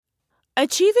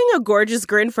Achieving a gorgeous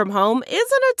grin from home isn't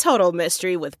a total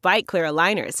mystery with Bite Clear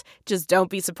aligners. Just don't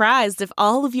be surprised if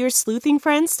all of your sleuthing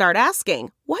friends start asking,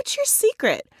 "What's your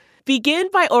secret?" Begin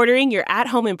by ordering your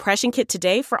at-home impression kit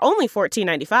today for only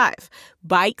 $14.95.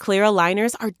 Bite Clear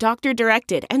aligners are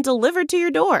doctor-directed and delivered to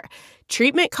your door.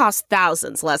 Treatment costs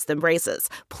thousands less than braces.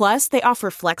 Plus, they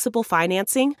offer flexible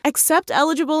financing, accept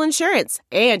eligible insurance,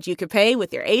 and you can pay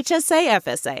with your HSA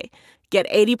FSA. Get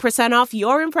 80% off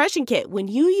your impression kit when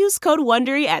you use code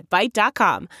WONDERY at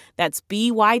Byte.com. That's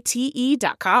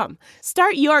BYTE.com.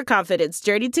 Start your confidence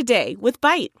journey today with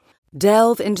Byte.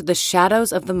 Delve into the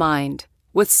shadows of the mind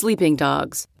with Sleeping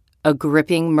Dogs, a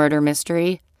gripping murder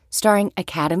mystery starring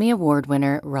Academy Award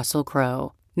winner Russell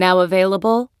Crowe. Now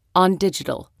available on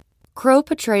digital. Crowe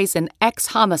portrays an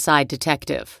ex-homicide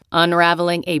detective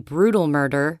unraveling a brutal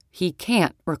murder he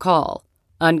can't recall.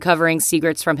 Uncovering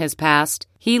secrets from his past,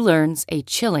 he learns a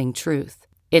chilling truth.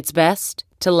 It's best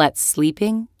to let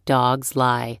sleeping dogs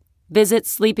lie. Visit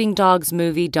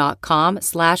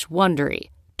sleepingdogsmovie.com/Wondery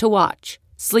to watch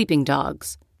Sleeping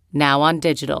Dogs, now on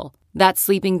digital. That's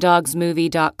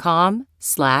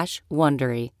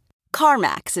sleepingdogsmovie.com/Wondery.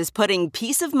 CarMax is putting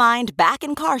peace of mind back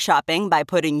in car shopping by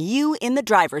putting you in the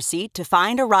driver's seat to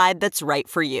find a ride that's right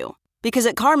for you. Because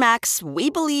at CarMax, we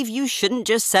believe you shouldn't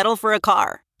just settle for a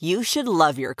car. You should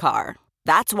love your car.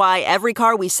 That's why every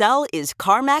car we sell is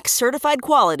CarMax certified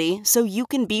quality, so you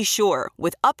can be sure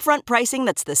with upfront pricing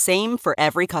that's the same for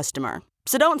every customer.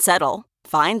 So don't settle.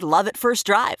 Find love at first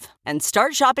drive and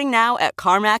start shopping now at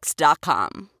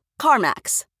CarMax.com.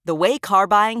 CarMax, the way car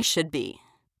buying should be.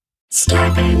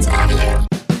 Scarpins Audio.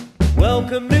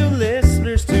 Welcome new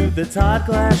listeners to the Todd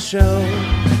Glass Show.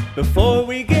 Before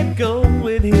we get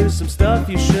going, here's some stuff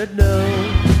you should know.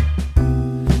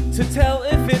 To tell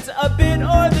if it's a bit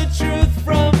or the truth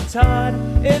from Todd.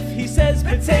 If he says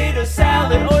potato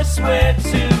salad or swear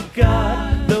to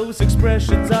God. Those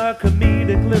expressions are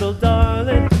comedic, little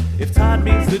darling. If Todd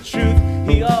means the truth,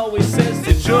 he always says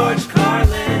to George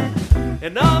Carlin.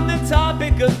 And on the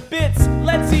topic of bits,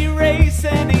 let's erase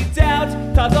any doubt.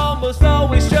 Todd's almost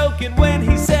always joking when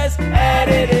he says,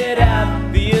 edit it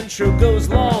out. The intro goes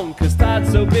long, cause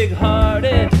Todd's so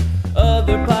big-hearted.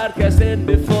 Other podcasts end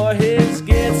before his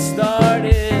gets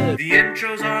started. The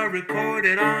intros are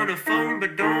recorded on a phone,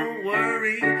 but don't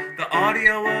worry. The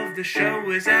audio of the show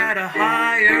is at a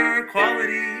higher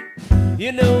quality.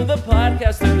 You know the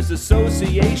Podcasters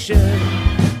Association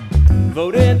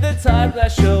voted the Todd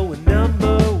Glass Show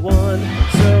number one.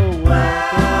 So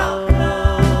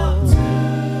welcome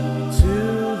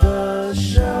to the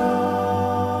show.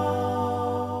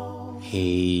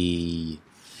 Hey,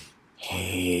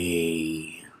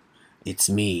 it's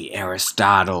me,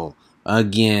 Aristotle,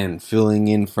 again, filling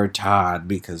in for Todd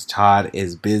because Todd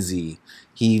is busy.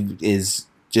 He is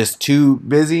just too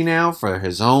busy now for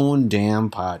his own damn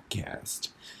podcast.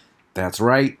 That's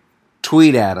right.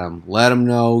 Tweet at him. Let him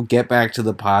know. Get back to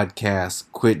the podcast.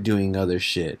 Quit doing other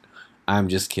shit. I'm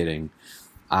just kidding.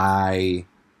 If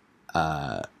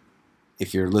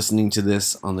you're listening to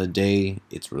this on the day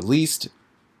it's released,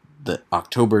 the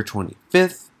October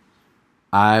 25th,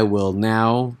 I will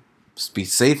now be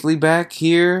safely back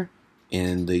here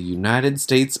in the United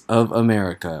States of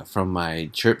America from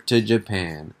my trip to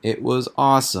Japan. It was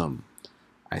awesome.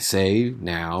 I say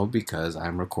now because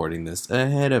I'm recording this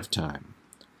ahead of time.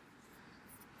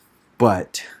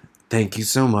 But thank you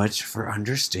so much for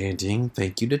understanding.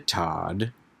 Thank you to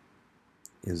Todd.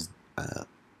 It's a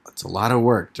lot of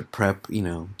work to prep,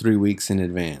 3 weeks in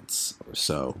advance or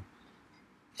so.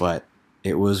 But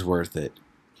it was worth it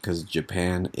because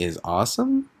Japan is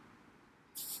awesome.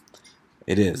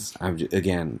 It is. I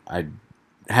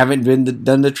haven't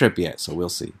done the trip yet, so we'll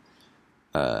see.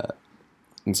 And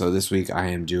so this week I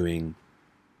am doing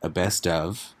a best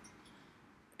of.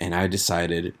 And I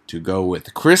decided to go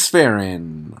with Chris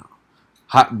Farren.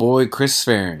 Hot boy Chris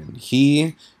Farren.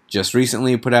 He just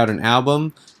recently put out an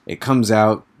album. It comes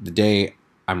out the day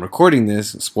I'm recording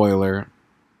this. Spoiler.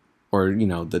 Or,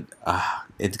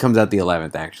 it comes out the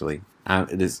 11th, actually.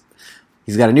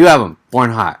 He's got a new album,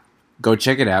 Born Hot. Go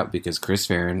check it out because Chris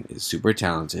Farren is super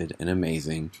talented and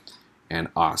amazing and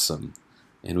awesome.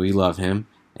 And we love him.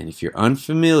 And if you're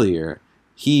unfamiliar,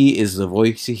 he is the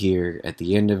voice you hear at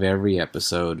the end of every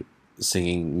episode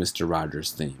singing Mr.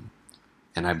 Rogers' theme.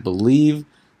 And I believe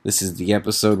this is the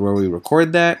episode where we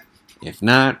record that. If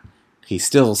not, he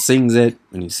still sings it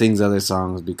and he sings other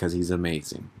songs because he's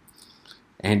amazing.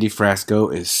 Andy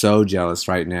Frasco is so jealous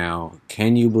right now.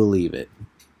 Can you believe it?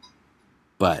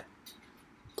 But,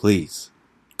 please,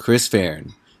 Chris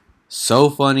Farren,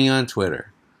 so funny on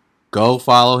Twitter. Go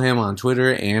follow him on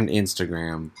Twitter and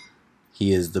Instagram.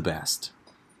 He is the best.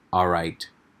 All right.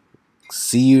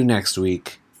 See you next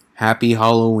week. Happy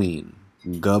Halloween.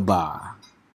 Goodbye.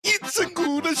 It's a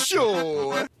good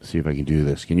show. See if I can do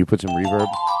this. Can you put some reverb?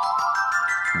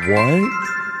 What?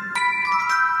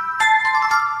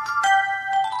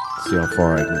 See how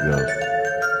far I can go.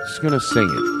 Just gonna sing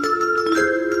it.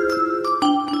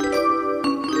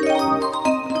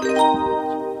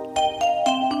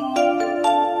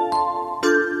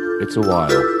 It's a while.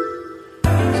 So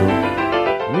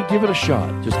let me give it a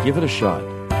shot. Just give it a shot.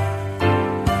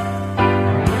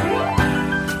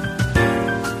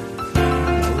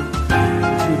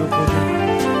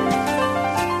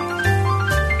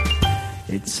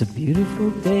 It's a beautiful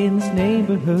day in this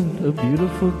neighborhood, a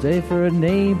beautiful day for a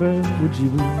neighbor. Would you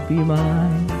be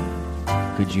mine?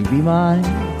 Could you be mine?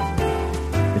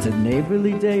 It's a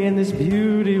neighborly day in this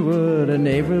beauty wood, a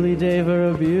neighborly day for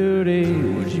a beauty.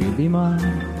 Would you be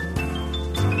mine?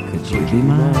 Could you be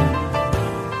mine?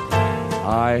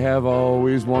 I have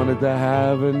always wanted to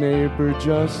have a neighbor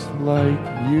just like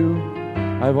you.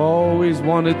 I've always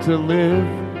wanted to live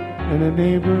in a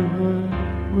neighborhood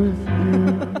with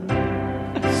you.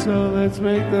 So let's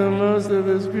make the most of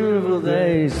this beautiful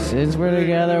day. Since we're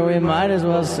together, we might as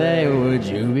well say, would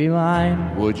you be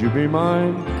mine? Would you be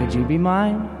mine? Could you be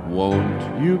mine?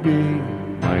 Won't you be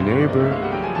my neighbor?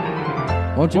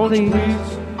 Won't you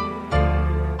please?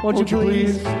 Won't you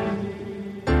please?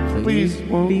 Please,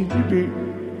 won't you be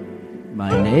my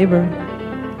neighbor?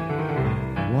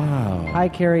 Wow. Hi,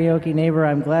 karaoke neighbor.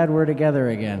 I'm glad we're together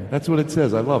again. That's what it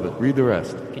says. I love it. Read the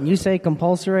rest. Can you say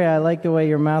compulsory? I like the way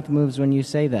your mouth moves when you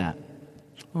say that.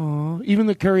 Aww. Even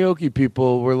the karaoke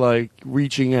people were like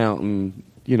reaching out and,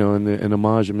 you know, in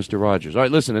homage to Mr. Rogers. All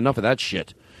right, listen, enough of that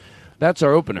shit. That's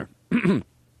our opener.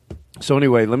 So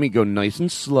anyway, let me go nice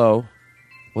and slow.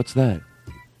 What's that?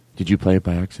 Did you play it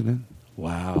by accident?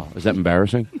 Wow. Is that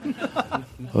embarrassing?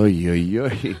 Oy, oy,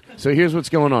 oy. So here's what's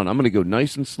going on. I'm going to go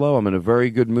nice and slow. I'm in a very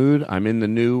good mood. I'm in the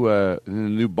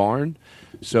new barn.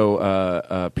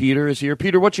 So Peter is here.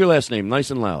 Peter, what's your last name? Nice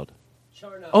and loud.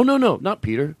 Charnock. Oh, no, not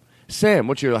Peter. Sam,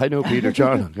 what's your... I know Peter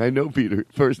Charnock. I know Peter,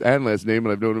 first and last name,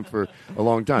 and I've known him for a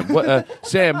long time.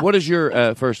 Sam, what is your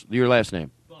last name?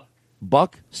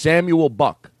 Buck? Samuel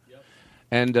Buck. Yep.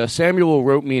 And Samuel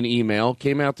wrote me an email,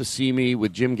 came out to see me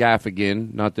with Jim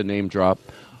Gaffigan, not the name drop.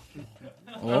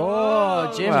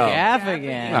 Oh, Jim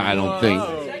Gaffigan. I don't think.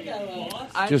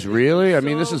 Just really? I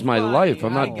mean, this is my life.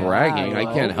 I'm not bragging.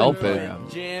 I can't help it.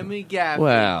 Jimmy Gaffigan.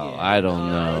 Well, I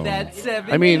don't know. That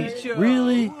 70s I mean, show.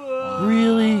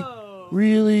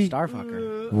 really?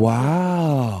 Starfucker.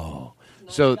 Wow.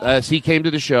 So he came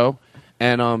to the show,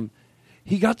 and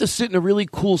he got to sit in a really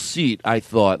cool seat, I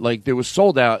thought. Like, there was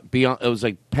sold out. Beyond, it was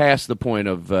like past the point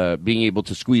of being able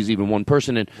to squeeze even one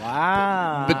person in.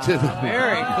 Wow. But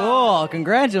very cool.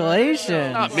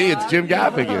 Congratulations. Not me, it's Jim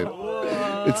Gaffigan.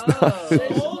 It's not.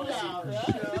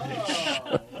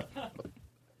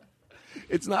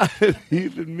 It's not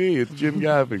even me. It's Jim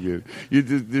Gaffigan.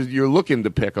 You're looking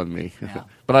to pick on me, yeah.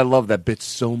 But I love that bit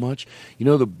so much. You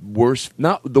know, the worst,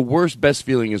 best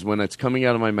feeling is when it's coming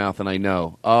out of my mouth and I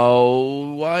know.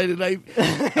 Oh, why did I?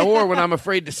 Or when I'm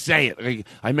afraid to say it. Like,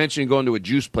 I mentioned going to a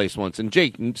juice place once, and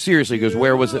Jake seriously goes,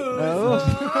 "Where was it?" That's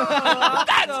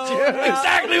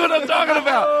exactly what I'm talking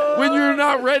about. When you're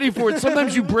not ready for it,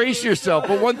 sometimes you brace yourself.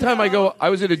 But one time I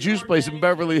was at a juice place in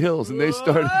Beverly Hills, and they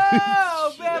started.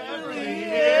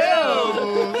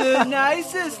 The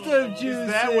nicest of juices.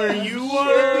 Is that where you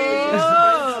are?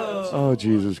 Oh,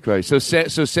 Jesus Christ! So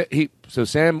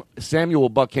Samuel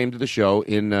Buck came to the show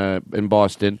in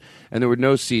Boston, and there were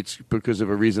no seats because of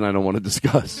a reason I don't want to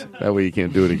discuss. That way you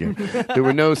can't do it again. There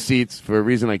were no seats for a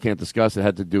reason I can't discuss. It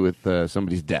had to do with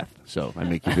somebody's death. So I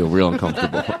make you feel real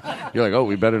uncomfortable. You're like, oh,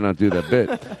 we better not do that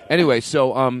bit. Anyway,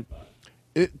 so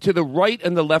to the right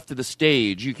and the left of the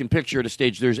stage, you can picture the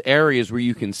stage. There's areas where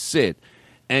you can sit.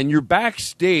 And you're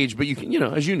backstage, but you can,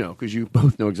 as you know, because you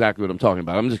both know exactly what I'm talking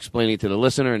about. I'm just explaining it to the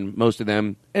listener, and most of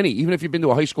them, even if you've been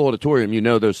to a high school auditorium, you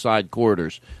know those side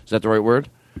corridors. Is that the right word?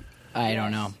 I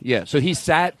don't know. Yeah, so he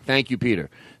sat, thank you, Peter.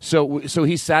 So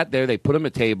he sat there, they put him a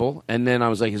table, and then I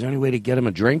was like, is there any way to get him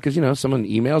a drink? Because, someone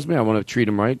emails me, I want to treat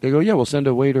him right. They go, yeah, we'll send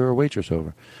a waiter or waitress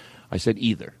over. I said,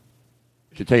 either.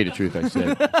 To tell you the truth, I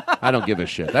said, I don't give a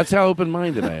shit. That's how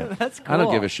open-minded I am. That's cool. I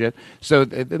don't give a shit. So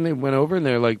then they went over, and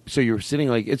they're like, so you're sitting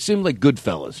like, it seemed like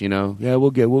Goodfellas, Yeah,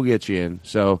 we'll get you in.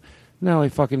 So now he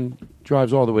fucking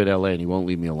drives all the way to L.A., and he won't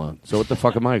leave me alone. So what the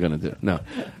fuck am I going to do? No.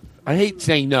 I hate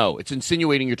saying no. It's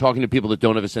insinuating you're talking to people that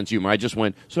don't have a sense of humor. I just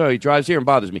went, so he drives here and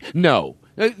bothers me. No.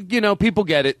 People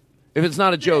get it. If it's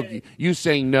not a joke, you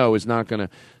saying no is not going to.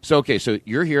 So, okay, so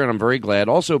you're here, and I'm very glad.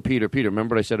 Also, Peter,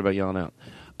 remember what I said about yelling out?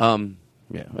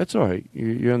 Yeah, that's all right.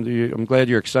 I'm glad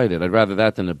you're excited. I'd rather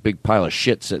that than a big pile of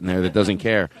shit sitting there that doesn't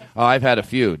care. Oh, I've had a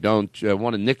few.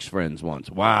 One of Nick's friends once.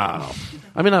 Wow.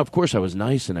 I mean, of course, I was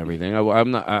nice and everything.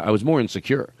 I was more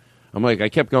insecure. I'm like, I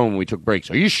kept going when we took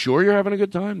breaks. Are you sure you're having a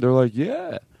good time? They're like,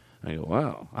 yeah. I go,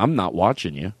 wow, I'm not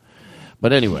watching you.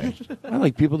 But anyway, I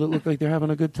like people that look like they're having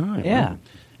a good time. Yeah. Right?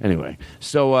 Anyway,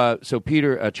 so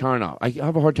Peter Charnow. I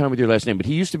have a hard time with your last name, but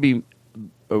he used to be.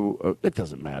 It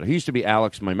doesn't matter. He used to be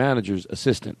Alex, my manager's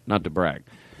assistant, not to brag,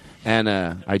 and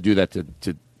I do that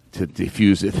to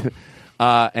diffuse it.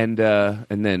 And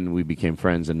then we became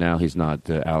friends, and now he's not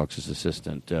Alex's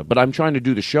assistant. But I'm trying to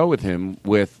do the show with him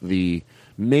with the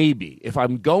maybe. If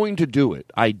I'm going to do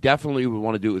it, I definitely would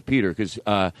want to do it with Peter because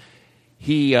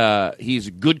he's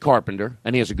a good carpenter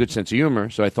and he has a good sense of humor.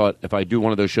 So I thought if I do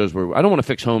one of those shows where I don't want to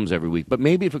fix homes every week, but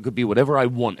maybe if it could be whatever I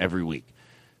want every week.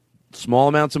 Small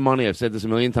amounts of money, I've said this a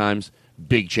million times,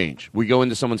 big change. We go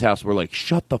into someone's house, we're like,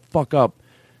 shut the fuck up.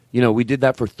 You know, we did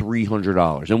that for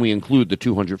 $300, and we include the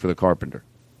 $200 for the carpenter.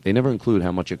 They never include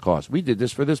how much it costs. We did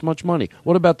this for this much money.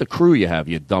 What about the crew you have,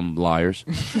 you dumb liars?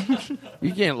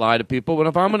 You can't lie to people. But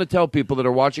if I'm going to tell people that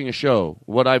are watching a show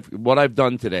what I've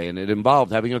done today, and it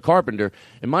involved having a carpenter,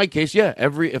 in my case, yeah,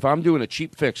 if I'm doing a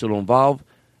cheap fix, it'll involve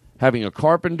having a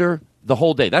carpenter the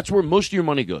whole day. That's where most of your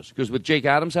money goes. Because with Jake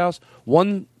Adams' house,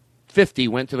 $150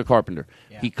 went to the carpenter.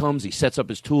 Yeah. He comes, he sets up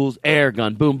his tools, air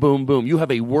gun, boom, boom, boom. You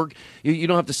have a work. You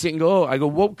don't have to sit and go, oh, I go,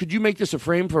 well, could you make this a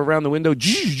frame for around the window?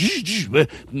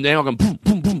 Now I'm going, boom,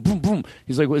 boom, boom, boom, boom.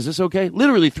 He's like, well, is this okay?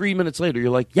 Literally 3 minutes later,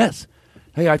 you're like, yes.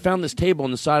 Hey, I found this table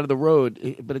on the side of the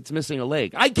road, but it's missing a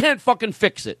leg. I can't fucking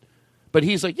fix it. But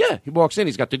he's like, yeah. He walks in.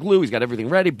 He's got the glue. He's got everything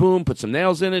ready. Boom. Put some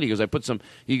nails in it. He goes,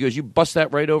 He goes, you bust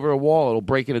that right over a wall. It'll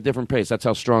break at a different pace. That's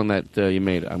how strong that you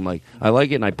made it. I'm like, I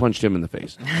like it, and I punched him in the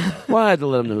face. Well, I had to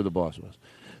let him know who the boss was.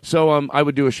 So I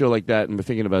would do a show like that, and we're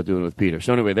thinking about doing it with Peter.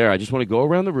 So anyway, I just want to go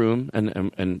around the room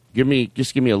and give me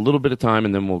a little bit of time,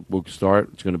 and then we'll start.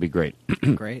 It's going to be great.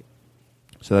 Great.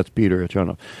 So that's Peter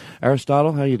Charnow.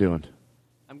 Aristotle, how you doing?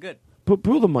 I'm good.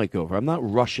 Pull the mic over. I'm not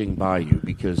rushing by you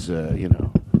because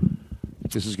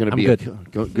this is going to be a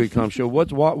good calm show.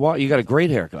 What? You got a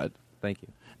great haircut. Thank you.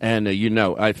 And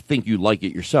I think you like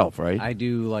it yourself, right? I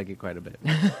do like it quite a bit.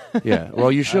 Yeah.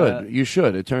 Well, you should. You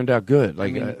should. It turned out good.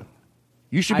 Like,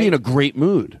 you should be in a great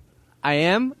mood. I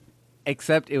am,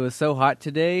 except it was so hot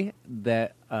today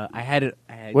that I had it.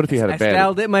 What if you had a bad? I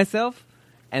styled it myself,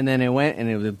 and then it went, and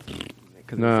it was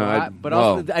because it was so hot. But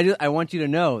also, I want you to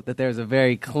know that there's a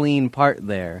very clean part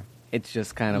there. It's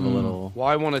just kind of a little. Well,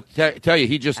 I want to tell you,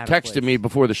 he just texted me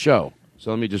before the show,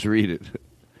 so let me just read it.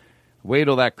 Wait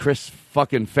till that Chris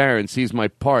fucking Farron sees my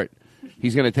part.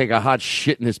 He's going to take a hot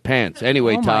shit in his pants.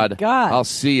 Anyway, Todd, God. I'll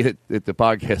see you at the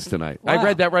podcast tonight. Wow. I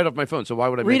read that right off my phone, so why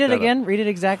would I read make it that again? Up? Read it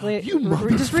exactly.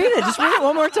 Just read it. Just read it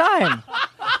one more time.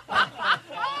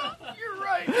 You're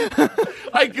right.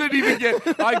 I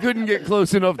couldn't get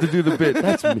close enough to do the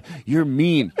bit. You're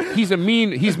mean. He's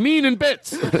mean in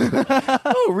bits.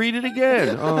 Oh, read it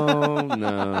again. Oh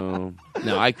no.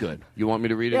 No, I could. You want me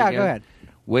to read it again? Yeah, go ahead.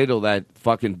 Wait till that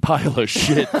fucking pile of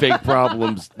shit, fake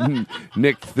problems,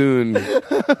 Nick Thune.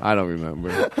 I don't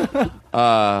remember.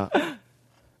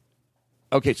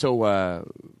 Okay, so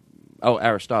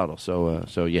Aristotle.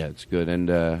 So yeah, it's good. And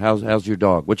how's your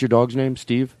dog? What's your dog's name?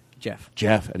 Steve? Jeff,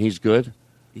 and he's good.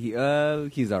 He's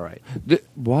all right.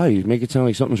 Why? You make it sound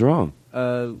like something's wrong.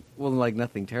 Well, like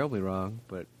nothing terribly wrong,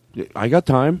 but I got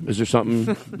time. Is there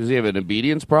something? Does he have an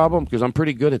obedience problem? Because I'm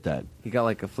pretty good at that. He got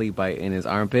like a flea bite in his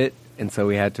armpit, and so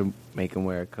we had to make him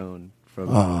wear a cone from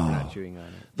not chewing on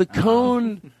it. The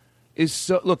cone is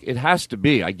so. Look, it has to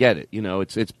be. I get it. You know,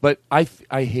 it's. But I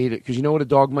hate it because you know what a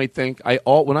dog might think.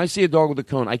 When I see a dog with a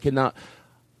cone, I cannot.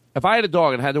 If I had a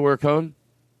dog and had to wear a cone,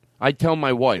 I'd tell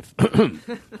my wife.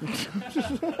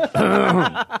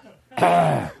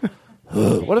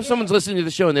 What if someone's listening to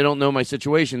the show and they don't know my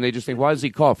situation? They just think, why does he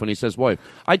cough when he says wife?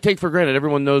 I take for granted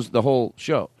everyone knows the whole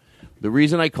show. The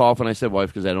reason I cough when I said wife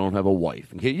because I don't have a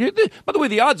wife. Okay? By the way,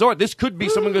 the odds are this could be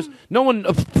someone goes, no one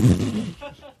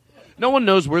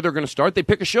knows where they're going to start. They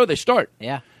pick a show, they start.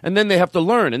 Yeah. And then they have to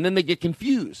learn, and then they get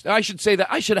confused. I should say that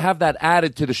I should have that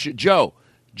added to the show.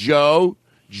 Joe.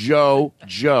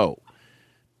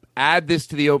 Add this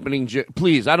to the opening.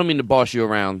 Please, I don't mean to boss you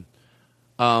around.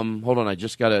 Hold on, I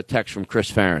just got a text from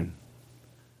Chris Farron.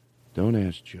 Don't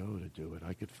ask Joe to do it.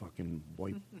 I could fucking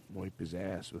wipe his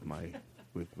ass with my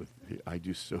with I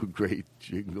do so great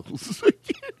jingles.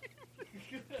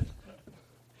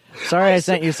 Sorry I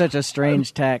sent you such a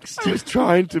strange text. I was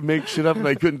trying to make shit up and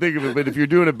I couldn't think of it. But if you're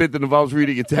doing a bit that involves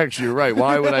reading a text, you're right.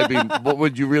 Why would I be? What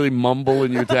would you really mumble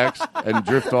in your text and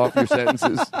drift off your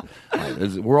sentences?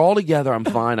 We're all together. I'm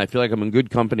fine. I feel like I'm in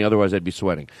good company. Otherwise, I'd be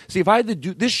sweating. See, if I had to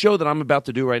do this show that I'm about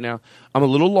to do right now, I'm a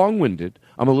little long-winded.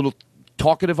 I'm a little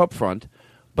talkative up front.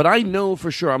 But I know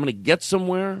for sure I'm going to get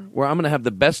somewhere where I'm going to have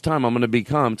the best time I'm going to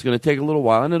become. It's going to take a little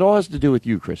while, and it all has to do with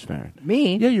you, Chris Farron.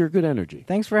 Me? Yeah, you're a good energy.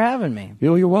 Thanks for having me.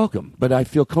 You're welcome. But I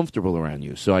feel comfortable around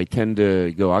you, so I tend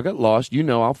to go, I got lost.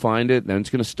 I'll find it. Then it's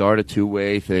going to start a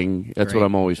two-way thing. That's what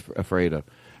I'm always afraid of.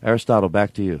 Aristotle,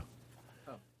 back to you.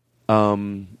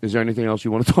 Is there anything else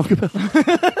you want to talk about?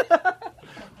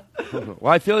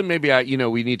 Well, I feel like maybe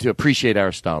we need to appreciate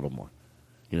Aristotle more.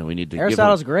 We need to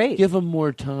Aristotle's great. Give him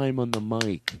more time on the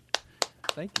mic.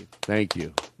 Thank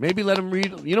you. Maybe let him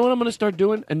read. You know what I'm going to start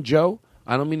doing? And Joe,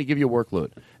 I don't mean to give you a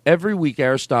workload. Every week,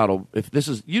 Aristotle,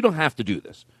 you don't have to do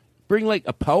this. Bring like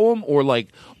a poem or like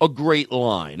a great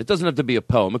line. It doesn't have to be a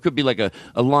poem. It could be like a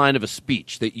line of a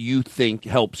speech that you think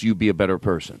helps you be a better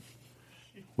person.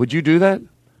 Would you do that?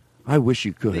 I wish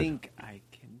you could. I think I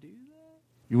can do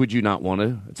that. Would you not want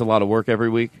to? It's a lot of work every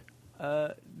week.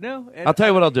 No. I'll tell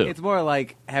you what I'll do. It's more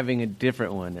like having a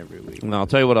different one every week. No, I'll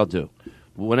tell you what I'll do.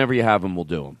 Whenever you have them, we'll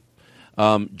do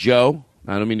them. Joe,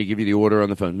 I don't mean to give you the order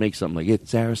on the phone. Make something like,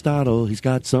 it's Aristotle. He's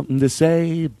got something to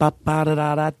say.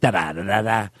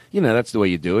 Ba-ba-da-da-da-da-da-da-da. That's the way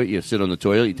you do it. You sit on the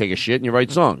toilet, you take a shit, and you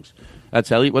write songs. That's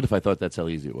how. What if I thought that's how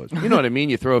easy it was? You know what I mean?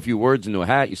 You throw a few words into a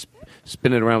hat, you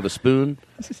spin it around with a spoon,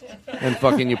 and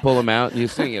fucking you pull them out, and you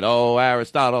sing it. Oh,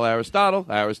 Aristotle, Aristotle,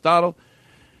 Aristotle.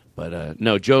 But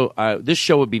no, Joe, this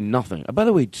show would be nothing. By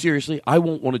the way, seriously, I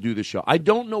won't want to do this show. I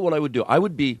don't know what I would do. I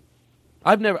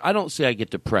don't say I get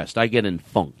depressed. I get in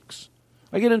funks.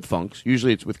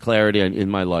 Usually it's with clarity in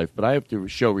my life, but I have to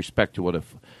show respect to what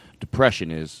depression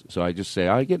is. So I just say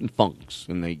I get in funks,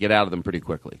 and they get out of them pretty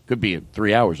quickly. Could be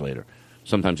 3 hours later.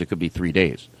 Sometimes it could be 3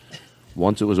 days.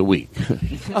 Once it was a week.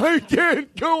 I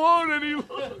can't go on any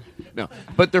longer. No,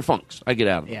 but they're funks. I get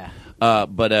out of them. Yeah.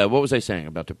 But what was I saying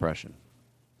about depression?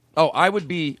 Oh, I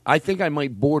think I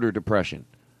might border depression.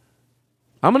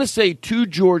 I'm going to say to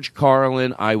George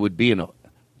Carlin, I would be in a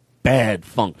bad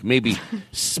funk, maybe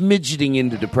smidgeting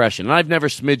into depression. And I've never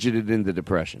smidgeted into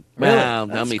depression. Really? Well,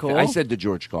 That's cool. I said to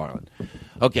George Carlin.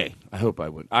 Okay, I hope I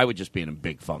would. I would just be in a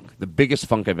big funk. The biggest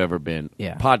funk I've ever been,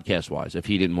 podcast-wise, if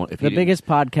he didn't want... The biggest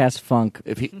podcast funk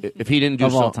if he didn't do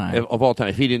of all time. Of all time,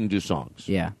 if he didn't do songs.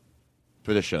 Yeah.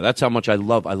 For the show. That's how much I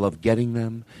love getting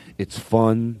them. It's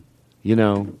fun.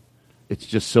 It's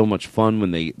just so much fun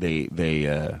when they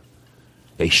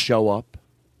show up.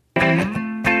 Oh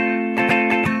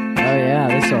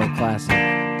yeah, this old classic.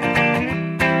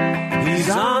 He's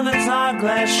on the Todd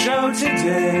Glass Show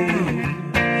today,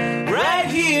 right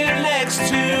here next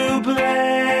to Blake.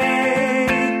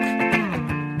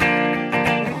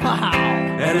 Wow.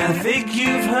 And I think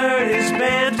you've heard his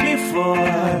band before.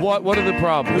 What are the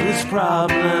problems? Whose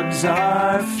problems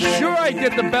are fake. Sure, I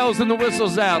get the bells and the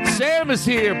whistles out. Sam is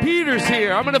here. Peter's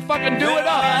here. I'm going to fucking do it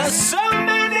up. There are so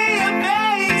many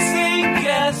amazing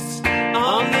guests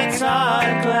on the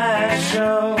Todd Glass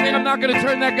Show. Think I'm not going to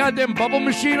turn that goddamn bubble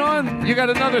machine on? You got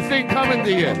another thing coming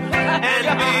to you.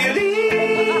 And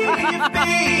believe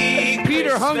me,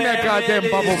 Peter hung that goddamn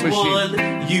bubble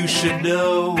machine. You should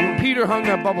know. Peter hung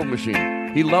that bubble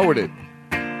machine. He lowered it.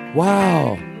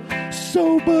 Wow.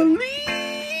 So believe.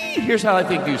 Here's how I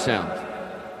think you sound.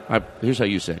 Here's how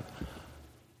you sing.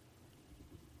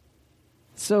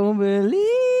 So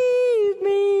believe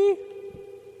me.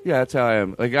 Yeah, that's how I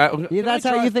am. That's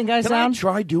how you think I sound? Can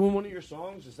I try doing one of your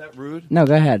songs? Is that rude? No,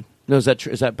 go ahead. No, is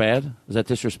that bad? Is that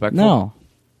disrespectful? No.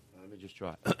 Let me just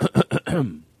try.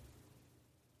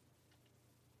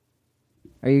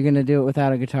 Are you going to do it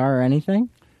without a guitar or anything?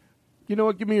 You know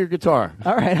what? Give me your guitar.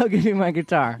 All right, I'll give you my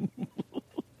guitar.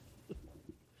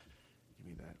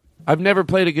 I've never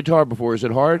played a guitar before. Is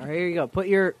it hard? All right, here you go. Put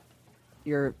your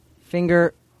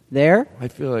finger there. I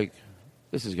feel like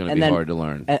this is going to be hard to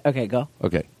learn. Okay, go.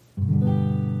 Okay.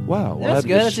 Wow. That's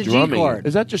good. That's a G chord.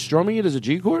 Is that just strumming it as a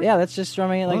G chord? Yeah, that's just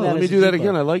strumming it like that. Let me do that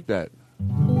again. I like that.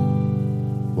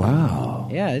 Wow.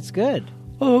 Yeah, it's good.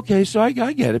 Oh, okay. So I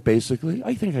get it, basically.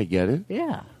 I think I get it.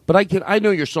 Yeah. But I know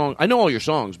your song. I know all your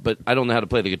songs, but I don't know how to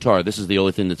play the guitar. This is the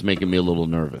only thing that's making me a little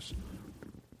nervous.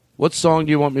 What song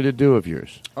do you want me to do of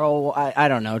yours? Oh, I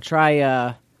don't know.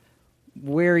 Try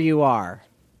Where You Are.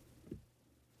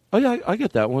 Oh, yeah, I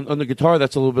get that one. On the guitar,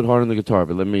 that's a little bit hard on the guitar,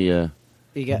 but let me... There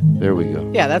we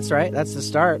go. Yeah, that's right. That's the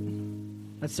start.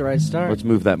 That's the right start. Let's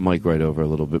move that mic right over a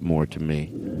little bit more to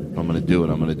me. If I'm going to do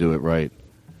it, I'm going to do it right.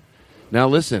 Now,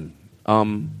 listen.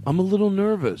 I'm a little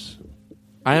nervous.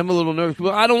 I am a little nervous.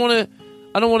 But I don't want to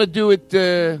do it.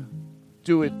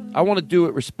 I want to do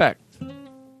it respect.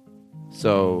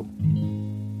 So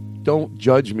don't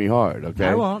judge me hard, okay?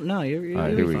 I won't. No, you're all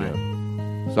right, here we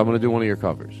fine. go. So I'm going to do one of your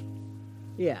covers.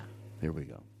 Yeah. Here we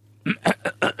go.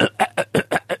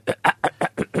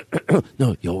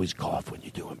 No, you always cough when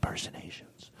you do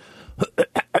impersonations.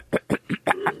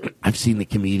 I've seen the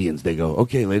comedians. They go,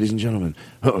 okay, ladies and gentlemen.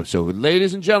 So,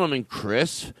 ladies and gentlemen,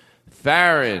 Chris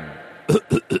Farron.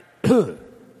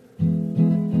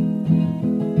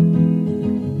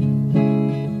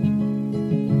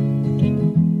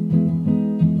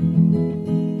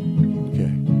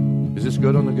 Okay. Is this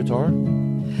good on the guitar?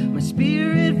 My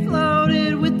spirit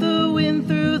floated with the wind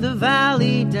through the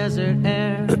valley desert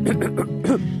air.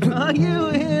 Are you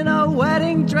in a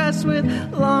wedding dress with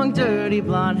long dirty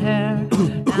blonde hair?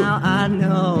 Now I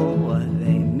know what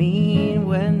they mean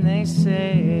when they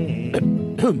say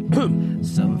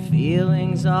some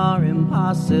feelings are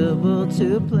impossible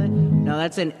to play. No,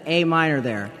 that's an A minor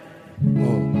there.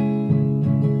 Oh,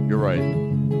 you're right.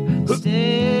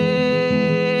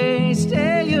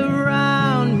 Stay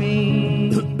around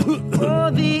me for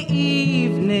the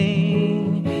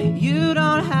evening. You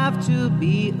don't have to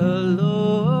be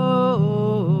alone.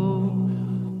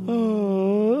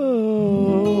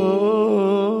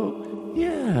 Oh,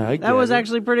 yeah. I That was get it.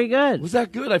 actually pretty good. Was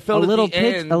that good? I felt a little at the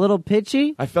end. a little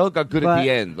pitchy. I felt it got good at but- the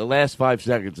end. The last 5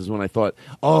 seconds is when I thought,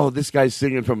 oh, this guy's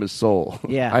singing from his soul.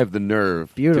 Yeah. I have the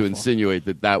nerve Beautiful. to insinuate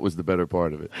that was the better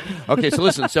part of it. Okay, so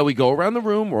listen. So we go around the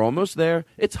room. We're almost there.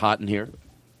 It's hot in here.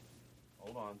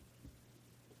 Hold on.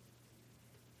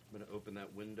 I'm going to open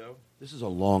that window. This is a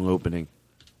long opening.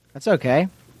 That's okay.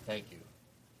 Thank you.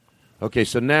 Okay,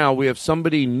 so now we have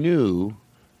somebody new.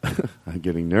 I'm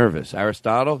getting nervous.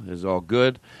 Aristotle is all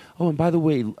good. Oh, and by the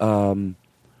way,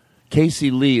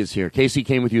 Casey Lee is here. Casey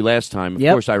came with you last time. Of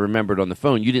Yep. course, I remembered on the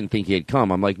phone. You didn't think he had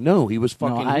come. I'm like, no, he was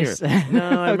fucking here.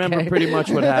 No, I remember Okay. pretty much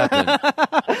what happened.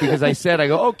 Because I said,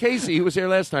 oh, Casey, he was here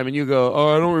last time. And you go,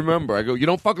 oh, I don't remember. I go, you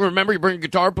don't fucking remember? You bring a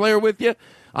guitar player with you?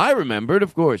 I remembered,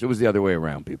 of course. It was the other way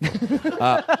around, people.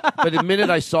 But the minute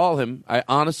I saw him, I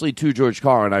honestly, to George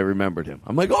Carlin, I remembered him.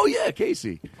 I'm like, oh, yeah,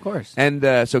 Casey. Of course. And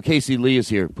so Casey Lee is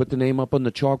here. Put the name up on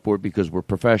the chalkboard because we're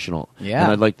professional. Yeah.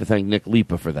 And I'd like to thank Nick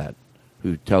Lipa for that,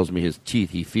 who tells me his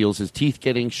teeth. He feels his teeth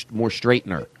getting more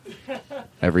straightener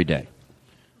every day.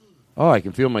 Oh, I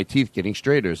can feel my teeth getting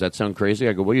straighter. Does that sound crazy?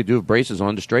 I go, well, you do have braces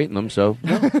on to straighten them, so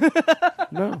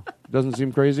no, it doesn't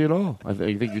seem crazy at all. I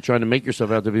think you're trying to make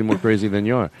yourself out to be more crazy than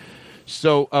you are.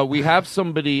 So we have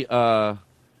somebody, Aaron.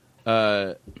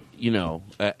 Aaron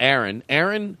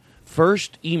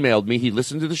first emailed me. He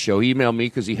listened to the show. He emailed me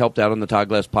because he helped out on the Todd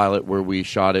Glass pilot where we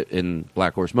shot it in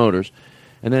Black Horse Motors.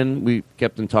 And then we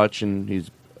kept in touch, and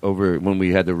he's over when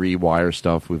we had to rewire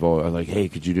stuff. We've all like, hey,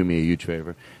 could you do me a huge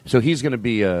favor? So he's going to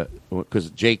be because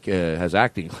Jake has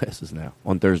acting classes now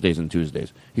on Thursdays and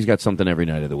Tuesdays. He's got something every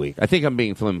night of the week. I think I'm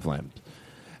being flim-flammed.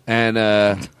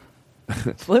 And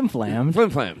Flim-flammed?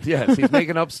 Flim-flammed, yes. He's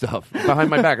making up stuff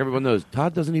behind my back. Everyone knows.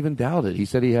 Todd doesn't even doubt it. He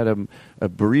said he had a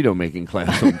burrito making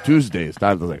class on Tuesdays.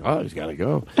 Todd was like, oh, he's got to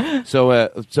go.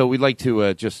 So we'd like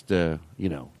to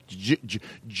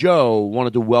Joe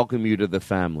wanted to welcome you to the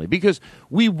family because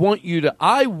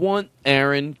I want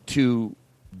Aaron to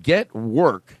get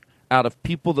work out of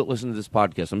people that listen to this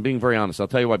podcast. I'm being very honest. I'll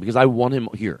tell you why. Because I want him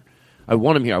here. I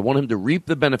want him to reap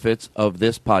the benefits of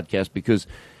this podcast because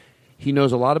he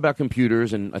knows a lot about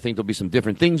computers, and I think there'll be some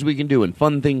different things we can do and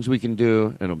fun things we can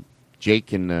do. And Jake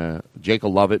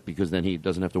will love it because then he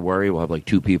doesn't have to worry. We'll have like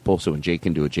 2 people, so when Jake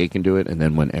can do it, and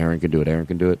then when Aaron can do it, Aaron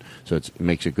can do it. So it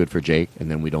makes it good for Jake, and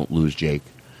then we don't lose Jake.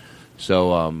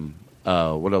 So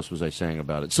what else was I saying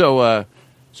about it? So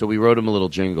we wrote him a little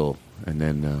jingle, and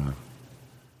then I'm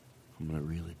going to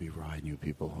really be riding you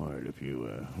people hard if you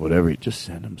whatever. Just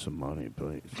send him some money,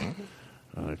 please,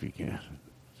 if you can.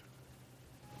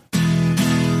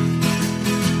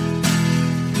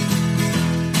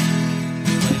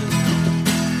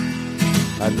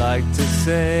 I'd like to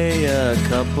say a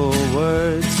couple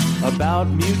words about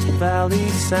Mute Valley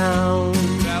Sound.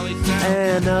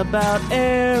 And about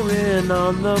Aaron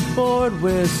on the board.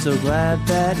 We're so glad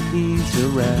that he's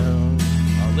around.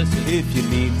 Listen. If you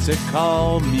need to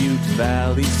call Mute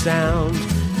Valley Sound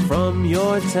from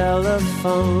your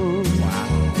telephone,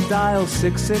 dial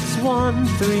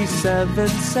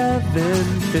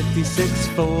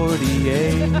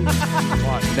 661-377-5648.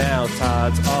 Now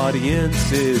Todd's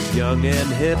audience is young and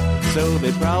hip, so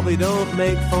they probably don't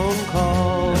make phone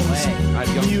calls.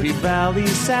 Mute Valley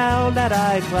Sound at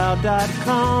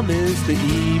iCloud.com is the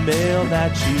email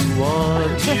that you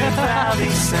want. Mute Valley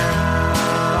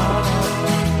Sound.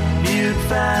 Mute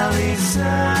Valley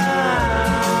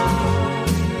Sound.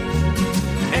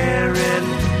 Aaron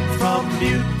from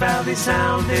Butte Valley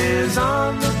Sound is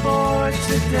on the board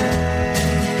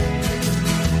today.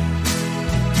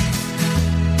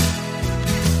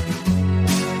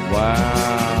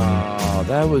 Wow,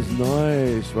 that was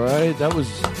nice, right?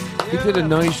 He did a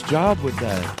nice job with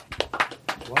that.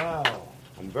 Wow.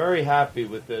 I'm very happy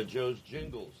with Joe's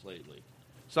jingles lately.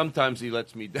 Sometimes he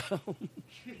lets me down.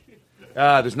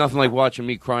 There's nothing like watching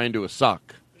me cry into a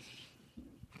sock.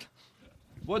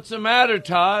 What's the matter,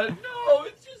 Todd? No,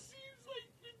 it just seems like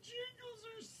the jingles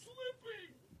are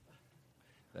slipping.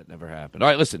 That never happened. All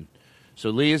right, listen. So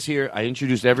Lee is here. I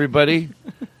introduced everybody.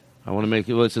 I want to make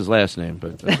it, well, it's his last name,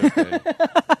 but that's okay.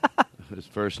 His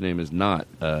first name is not.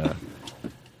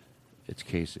 It's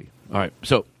Casey. All right,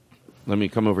 so let me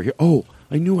come over here. Oh,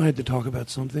 I knew I had to talk about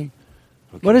something.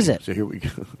 Okay, what is it? So here we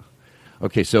go.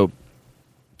 Okay, so,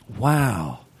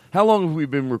 wow. How long have we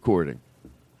been recording?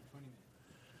 20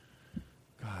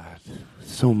 minutes. God,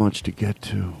 so much to get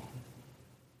to.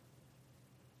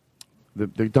 The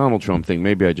Donald Trump thing,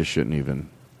 maybe I just shouldn't even.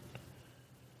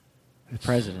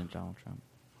 President Donald Trump.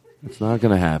 It's not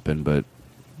going to happen, but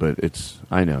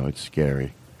I know, it's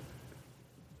scary.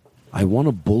 I want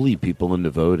to bully people into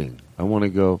voting. I want to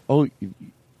go, oh,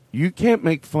 you can't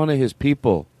make fun of his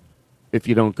people if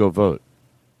you don't go vote.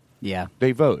 Yeah.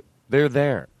 They vote. They're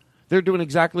there. They're doing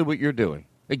exactly what you're doing.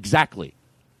 Exactly.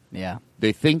 Yeah.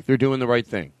 They think they're doing the right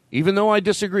thing. Even though I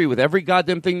disagree with every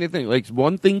goddamn thing they think. Like,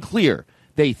 one thing clear.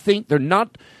 They think they're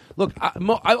not. Look,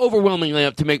 I overwhelmingly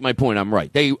have to make my point. I'm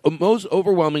right. Most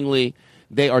overwhelmingly,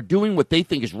 they are doing what they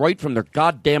think is right from their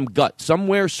goddamn gut.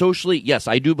 Somewhere socially, yes,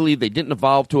 I do believe they didn't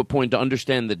evolve to a point to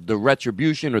understand the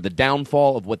retribution or the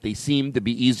downfall of what they seem to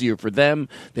be easier for them.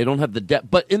 They don't have the depth.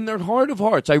 But in their heart of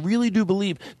hearts, I really do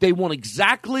believe they want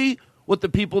exactly what the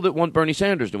people that want Bernie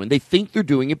Sanders doing. They think they're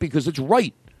doing it because it's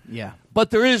right. Yeah.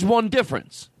 But there is one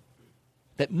difference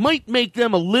that might make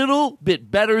them a little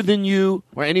bit better than you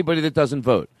or anybody that doesn't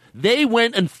vote. They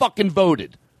went and fucking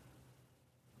voted.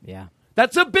 Yeah.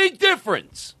 That's a big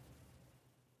difference.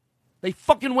 They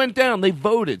fucking went down. They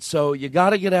voted. So you got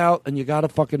to get out and you got to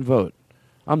fucking vote.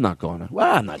 I'm not going to.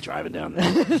 Well, I'm not driving down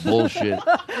there. Bullshit.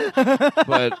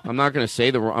 But I'm not going to say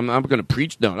I'm not going to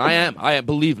preach. No, I am.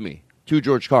 Believe me. To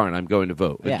George Carlin, I'm going to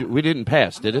vote. Yeah. We didn't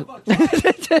pass, did it?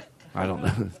 I don't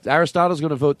know. Aristotle's going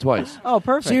to vote twice. Oh,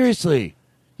 perfect. Seriously.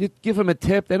 You give them a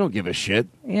tip, they don't give a shit.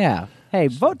 Yeah. Hey,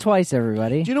 vote twice,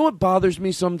 everybody. Do you know what bothers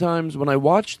me sometimes when I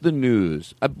watch the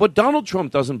news? What Donald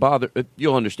Trump doesn't bother,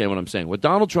 you'll understand what I'm saying. What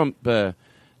Donald Trump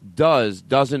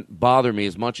doesn't bother me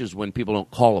as much as when people don't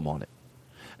call him on it.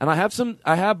 And I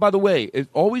have, by the way, it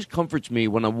always comforts me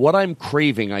when what I'm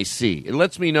craving I see. It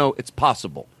lets me know it's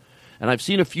possible. And I've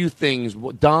seen a few things.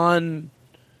 Don,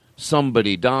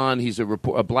 he's a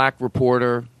black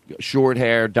reporter, short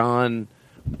hair, Don,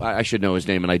 I should know his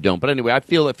name and I don't. But anyway, I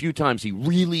feel a few times he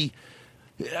really...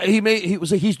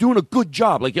 He's doing a good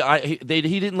job. Like he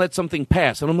didn't let something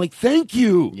pass, and I'm like, thank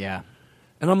you. Yeah.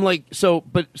 And I'm like, so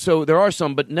there are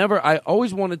some, but never. I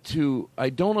always wanted to.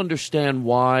 I don't understand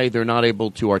why they're not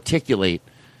able to articulate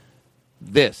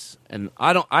this. And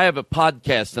I have a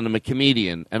podcast and I'm a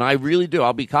comedian, and I really do.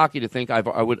 I'll be cocky to think I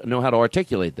would know how to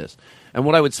articulate this. And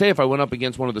what I would say if I went up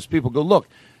against one of those people, go, look,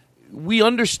 we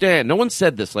understand. No one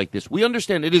said this like this. We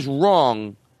understand it is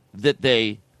wrong that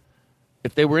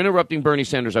if they were interrupting Bernie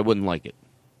Sanders, I wouldn't like it.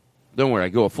 Don't worry, I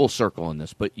go a full circle on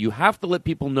this. But you have to let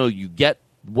people know you get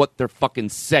what they're fucking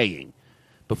saying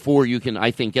before you can,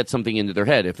 I think, get something into their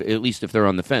head, at least if they're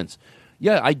on the fence.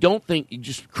 Yeah, I don't think you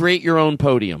just create your own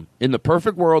podium. In the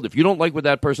perfect world, if you don't like what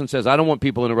that person says, I don't want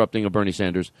people interrupting a Bernie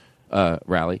Sanders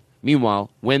rally. Meanwhile,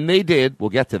 when they did,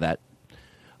 we'll get to that.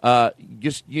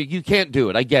 You can't do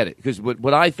it. I get it. Because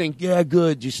what I think, yeah,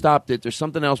 good, you stopped it. There's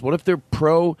something else. What if they're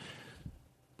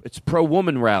it's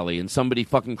pro-woman rally and somebody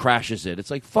fucking crashes it?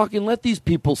 It's like, fucking let these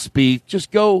people speak.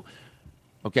 Just go.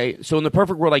 Okay, so in the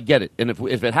perfect world, I get it. And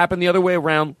if it happened the other way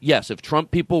around, yes, if Trump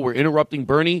people were interrupting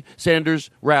Bernie Sanders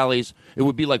rallies, it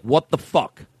would be like, what the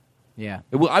fuck? Yeah.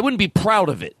 I wouldn't be proud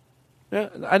of it.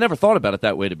 I never thought about it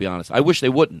that way, to be honest. I wish they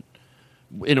wouldn't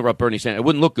interrupt Bernie Sanders. It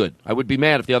wouldn't look good. I would be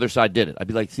mad if the other side did it. I'd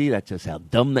be like, see, that's just how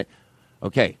dumb that...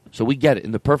 Okay, so we get it.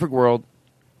 In the perfect world...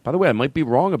 By the way, I might be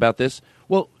wrong about this.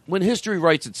 Well, when history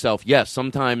writes itself, yes,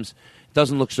 sometimes it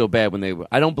doesn't look so bad when they were.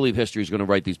 I don't believe history is going to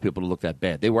write these people to look that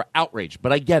bad. They were outraged,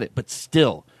 but I get it. But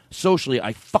still, socially,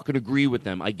 I fucking agree with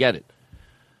them. I get it.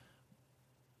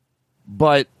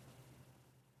 But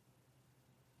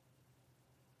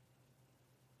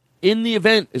In the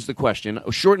event is the question.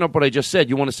 Shorten up what I just said.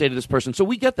 You want to say to this person. So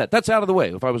we get that. That's out of the way.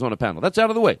 If I was on a panel, that's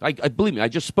out of the way. I believe me. I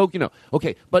just spoke.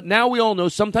 Okay. But now we all know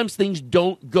sometimes things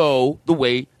don't go the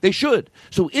way they should.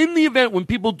 So in the event when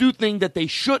people do things that they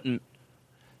shouldn't,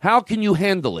 how can you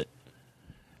handle it?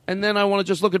 And then I want to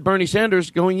just look at Bernie Sanders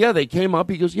going, yeah, they came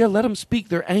up. He goes, yeah, let them speak.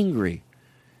 They're angry.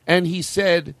 And he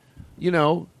said,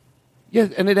 yeah,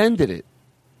 and it ended it.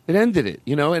 It ended it,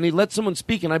 and he let someone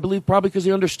speak, and I believe probably because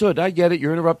he understood. I get it,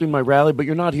 you're interrupting my rally, but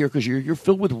you're not here because you're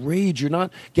filled with rage. You're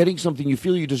not getting something you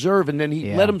feel you deserve, and then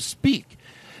he let him speak.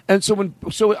 And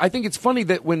so I think it's funny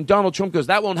that when Donald Trump goes,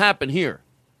 that won't happen here.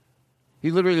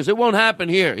 He literally goes, it won't happen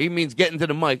here. He means getting to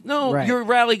the mic. No, your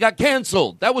rally got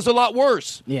canceled. That was a lot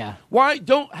worse. Yeah.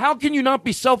 How can you not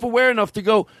be self-aware enough to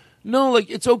go, no,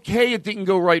 it's okay it didn't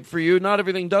go right for you. Not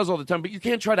everything does all the time. But you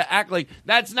can't try to act like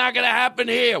that's not going to happen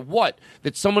here. What?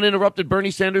 That someone interrupted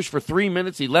Bernie Sanders for 3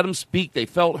 minutes. He let him speak. They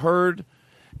felt heard.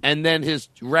 And then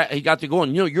he got to go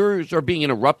on. Yours are being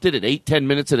interrupted at 8-10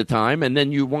 minutes at a time. And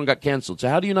then one got canceled. So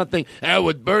how do you not think,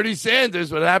 with Bernie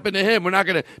Sanders, what happened to him? We're not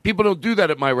going to, people don't do that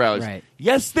at my rallies. Right.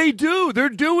 Yes, they do. They're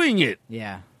doing it.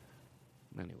 Yeah.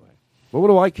 Anyway. Well, what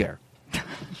do I care?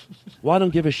 Well, I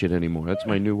don't give a shit anymore. That's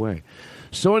my new way.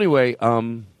 So anyway,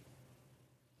 and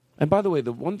by the way,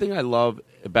 the one thing I love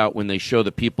about when they show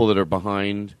the people that are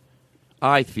behind,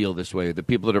 I feel this way, the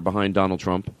people that are behind Donald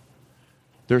Trump,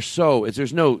 there's no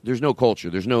culture,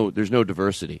 there's no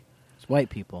diversity. It's white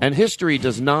people. And history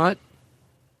does not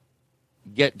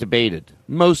get debated.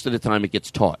 Most of the time it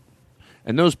gets taught.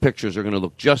 And those pictures are going to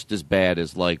look just as bad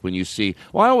as when you see,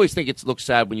 I always think it looks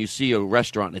sad when you see a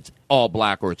restaurant and it's all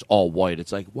black or it's all white.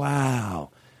 It's like, wow.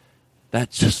 That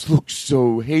just looks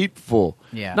so hateful.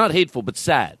 Yeah. Not hateful, but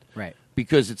sad. Right.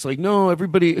 Because it's like, no,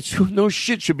 no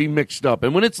shit should be mixed up.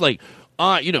 And when it's like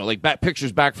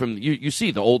pictures back from, you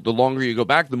see the longer you go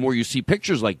back, the more you see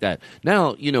pictures like that.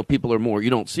 Now, people are more, you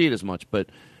don't see it as much, but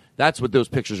that's what those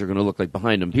pictures are going to look like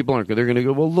behind them. People they're going to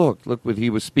go, well, look what he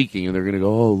was speaking. And they're going to go,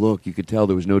 oh, look, you could tell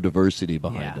there was no diversity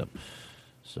behind them.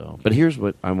 So, but here's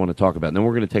what I want to talk about. And then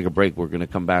we're going to take a break. We're going to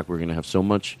come back. We're going to have so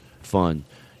much fun.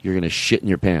 You're going to shit in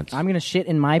your pants. I'm going to shit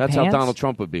in my pants? That's how Donald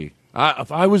Trump would be.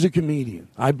 If I was a comedian,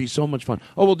 I'd be so much fun.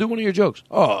 Oh, well, do one of your jokes.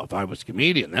 Oh, if I was a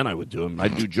comedian, then I would do them.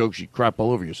 I'd do jokes you'd crap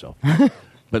all over yourself.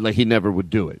 But he never would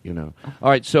do it, All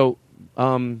right, so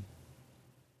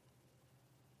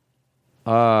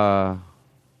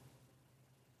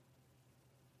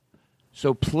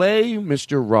play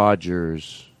Mr.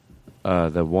 Rogers,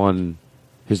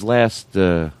 his last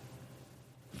thing,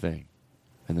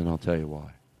 and then I'll tell you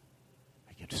why.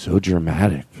 So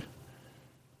dramatic.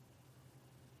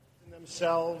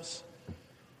 Themselves,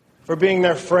 for being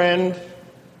their friend,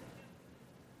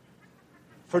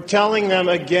 for telling them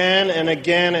again and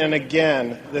again and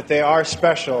again that they are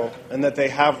special and that they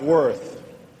have worth.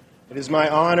 It is my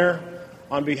honor,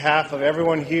 on behalf of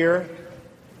everyone here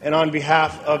and on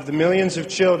behalf of the millions of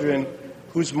children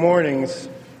whose mornings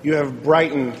you have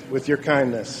brightened with your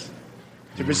kindness,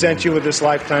 to present you with this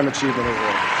Lifetime Achievement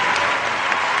Award.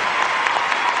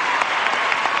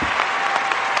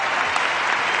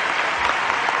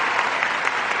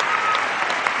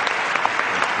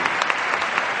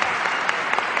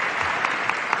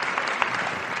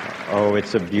 Oh,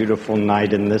 it's a beautiful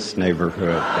night in this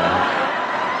neighborhood.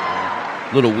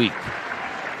 Little weak.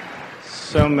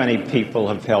 So many people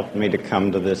have helped me to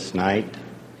come to this night.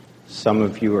 Some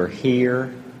of you are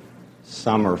here.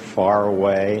 Some are far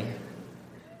away.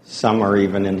 Some are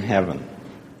even in heaven.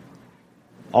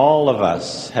 All of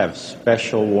us have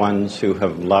special ones who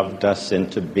have loved us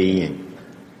into being.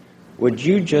 Would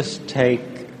you just take,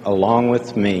 along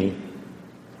with me,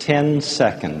 10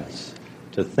 seconds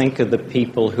to think of the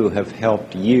people who have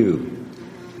helped you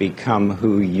become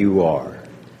who you are?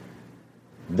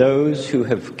 Those who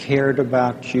have cared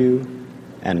about you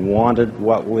and wanted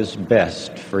what was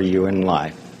best for you in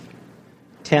life.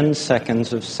 10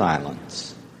 seconds of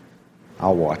silence.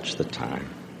 I'll watch the time.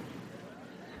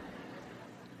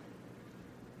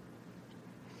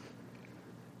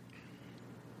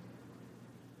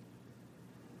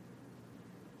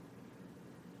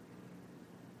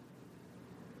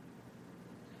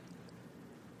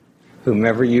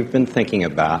 Whomever you've been thinking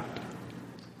about,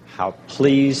 how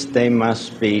pleased they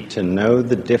must be to know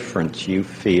the difference you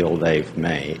feel they've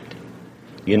made.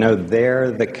 They're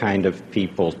the kind of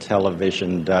people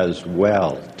television does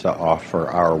well to offer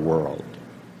our world.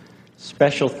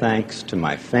 Special thanks to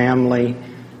my family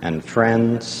and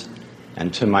friends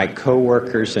and to my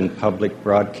co-workers in public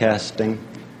broadcasting,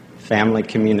 family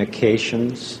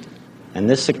communications, and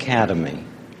this academy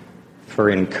for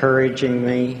encouraging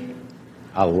me,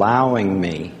 allowing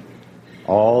me,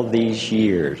 all these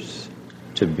years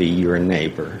to be your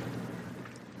neighbor.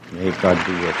 May God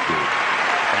be with you.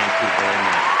 Thank you very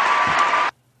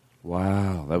much.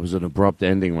 Wow, that was an abrupt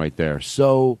ending right there.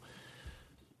 So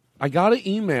I got an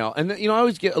email, and I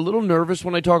always get a little nervous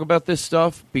when I talk about this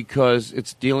stuff because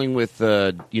it's dealing with,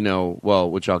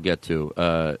 which I'll get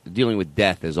to. Dealing with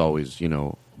death is always,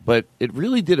 but it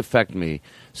really did affect me.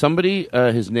 Somebody,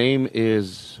 his name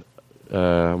is,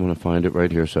 I'm going to find it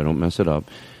right here so I don't mess it up.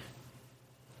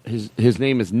 His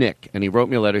name is Nick, and he wrote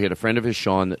me a letter. He had a friend of his,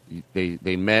 Sean, that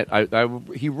they met.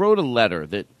 He wrote a letter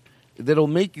that'll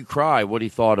make you cry what he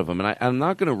thought of him, and I'm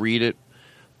not going to read it.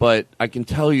 But I can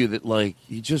tell you that,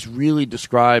 he just really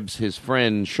describes his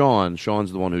friend, Sean.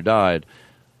 Sean's the one who died.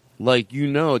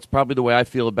 It's probably the way I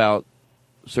feel about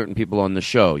certain people on the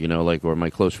show, or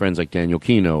my close friends like Daniel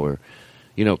Kino or,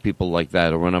 people like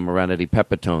that. Or when I'm around Eddie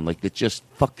Pepitone, that just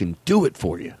fucking do it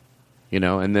for you,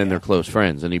 and then they're close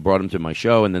friends. And he brought him to my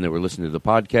show, and then they were listening to the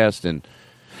podcast.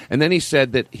 And then he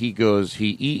said that he goes,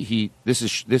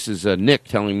 this is Nick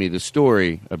telling me the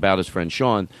story about his friend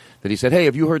Sean, that he said, hey,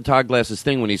 have you heard Todd Glass's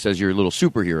thing when he says you're little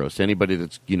superheroes to anybody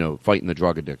that's, fighting the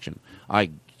drug addiction?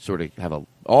 I sort of have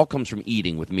all comes from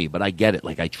eating with me, but I get it.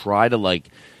 I try to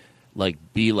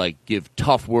give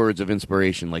tough words of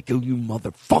inspiration, oh, you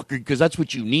motherfucker, because that's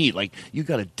what you need. You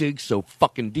got to dig so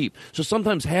fucking deep. So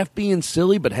sometimes half being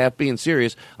silly, but half being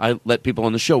serious, I let people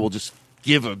on the show will just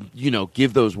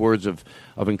give those words of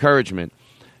encouragement.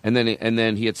 And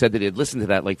then he had said that he had listened to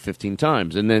that 15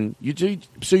 times. And then you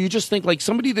just think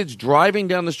somebody that's driving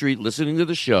down the street listening to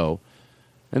the show,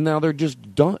 and now they're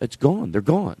just done. It's gone. They're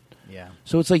gone. Yeah.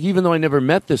 So it's even though I never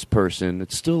met this person,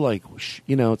 it's still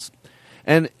it's,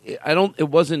 and it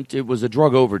was a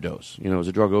drug overdose. It was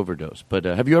a drug overdose. But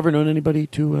have you ever known anybody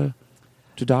to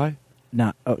die?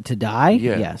 Not to die?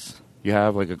 Yeah. Yes. You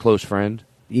have a close friend?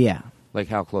 Yeah.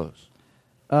 How close?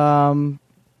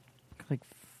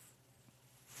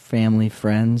 Family,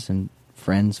 friends, and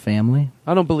friends' family.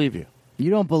 I don't believe you. You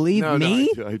don't believe me?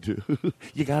 No, I do.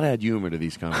 You got to add humor to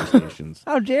these conversations.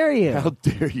 How dare you? How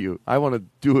dare you? I want to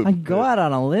do it. I go out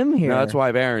on a limb here. No, that's why I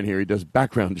have Aaron here. He does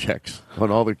background checks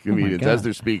on all the comedians as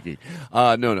they're speaking.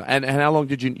 No. And how long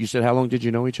did you said how long did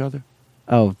you know each other?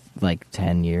 Oh,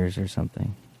 10 years or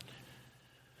something.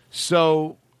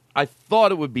 So I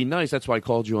thought it would be nice. That's why I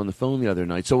called you on the phone the other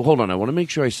night. So hold on. I want to make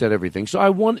sure I said everything. So I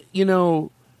wanted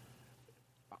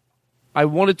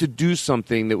to do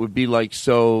something that would be because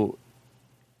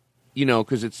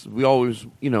we always,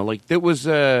 there was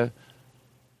that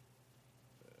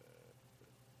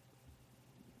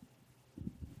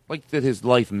his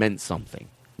life meant something.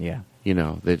 Yeah.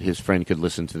 That his friend could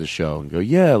listen to the show and go,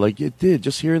 yeah, it did.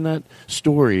 Just hearing that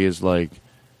story is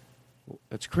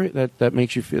that's great. That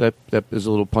makes you feel that is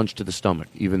a little punch to the stomach,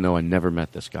 even though I never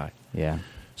met this guy. Yeah.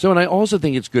 So, and I also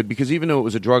think it's good because even though it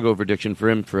was a drug overaddiction for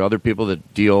him, for other people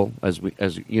that deal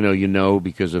because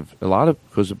of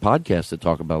podcasts that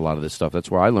talk about a lot of this stuff.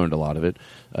 That's where I learned a lot of it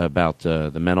about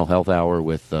the Mental Health Hour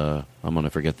with I'm going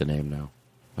to forget the name now.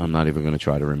 I'm not even going to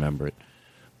try to remember it,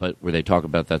 but where they talk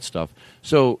about that stuff.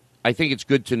 So I think it's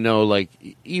good to know,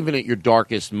 even at your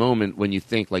darkest moment, when you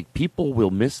think people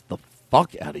will miss the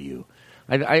fuck out of you.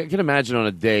 I can imagine on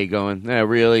a day going,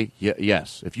 really?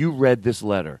 Yes. If you read this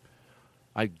letter,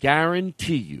 I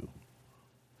guarantee you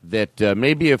that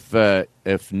maybe if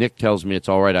Nick tells me it's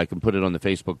all right, I can put it on the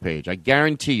Facebook page. I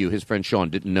guarantee you his friend Sean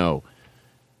didn't know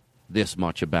this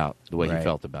much about the way he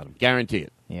felt about him. Guarantee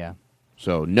it. Yeah.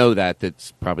 So know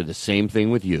that's probably the same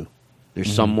thing with you.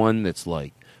 There's someone that's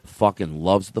fucking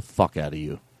loves the fuck out of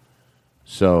you.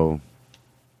 So,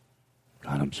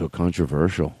 God, I'm so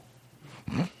controversial.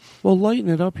 Well, lighten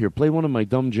it up here. Play one of my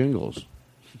dumb jingles.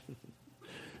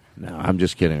 No, I'm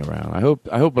just kidding around. I hope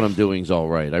what I'm doing is all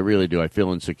right. I really do. I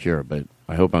feel insecure, but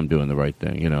I hope I'm doing the right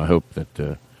thing. I hope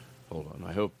that. Hold on.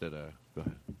 I hope that. Go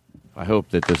ahead. I hope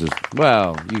that this is.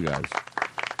 Well, you guys.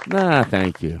 Nah,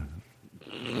 thank you.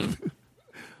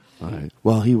 All right.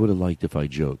 Well, he would have liked if I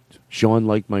joked. Sean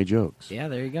liked my jokes. Yeah,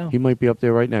 there you go. He might be up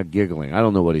there right now giggling. I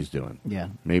don't know what he's doing. Yeah.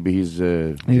 Maybe he's...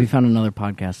 Maybe he found another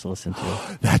podcast to listen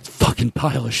to. That fucking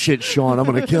pile of shit, Sean. I'm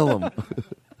going to kill him.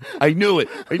 I knew it.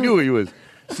 I knew he was.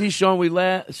 See, Sean, we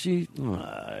laugh. See...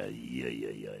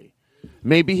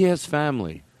 Maybe he has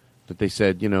family that they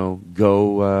said,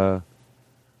 go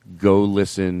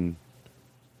listen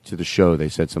to the show. They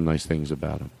said some nice things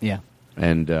about him. Yeah.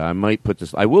 And I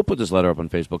will put this letter up on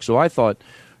Facebook. So I thought...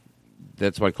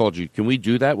 That's why I called you. Can we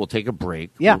do that? We'll take a break.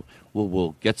 Yeah.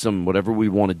 We'll get some, whatever we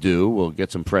want to do. We'll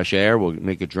get some fresh air. We'll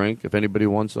make a drink if anybody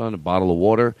wants one, a bottle of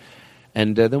water.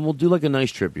 And then we'll do a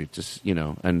nice tribute. Just,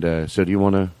 and so do you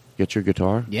want to get your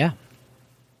guitar? Yeah.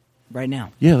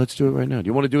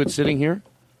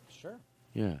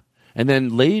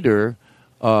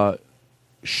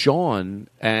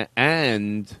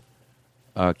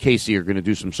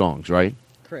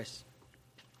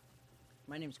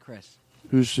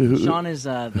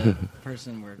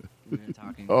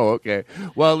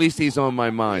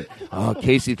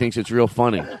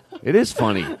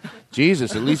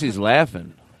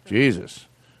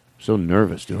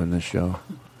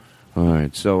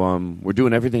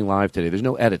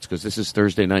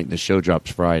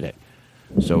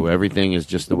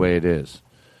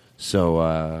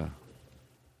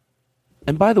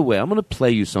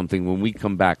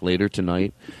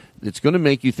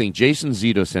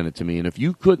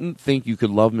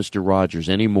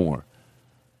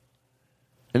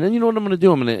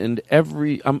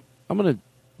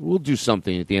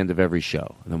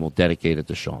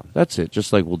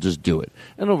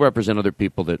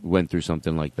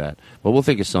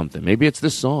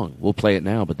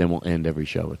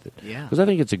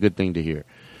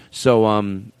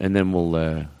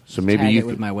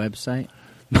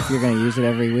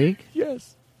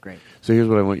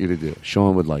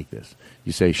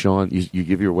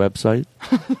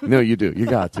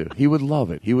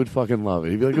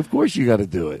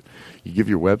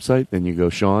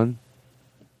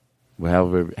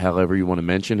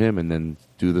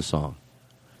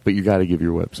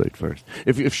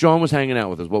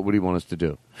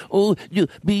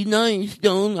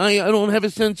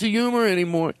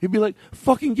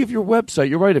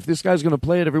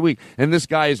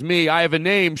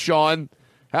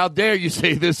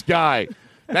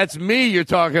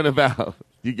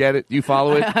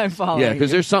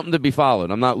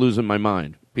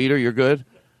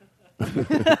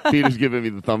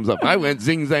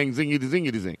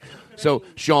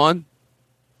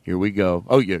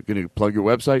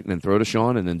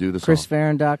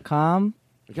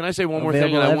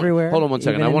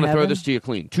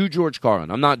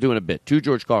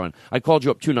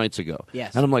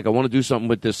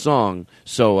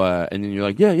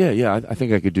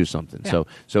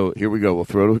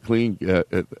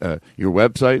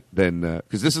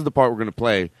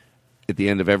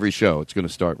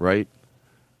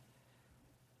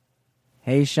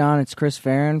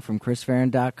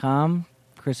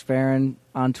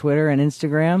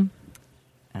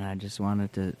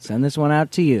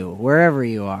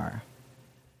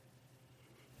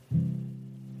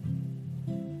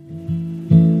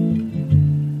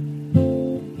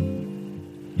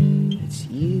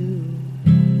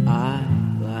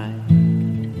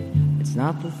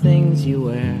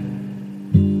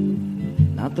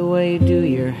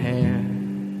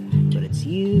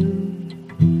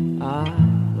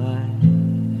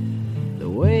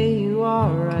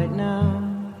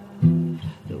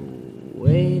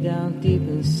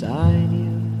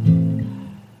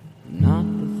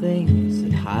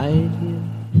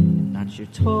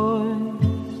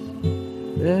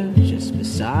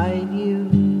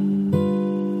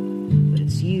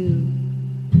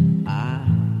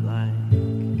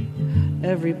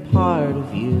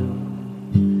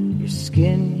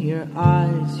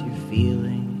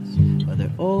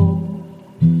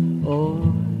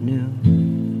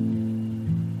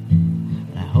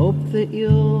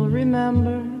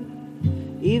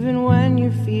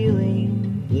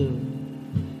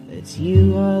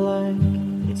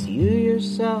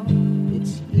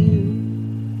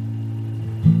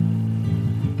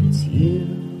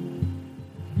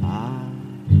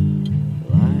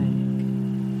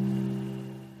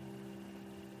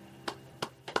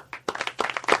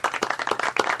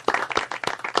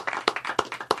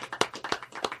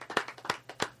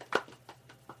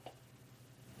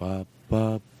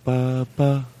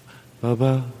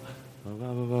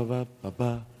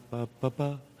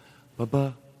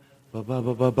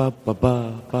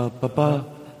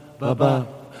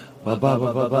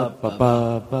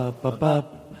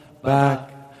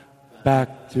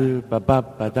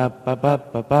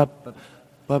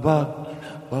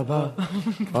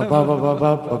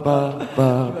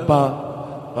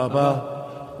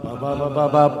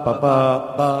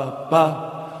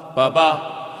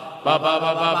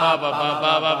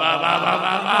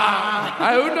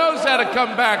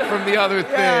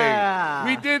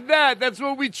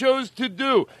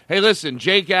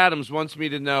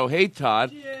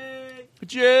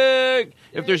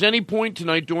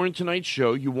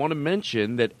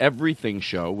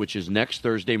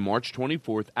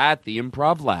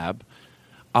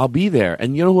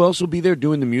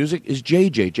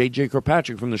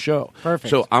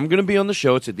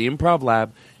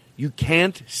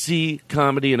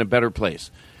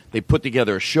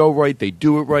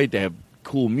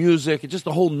 cool music. Just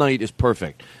the whole night is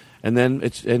perfect. And then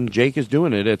Jake is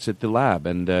doing it. It's at the lab,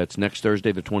 and it's next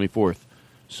Thursday, the 24th.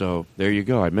 So there you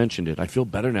go. I mentioned it. I feel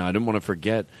better now. I didn't want to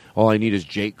forget. All I need is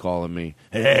Jake calling me.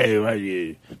 Hey, what are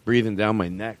you? Breathing down my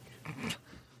neck.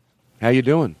 How you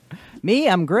doing? Me?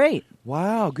 I'm great.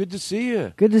 Wow, good to see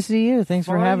you. Good to see you. Thanks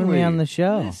for having me on the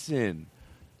show. Listen,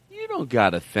 you don't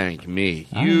got to thank me.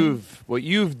 What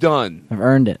you've done. I've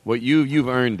earned it. You've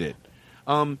earned it.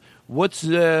 Hold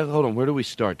on, where do we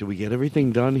start? Do we get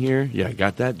everything done here? Yeah, I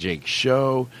got that. Jake's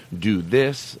show. Do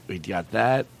this. We got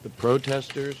that. The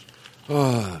protesters.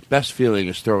 Oh, best feeling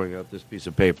is throwing out this piece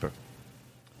of paper.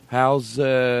 How's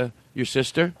your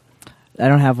sister? I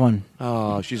don't have one.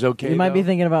 Oh, she's okay. You might be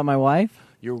thinking about my wife.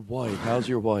 Your wife. How's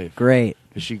your wife? Great.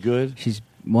 Is she good? She's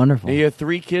wonderful. And you have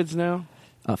 3 kids now?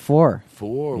 4.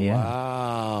 4? Yeah.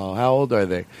 Wow. How old are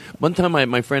they? One time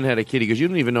my friend had a kid. He goes, you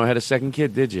didn't even know I had a second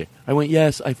kid, did you? I went,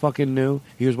 yes, I fucking knew.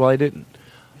 He goes, well, I didn't.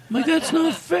 I'm like, that's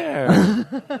not fair.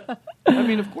 I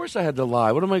mean, of course I had to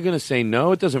lie. What am I going to say?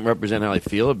 No, it doesn't represent how I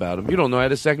feel about him. You don't know I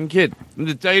had a second kid. And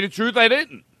to tell you the truth, I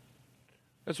didn't.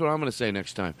 That's what I'm going to say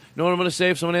next time. You know what I'm going to say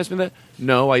if someone asks me that?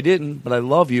 No, I didn't, but I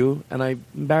love you, and I'm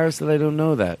embarrassed that I don't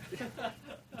know that.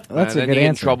 That's a good you get in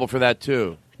answer. trouble for that,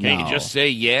 too. Can't No. you just say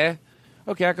yeah?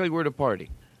 Okay, act like we're at a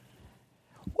party.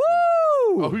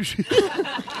 Woo! Oh, shit.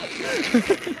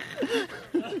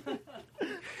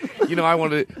 You know,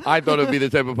 I thought it would be the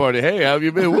type of party, hey, how have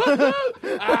you been?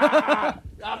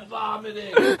 I'm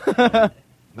vomiting.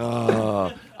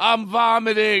 I'm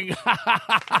vomiting.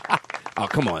 Oh,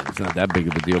 come on. It's not that big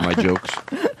of a deal, my jokes.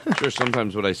 Sure,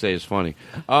 sometimes what I say is funny.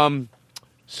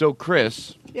 So,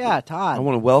 Chris. Yeah, Todd. I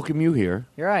want to welcome you here.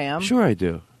 Here I am. Sure I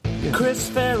do. Chris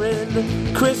Farron,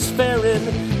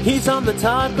 he's on the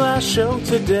Todd Glass Show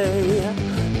today.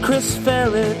 Chris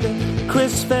Farron,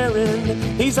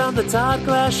 he's on the Todd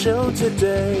Glass Show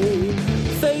today.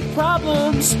 Fake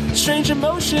problems, strange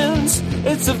emotions,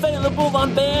 it's available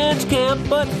on Bandcamp.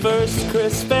 But first,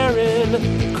 Chris Farron,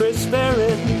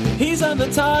 he's on the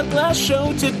Todd Glass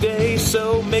Show today.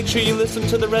 So make sure you listen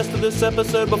to the rest of this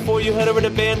episode before you head over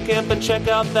to Bandcamp and check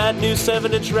out that new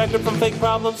 7-inch record from Fake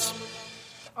Problems.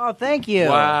 Oh, thank you.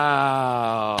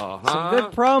 Wow. Some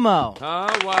good promo. Oh,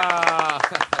 wow.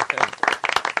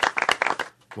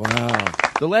 Wow.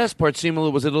 The last part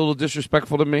was it a little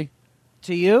disrespectful to me?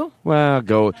 To you? Well,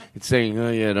 go. It's saying,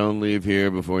 oh, yeah, don't leave here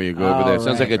before you go over there.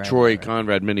 Sounds like a Troy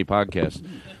Conrad mini podcast.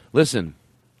 Listen,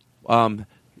 want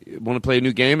to play a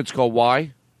new game? It's called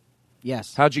Why?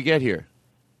 Yes. How'd you get here?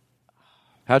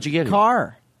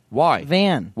 Car. Why?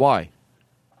 Van. Why?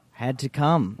 Had to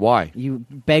come. Why? You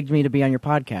begged me to be on your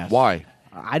podcast. Why?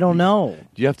 I don't know.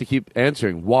 You have to keep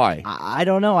answering. Why? I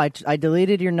don't know. I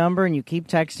deleted your number and you keep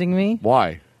texting me.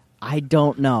 Why? I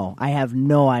don't know. I have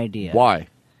no idea. Why?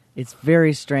 It's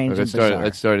very strange Let's and bizarre.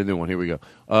 Let's start a new one. Here we go.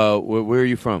 Where are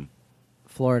you from?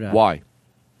 Florida. Why?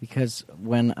 Because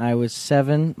when I was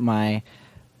 7, my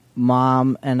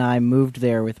mom and I moved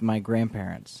there with my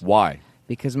grandparents. Why?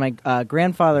 Because my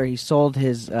grandfather, he sold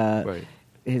his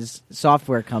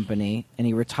software company and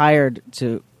he retired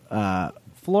to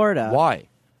Florida. Why?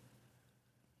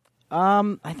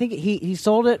 I think he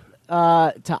sold it to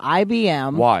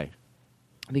IBM. Why?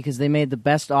 Because they made the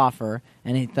best offer,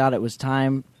 and he thought it was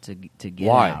time to get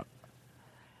Why? out.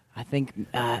 I think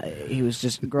he was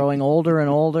just growing older and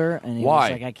older, and he Why?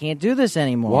 was like, I can't do this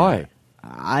anymore. Why?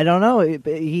 I don't know.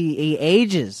 He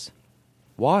ages.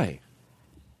 Why?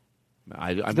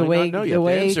 I the might way, not know. You the have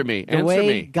way, to answer me. The Answer way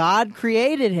me. God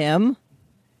created him,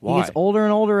 Why? he gets older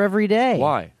and older every day.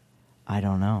 Why? I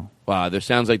don't know. Wow, there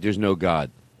sounds like there's no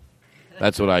God.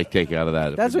 That's what I take out of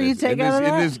that. That's what you take out of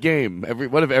that? In this game.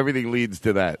 What if everything leads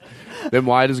to that? Then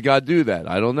why does God do that?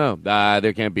 I don't know.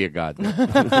 There can't be a God.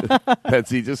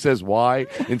 He just says why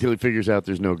until he figures out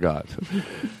there's no God.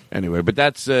 Anyway, but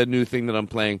that's a new thing that I'm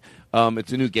playing.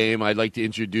 It's a new game I'd like to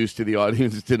introduce to the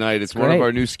audience tonight. It's one of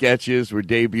our new sketches. We're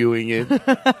debuting it.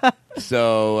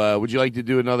 So would you like to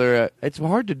do another? It's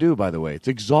hard to do, by the way. It's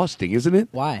exhausting, isn't it?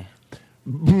 Why?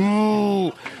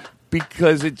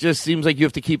 Because it just seems like you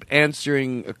have to keep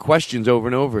answering questions over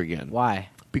and over again. Why?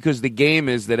 Because the game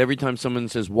is that every time someone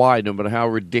says why, no matter how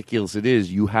ridiculous it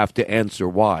is, you have to answer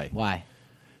why. Why?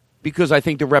 Because I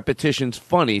think the repetition's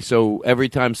funny, so every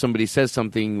time somebody says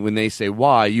something, when they say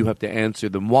why, you have to answer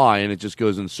them why, and it just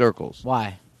goes in circles.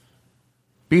 Why?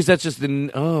 Because that's just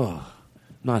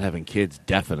not having kids,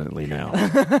 definitely now.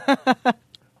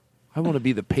 I want to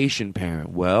be the patient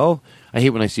parent. Well, I hate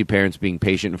when I see parents being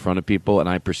patient in front of people, and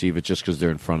I perceive it just because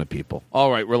they're in front of people.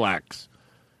 All right, relax.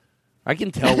 I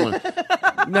can tell when...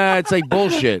 Nah, it's like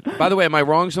bullshit. By the way, am I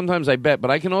wrong sometimes? I bet.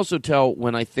 But I can also tell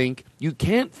when I think... You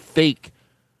can't fake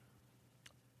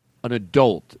an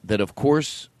adult that, of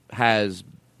course, has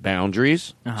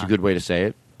boundaries. It's a good way to say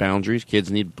it. Boundaries.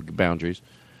 Kids need boundaries.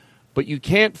 But you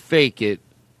can't fake it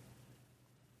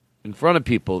in front of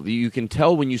people. You can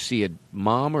tell when you see a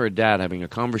mom or a dad having a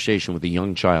conversation with a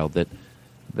young child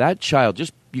that child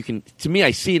to me,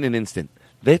 I see in an instant.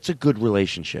 That's a good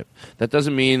relationship. That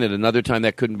doesn't mean that another time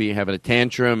that couldn't be having a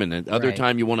tantrum and another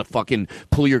time you want to fucking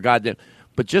pull your goddamn...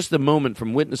 But just the moment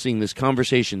from witnessing this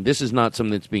conversation, this is not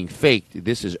something that's being faked.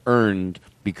 This is earned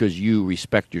because you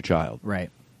respect your child. Right.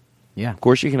 Yeah. Of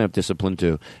course you can have discipline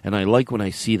too. And I like when I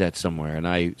see that somewhere. And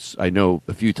I know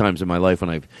a few times in my life when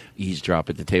I've eavesdropped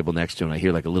at the table next to him, I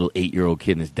hear like a little 8-year-old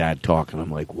kid and his dad talk. And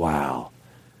I'm like, wow.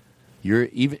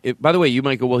 By the way, you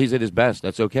might go, well, he's at his best.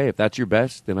 That's okay. If that's your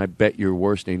best, then I bet your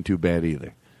worst ain't too bad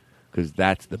either. Because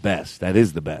that's the best. That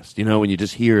is the best. You know, when you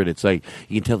just hear it, it's like,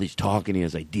 you can tell he's talking, he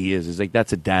has ideas. It's like,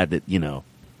 that's a dad that, you know.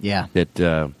 Yeah.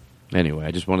 That, anyway,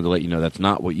 I just wanted to let you know that's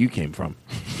not what you came from.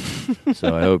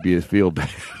 So I hope you feel bad.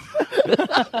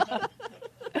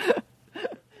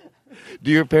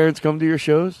 Do your parents come to your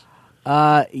shows?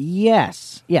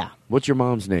 Yes. Yeah. What's your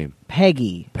mom's name?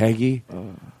 Peggy. Peggy?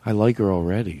 I like her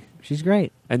already. She's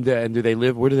great. And do they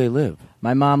live? Where do they live?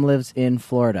 My mom lives in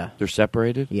Florida. They're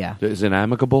separated? Yeah. Is it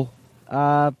amicable?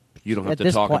 You don't have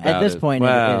to talk about it. At this point,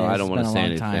 well, it I don't want to say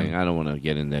anything. Time. I don't want to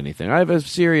get into anything. I have a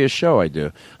serious show I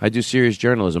do. I do serious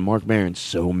journalism. Mark Maron's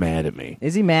so mad at me.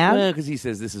 Is he mad? Well, because he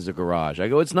says this is a garage. I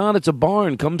go, it's not. It's a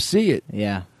barn. Come see it.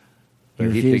 Yeah.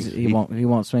 He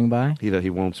won't swing by? He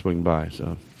won't swing by,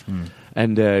 so...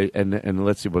 And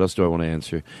let's see, what else do I want to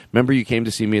answer? Remember you came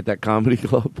to see me at that comedy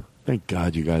club? Thank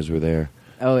God you guys were there.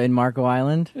 Oh, in Marco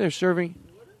Island? They're serving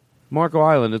Marco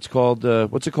Island. It's called,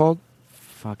 what's it called?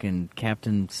 Fucking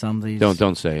Captain Somebody's.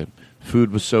 Don't say it.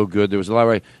 Food was so good. There was a lot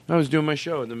of... I was doing my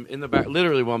show in the back.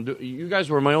 Literally, while I'm doing... You guys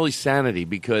were my only sanity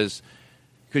because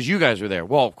you guys were there.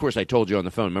 Well, of course, I told you on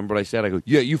the phone. Remember what I said? I go,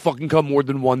 yeah, you fucking come more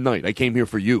than one night. I came here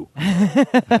for you.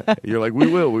 You're like, we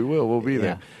will. We'll be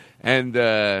there. And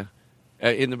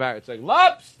in the back, it's like,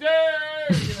 lobster!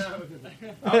 You know?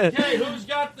 Okay, who's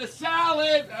got the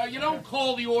salad? You don't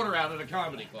call the order out at a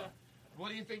comedy club. What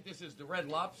do you think this is, the Red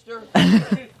Lobster?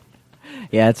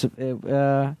 Yeah, it's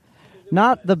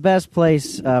not the best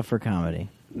place for comedy.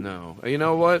 No. You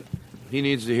know what? He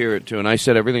needs to hear it, too. And I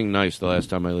said everything nice the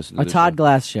last time I listened to A this Todd show.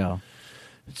 Glass show.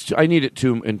 I need it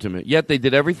too intimate. Yet they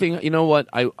did everything. You know what?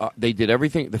 They did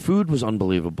everything. The food was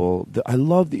unbelievable. I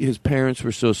loved his parents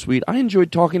were so sweet. I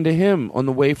enjoyed talking to him on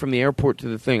the way from the airport to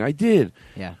the thing. I did.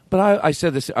 Yeah. But I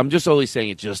said this. I'm just only saying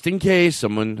it just in case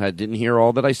someone didn't hear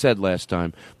all that I said last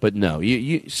time. But no,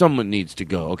 someone needs to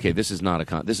go. Okay, this is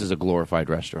not this is a glorified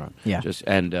restaurant. Yeah.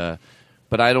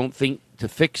 But I don't think to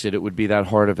fix it would be that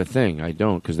hard of a thing. I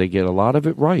don't, because they get a lot of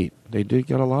it right. They did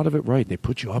get a lot of it right. They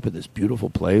put you up at this beautiful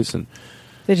place and.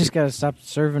 They just got to stop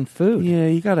serving food. Yeah,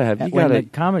 you got to have. When the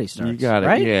comedy starts. You got to.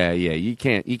 Right? Yeah. You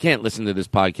can't listen to this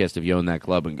podcast if you own that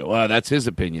club and go, "Oh, that's his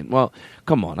opinion." Well,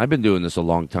 come on. I've been doing this a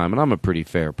long time, and I'm a pretty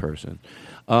fair person.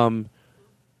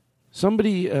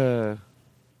 Somebody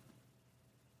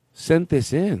sent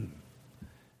this in.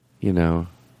 You know,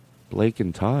 Blake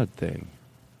and Todd thing.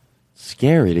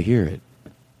 Scary to hear it.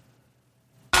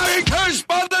 I'm cursed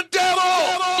by the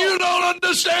devil. You don't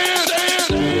understand.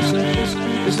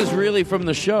 This is really from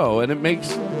the show, and it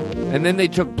makes... And then they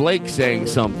took Blake saying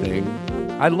something.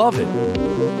 I love it.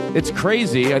 It's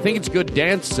crazy. I think it's good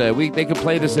dance. They could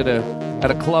play this at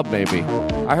a club, maybe.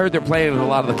 I heard they're playing in a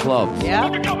lot of the clubs.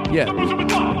 Yeah? Yeah.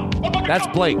 That's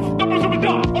Blake.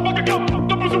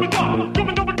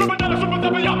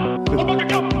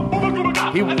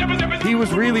 He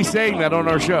was really saying that on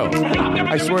our show.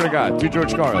 I swear to God. To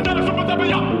George Carlin.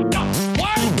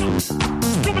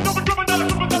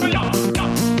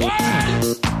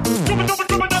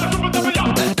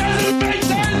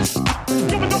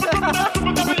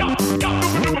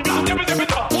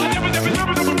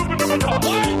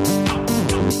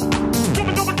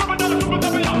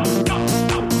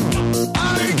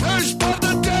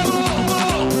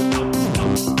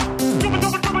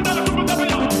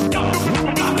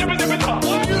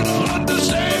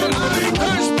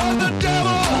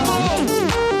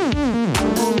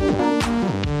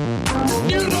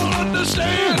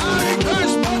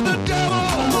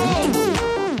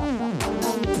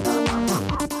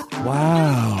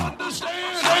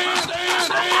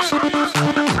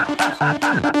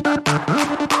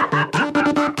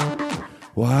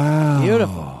 Wow.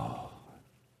 Beautiful.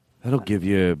 That'll give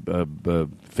you a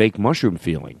fake mushroom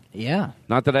feeling. Yeah.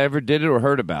 Not that I ever did it or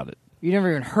heard about it. You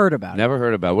never even heard about it? Never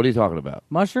heard about it. What are you talking about?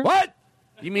 Mushroom? What?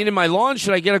 You mean in my lawn?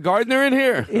 Should I get a gardener in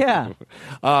here? Yeah.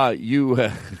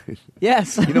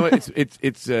 Yes. You know what?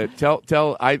 It's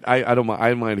tell. I don't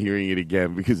mind hearing it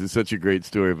again because it's such a great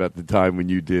story about the time when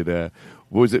you did.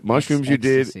 What was it? Mushrooms you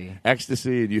did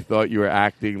ecstasy, and you thought you were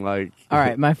acting like. All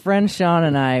right, my friend Sean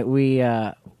and I, we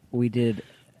had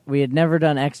never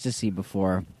done ecstasy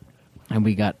before, and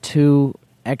we got 2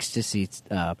 ecstasy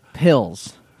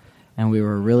pills, and we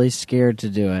were really scared to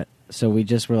do it. So we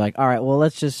just were like, all right, well,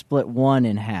 let's just split one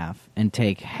in half and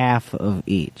take half of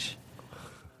each.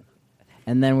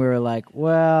 And then we were like,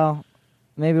 well,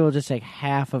 maybe we'll just take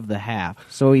half of the half.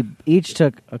 So we each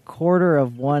took a quarter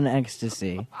of one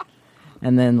ecstasy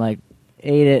and then, like,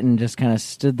 ate it and just kind of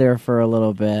stood there for a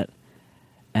little bit.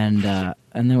 And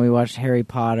then we watched Harry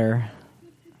Potter,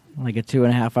 like a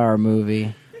 2.5-hour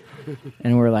movie.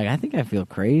 And we're like, I think I feel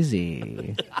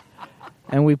crazy.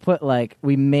 And we put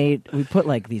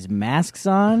these masks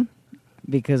on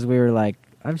because we were like,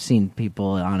 I've seen people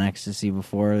on ecstasy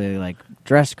before. They like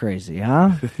dress crazy,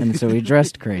 huh? And so we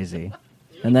dressed crazy,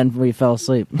 and then we fell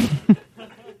asleep.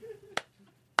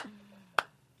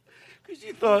 Because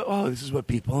you thought, oh, this is what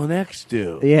people on X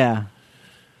do. Yeah.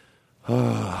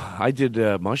 I did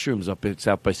mushrooms up at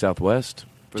South by Southwest.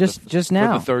 Just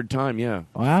now? For the third time, yeah.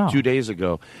 Wow. 2 days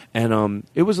ago. And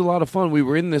it was a lot of fun. We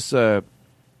were in this...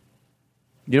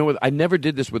 you know what? I never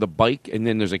did this with a bike, and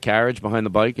then there's a carriage behind the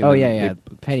bike. And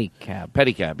Pedicab.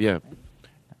 Pedicab, yeah.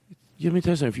 Let me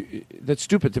tell you something. That's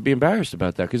stupid to be embarrassed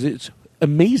about that because it's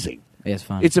amazing. It's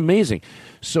fun. It's amazing.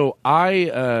 So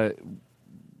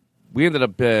we ended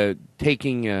up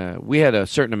taking. We had a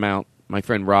certain amount. My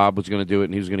friend Rob was going to do it,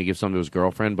 and he was going to give some to his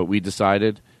girlfriend. But we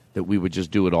decided that we would just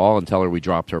do it all and tell her we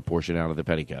dropped her portion out of the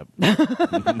pedicab.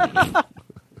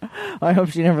 I hope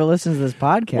she never listens to this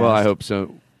podcast. Well, I hope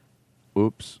so.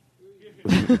 Oops.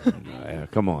 Yeah,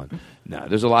 come on. No,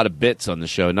 there's a lot of bits on the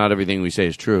show. Not everything we say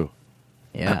is true.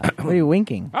 Yeah. What are you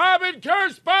winking? I've been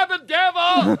cursed by the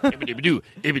devil. Ibidi-bidoo,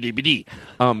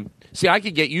 ibidi-bidee. See, I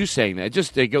could get you saying that.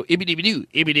 Just go ibidi-bidoo,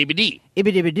 ibidi-bidee.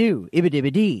 Ibidi-bidoo,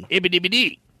 ibidi-bidee.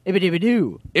 Ibidi-bidee.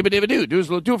 Ibidi-bidoo.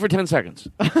 Ibidi-bidoo. Do it for 10 seconds.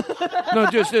 No,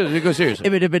 just do it. Go seriously.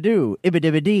 Ibidi-bidoo,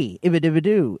 ibidi-bidee,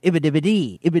 ibidi-bidoo,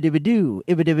 ibidi-bidee, ibidi-bidoo,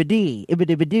 ibidi-bidee,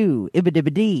 ibidi-bidoo,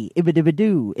 ibidi-bidee,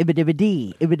 ibidi-bidoo,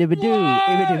 ibidi-bidee, ibidi-bidoo,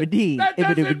 ibidi-bidee,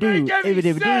 ibidi-bidoo,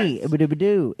 ibidi-bidee,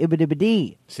 ibidi-bidoo,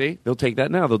 ibidi-bidee. See? They'll take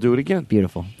that now. They'll do it again.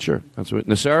 Beautiful. Sure. That's what.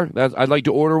 Nasser, I'd like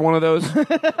to order one of those.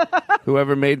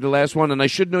 Whoever made the last one. And I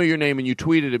should know your name, and you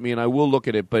tweeted at me, and I will look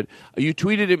at it. But you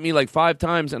tweeted at me like 5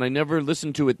 times, and I never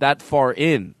listened to it that far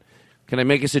in. Can I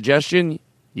make a suggestion?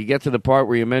 You get to the part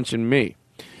where you mention me.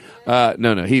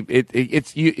 No.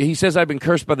 He says I've been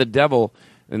cursed by the devil,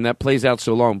 and that plays out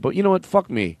so long. But you know what? Fuck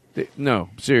me. No,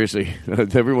 seriously.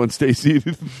 Everyone stay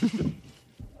seated.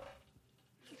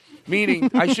 Meaning,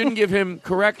 I shouldn't give him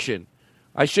correction.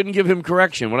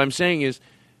 What I'm saying is,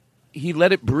 he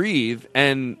let it breathe,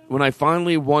 and when I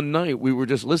finally, one night, we were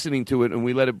just listening to it, and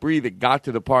we let it breathe, it got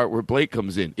to the part where Blake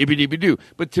comes in. Ibidi-bidoo.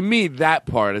 But to me, that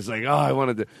part is like, I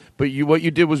wanted to... But what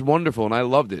you did was wonderful, and I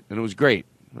loved it, and it was great.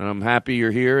 And I'm happy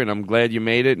you're here, and I'm glad you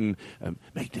made it, and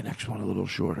make the next one a little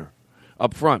shorter.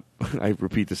 Up front. I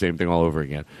repeat the same thing all over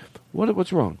again.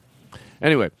 What's wrong?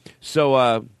 Anyway,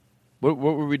 so what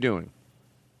were we doing?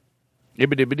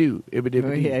 Ibidi-bidoo,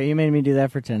 ibidi-bidoo. Yeah, you made me do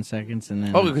that for 10 seconds. And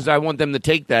then. Oh, because I want them to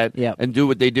take that and do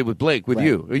what they did with Blake, with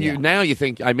you. Now you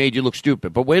think I made you look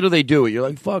stupid, but wait till they do it. You're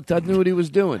like, fuck, Todd knew what he was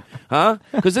doing. Huh?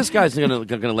 Because this guy's going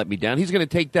to let me down. He's going to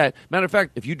take that. Matter of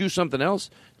fact, if you do something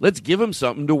else, let's give him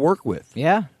something to work with.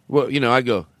 Yeah. Well, I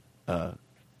go...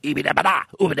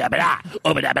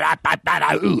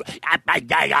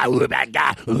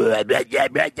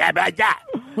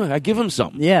 Well, I give him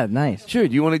something. Yeah, nice. Sure.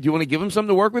 Do you want to give him something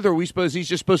to work with, or are we supposed he's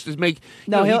just supposed to make?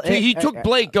 No, he took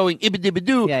Blake going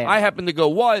ibidibidoo. Yeah. I happen to go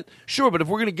what? Sure, but if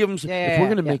we're going to give him, if we're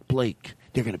going to make Blake,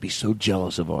 they're going to be so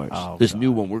jealous of ours. This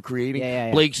new one we're creating.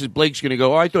 Blake's going to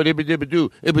go. Oh, I thought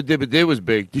ibidibidoo was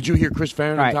big. Did you hear Chris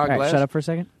Farron and Todd Glass? Shut up for a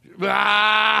second.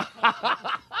 I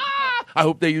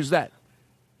hope they use that.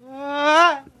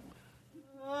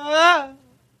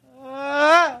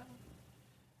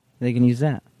 They can use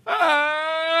that.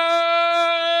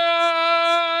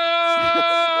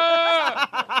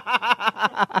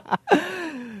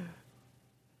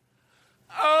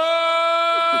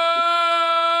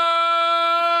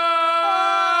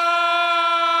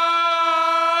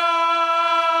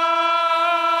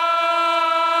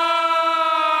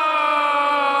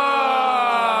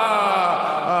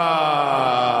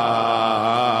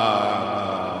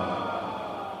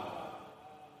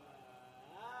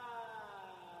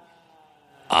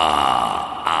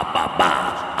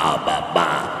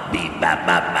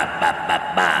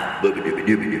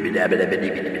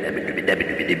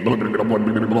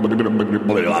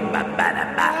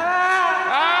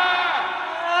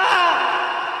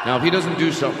 Now, if he doesn't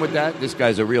do something with that, this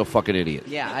guy's a real fucking idiot.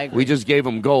 Yeah, I agree. We just gave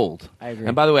him gold. I agree.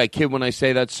 And by the way, I kid when I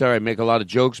say that, sir. I make a lot of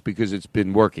jokes because it's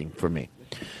been working for me.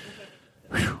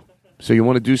 Whew. So you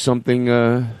want to do something?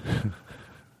 Are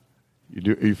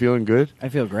you feeling good? I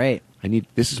feel great.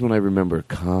 This is when I remember.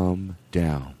 Calm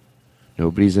down.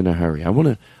 Nobody's in a hurry. I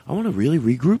want to really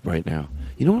regroup right now.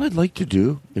 You know what I'd like to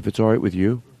do, if it's all right with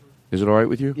you? Is it all right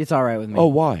with you? It's all right with me. Oh,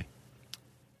 why?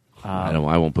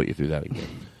 I won't put you through that again.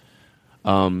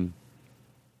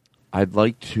 I'd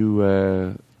like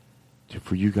to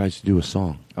for you guys to do a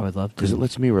song. I would love to. Because it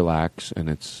lets me relax, and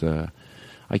it's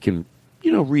I can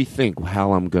rethink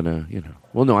how I'm gonna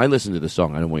Well, no, I listen to the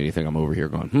song. I don't want you to think I'm over here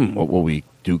going, what will we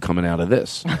do coming out of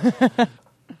this?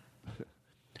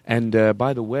 And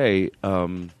by the way,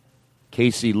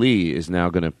 Casey Lee is now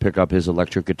going to pick up his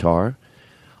electric guitar.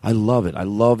 I love it. I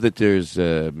love that there's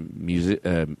music,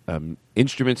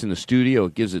 instruments in the studio.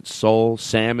 It gives it soul.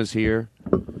 Sam is here.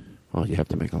 Oh, you have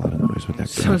to make a lot of noise with that.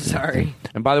 So sorry.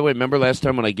 And by the way, remember last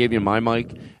time when I gave you my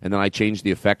mic and then I changed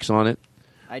the effects on it?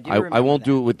 I won't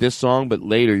do it with this song, but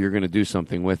later you're going to do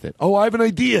something with it. Oh, I have an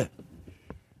idea.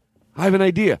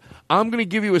 I'm going to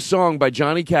give you a song by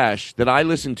Johnny Cash that I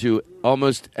listen to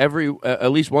almost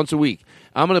at least once a week.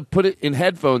 I'm going to put it in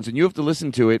headphones, and you have to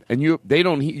listen to it, and you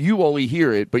only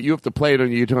hear it, but you have to play it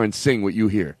on your guitar and sing what you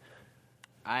hear.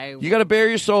 You got to bare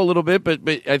your soul a little bit, but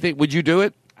I think, would you do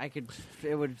it?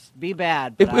 It would be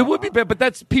bad. It would be bad,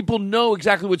 but people know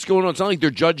exactly what's going on. It's not like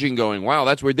they're judging, going, "Wow,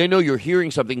 that's weird." They know you're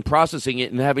hearing something, processing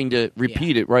it, and having to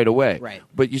repeat it right away. Right.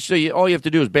 But all you have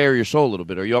to do is bare your soul a little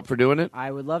bit. Are you up for doing it?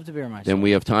 I would love to bare my soul. Then we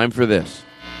have time for this.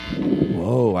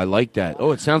 Whoa, I like that.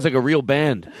 Oh, it sounds like a real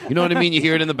band. You know what I mean? You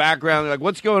hear it in the background. You're like,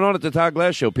 what's going on at the Todd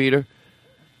Glass Show, Peter?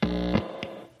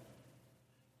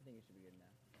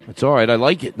 It's all right. I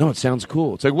like it. No, it sounds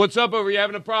cool. It's like, what's up over? You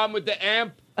having a problem with the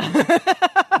amp?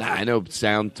 I know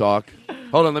sound talk.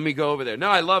 Hold on, let me go over there. No,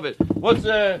 I love it.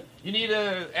 You need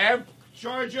an amp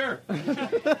charger?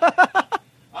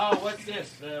 Oh, what's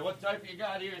this? What type you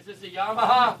got here? Is this a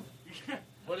Yamaha?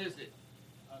 What is it?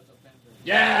 It's a Fender.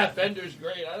 Yeah, Fender's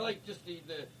great. I like just the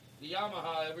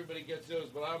Yamaha. Everybody gets those,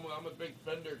 but I'm a big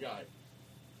Fender guy.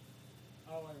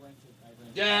 Oh, I rented.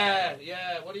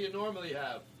 Yeah. What do you normally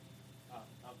have?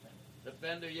 The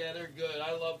Fender, yeah, they're good.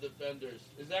 I love the Fenders.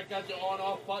 Has that got the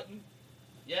on-off button?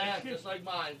 Yeah, just like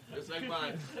mine.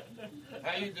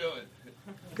 How you doing?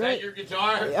 Great. Is that your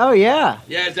guitar? Oh, yeah.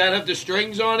 Yeah, does that have the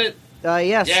strings on it? Yeah,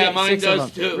 yeah, mine six does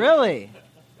of them. too. Really?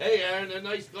 Hey, Aaron, they're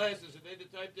nice glasses. Are they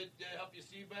the type that help you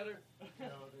see better? No,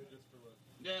 they're just for look.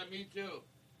 Yeah, me too.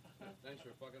 Thanks for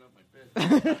fucking up my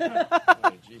bed.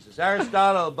 Oh, Jesus.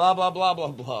 Aristotle, blah, blah, blah, blah,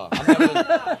 blah.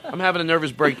 I'm having a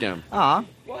nervous breakdown. Aw.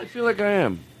 Well, I feel like I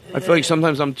am. I feel like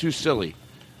sometimes I'm too silly.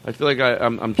 I feel like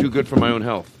I'm too good for my own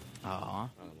health. Aw. I don't know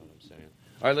what I'm saying.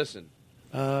 All right, listen.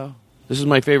 This is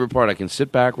my favorite part. I can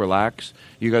sit back, relax.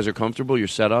 You guys are comfortable. You're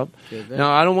set up.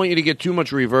 Now, I don't want you to get too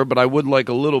much reverb, but I would like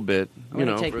a little bit. I'm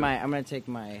gonna take my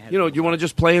headphones. Do you want to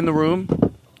just play in the room?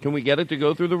 Can we get it to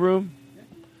go through the room?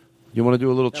 You want to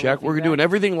do a little check? We're doing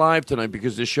everything live tonight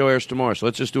because this show airs tomorrow. So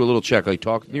let's just do a little check. Like,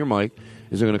 talk to your mic.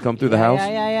 Is it going to come through the house? Yeah.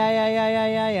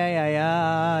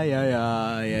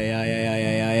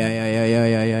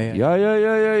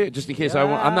 Just in case I'm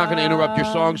not going to interrupt your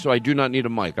song, so I do not need a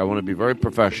mic. I want to be very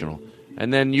professional.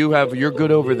 And then you're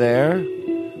good over there.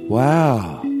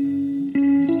 Wow.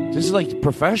 This is like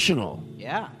professional.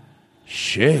 Yeah.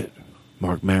 Shit.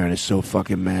 Mark Maron is so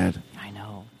fucking mad. I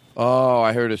know. Oh,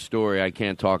 I heard a story. I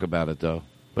can't talk about it, though.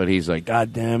 But he's like,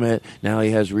 God damn it. Now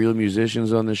he has real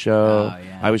musicians on the show. Oh,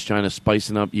 yeah. I was trying to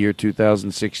spicing up year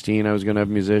 2016. I was going to have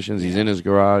musicians. He's in his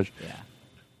garage. Yeah.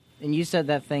 And you said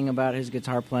that thing about his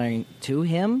guitar playing to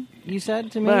him, you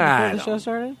said to me Nah, before the show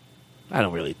started? I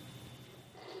don't really.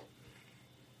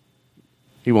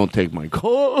 He won't take my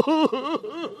call.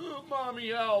 Mommy,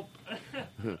 help.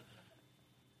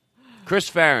 Chris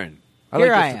Farron.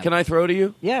 Here I am. Can I throw to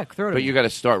you? Yeah, throw to But me. you got to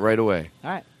start right away.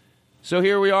 All right. So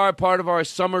here we are, part of our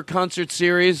summer concert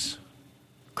series.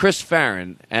 Chris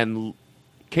Farron and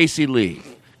Casey Lee.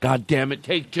 God damn it,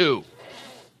 take two.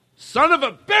 Son of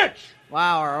a bitch!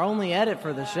 Wow, our only edit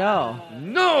for the show.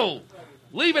 No!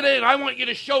 Leave it in. I want you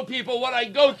to show people what I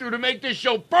go through to make this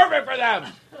show perfect for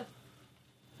them.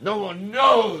 No one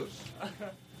knows.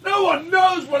 No one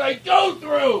knows what I go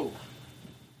through.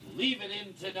 Leave it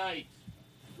in tonight.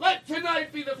 Let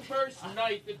tonight be the first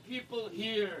night that people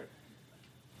hear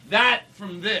that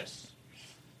from this.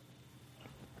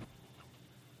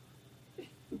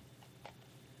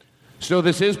 So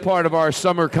this is part of our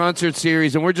summer concert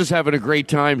series, and we're just having a great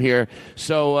time here.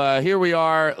 So here we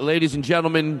are, ladies and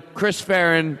gentlemen, Chris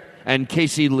Farron and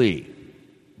Casey Lee.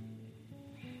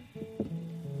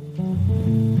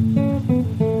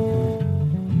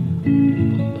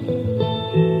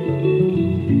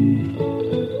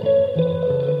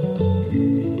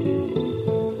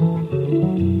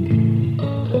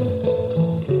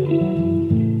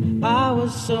 I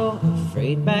was so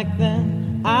afraid back then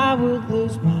I would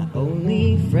lose my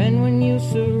only friend when you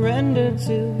surrendered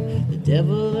to the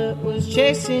devil that was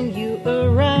chasing you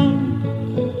around.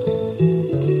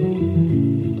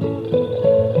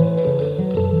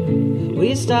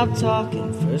 We stopped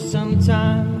talking for some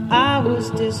time. I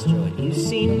was destroyed. You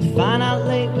seemed fine out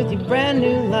late with your brand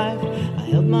new life. I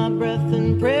held my breath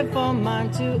and prayed for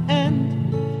mine to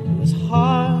end. It was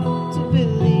hard to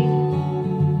believe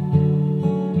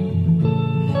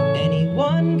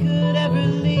anyone could ever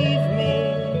leave me.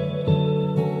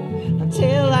 Now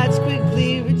taillights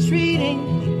quickly retreating.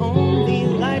 The only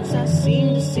lights I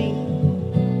seem to see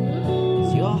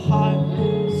is your heart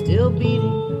still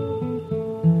beating.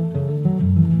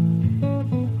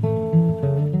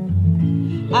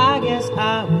 I guess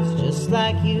I was just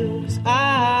like you, 'cause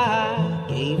I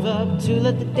gave up to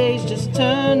let the days just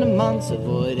turn to months.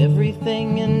 Avoid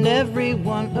everything and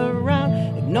everyone around.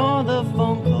 Ignore the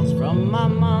phone calls from my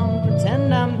mom.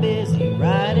 Pretend I'm busy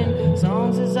writing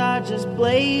songs as I just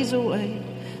blaze away.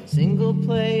 Single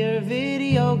player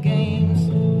video games.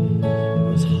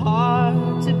 It was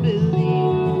hard to believe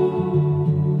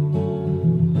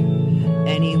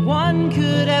anyone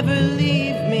could ever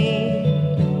leave me.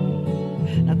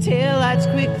 Now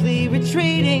taillights quickly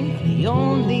retreating. The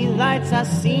only lights I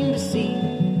seem to see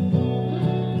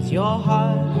is your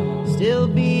heart still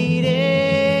beating.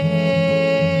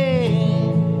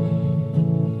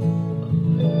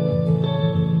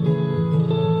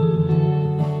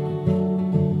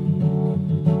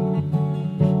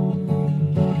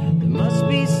 There must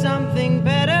be something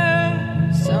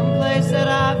better, someplace that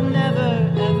I've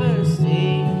never ever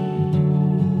seen.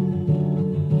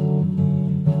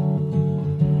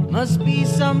 Must be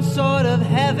some sort of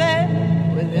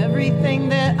heaven with everything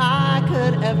that I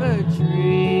could ever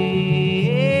dream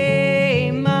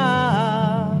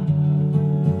of.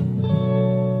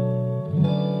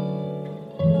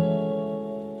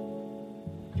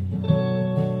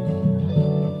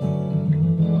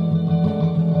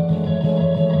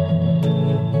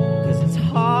 Cause it's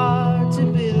hard to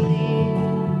believe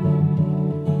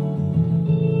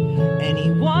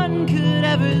anyone could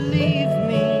ever leave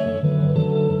me.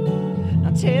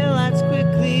 Taillights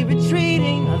quickly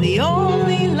retreating are the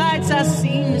only lights I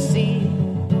seem to see.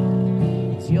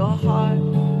 Is your heart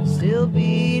still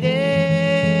beating?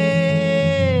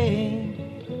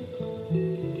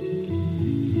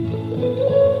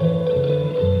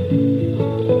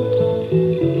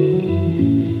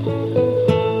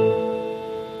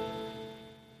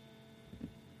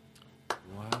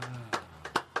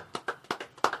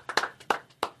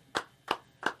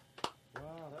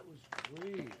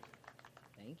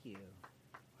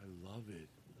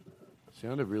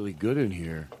 Sounded really good in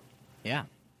here. Yeah.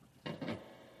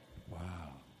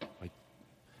 Wow.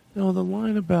 No, the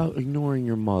line about ignoring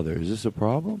your mother, is this a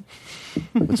problem?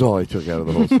 That's all I took out of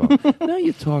the whole song. Now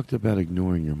you talked about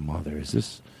ignoring your mother. Is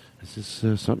this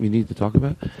something you need to talk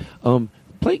about?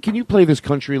 Can you play this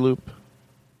country loop?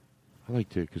 I like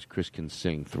to, because Chris can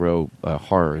sing, throw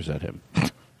horrors at him.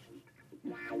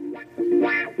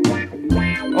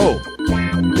 Oh.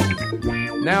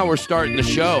 Now we're starting the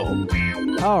show.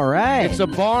 All right. It's a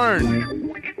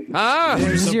barn. Huh?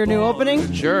 This is your new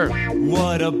opening? Sure.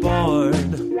 What a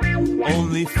barn.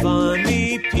 Only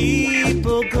funny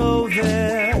people go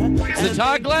there. It's the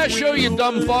Todd Glass Show, you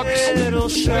dumb fucks. Little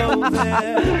show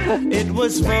there. It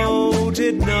was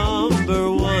voted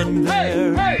 #1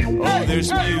 there. Oh,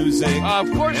 there's music.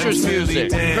 Of course there's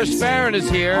music. Chris Farron is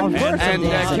here. And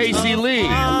Casey Lee.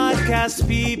 Podcast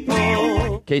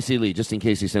people. Casey Lee, just in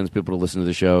case he sends people to listen to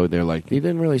the show, they're like, he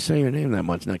didn't really say your name that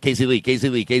much. No, Casey Lee, Casey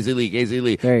Lee, Casey Lee, Casey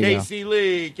Lee. There you Casey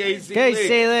Lee, Casey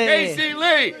Casey Lee. Lee. Casey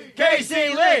Lee, Casey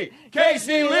Lee,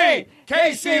 Casey Lee,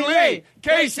 Casey Lee,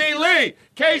 Casey Lee,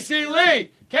 Casey Lee,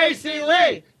 Casey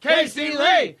Lee, Casey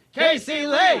Lee, Casey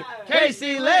Lee,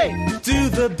 Casey Lee. Do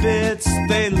the bits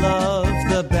they love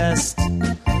the best.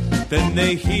 Then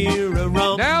they hear a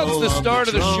rumble. Now it's the start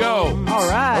of the show. All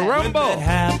right. A rumble.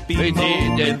 Happy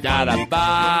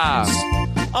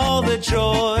all the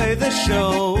joy the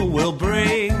show will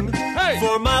bring. Hey.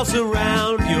 For miles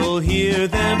around, you'll hear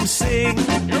them sing.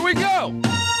 Here we go.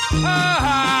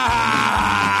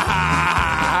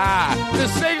 The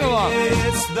sing along.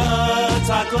 It's the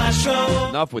Todd Glass Show.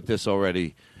 Enough with this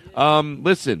already.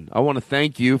 Listen, I want to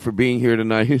thank you for being here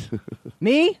tonight.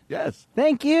 Me? Yes.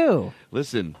 Thank you.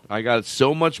 Listen, I got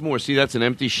so much more. See, that's an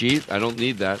empty sheet. I don't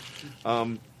need that.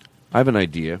 I have an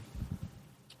idea.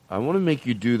 I want to make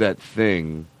you do that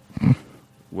thing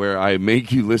where I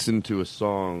make you listen to a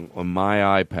song on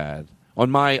my iPad, on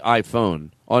my iPhone,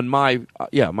 on my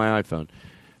iPhone,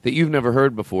 that you've never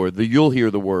heard before. You'll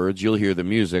hear the words, you'll hear the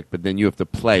music, but then you have to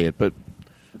play it. But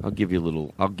I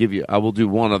will do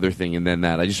one other thing and then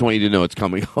that. I just want you to know it's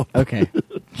coming up. Okay.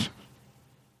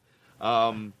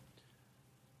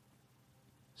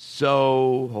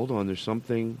 So, hold on, there's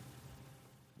something.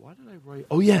 Why did I write?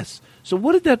 Oh, yes. So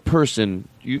what did that person,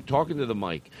 you talking to the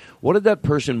mic, what did that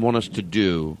person want us to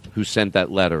do who sent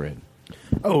that letter in?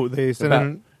 Oh, they sent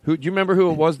in... Do you remember who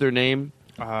it was, their name?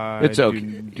 It's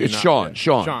okay. It's Sean.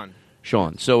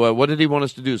 Sean. So what did he want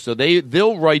us to do? So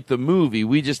they'll write the movie.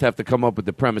 We just have to come up with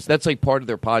the premise. That's like part of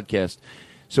their podcast.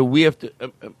 So we have to...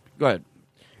 go ahead.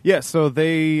 Yeah, so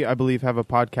they, I believe, have a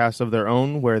podcast of their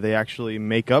own where they actually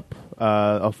make up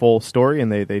a full story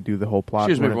and they do the whole plot.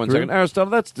 Excuse me for 1 second. Aristotle,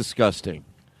 that's disgusting.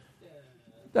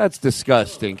 That's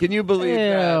disgusting. Can you believe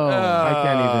that? I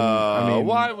can't even... I mean,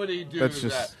 why would he do that's that?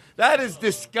 just... That is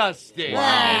disgusting.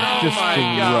 Wow. Oh, Just my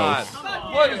gross.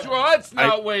 God. What is wrong? That's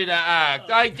not a way to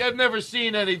act. I've never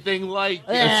seen anything like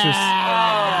this. It's just... Oh,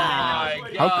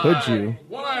 my God. How could you?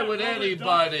 Why would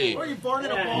anybody? Were you born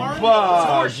in a barn?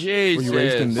 Oh, Jesus. Were you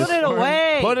raised in this Put it barn?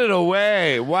 away. Put it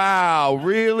away. Wow,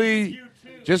 really?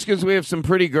 Just because we have some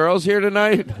pretty girls here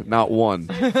tonight? Not one.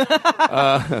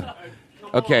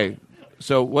 Okay,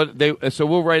 so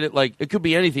we'll write it like, it could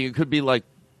be anything. It could be like,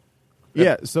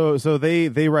 Yeah, so they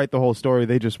write the whole story.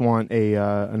 They just want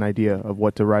an idea of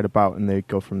what to write about, and they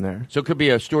go from there. so it could be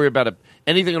a story about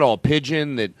anything at all. A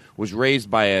pigeon that was raised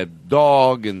by a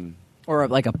dog, and Or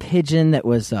like a pigeon that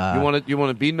was... you want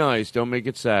to be nice. Don't make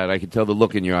it sad. I can tell the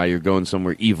look in your eye. You're going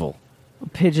somewhere evil. a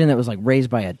pigeon that was like raised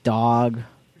by a dog.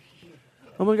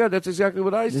 Oh my God, that's exactly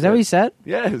what I said. Is that what you said?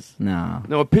 Yes. No.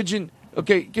 No, a pigeon.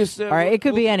 Okay, just All right, it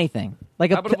could be anything.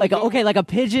 Like How a about like we'll go- okay, like a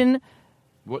pigeon.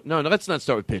 What? No, let's not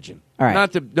start with pigeon. All right.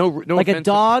 Not to no Like a offense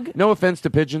dog? no offense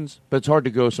to pigeons, but it's hard to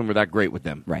go somewhere that great with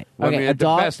them. Right. Well, Okay, I mean, a at the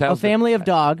dog, best, a how's family of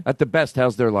dog. At the best,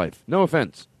 how's their life? No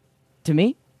offense. To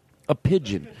me? A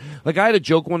pigeon. Like I had a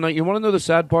joke one night. You want to know the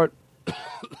sad part?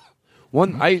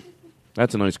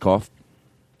 That's a nice cough.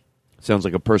 Sounds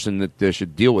like a person that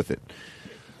should deal with it.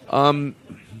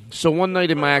 So one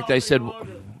night in my act, I said,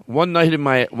 one night in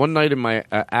my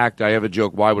act, I have a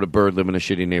joke. Why would a bird live in a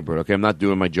shitty neighborhood? Okay, I'm not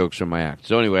doing my jokes from my act.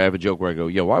 So anyway, I have a joke where I go,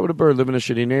 "Yo, why would a bird live in a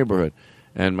shitty neighborhood?"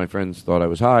 And my friends thought I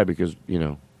was high because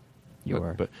You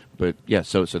were. But yeah.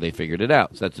 So they figured it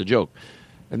out. So that's the joke.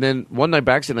 And then one night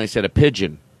by accident, I said a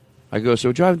pigeon. I go, so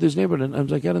we're driving through this neighborhood, and I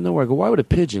was like, out of nowhere, I go, why would a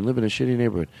pigeon live in a shitty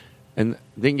neighborhood? And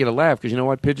they didn't get a laugh because you know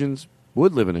what? Pigeons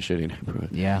would live in a shitty neighborhood.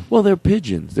 Yeah. Well, they're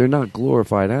pigeons. They're not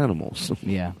glorified animals.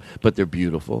 Yeah. But they're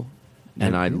beautiful.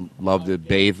 And I love to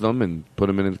bathe them and put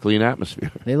them in a clean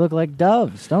atmosphere. They look like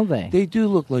doves, don't they? They do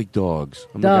look like dogs.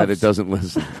 I'm the guy that doesn't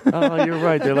listen. Oh, you're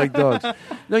right. They're like dogs.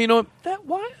 No, you know what?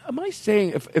 Why am I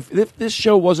saying if this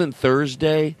show wasn't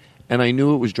Thursday and I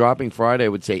knew it was dropping Friday, I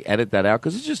would say edit that out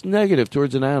because it's just negative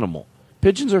towards an animal.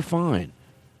 Pigeons are fine.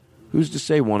 Who's to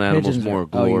say one animal's more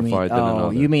glorified than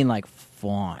another? You mean like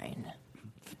fine.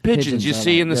 Pigeons you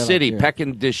see in the city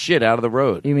pecking this shit out of the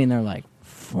road. You mean they're like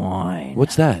fine.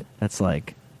 What's that? That's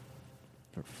like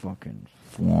they're fucking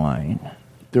fine.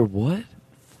 They're what?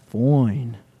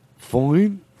 Fine.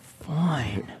 Fine?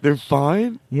 Fine. They're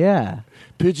fine? Yeah.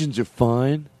 Pigeons are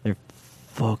fine? They're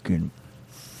fucking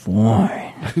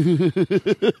fine.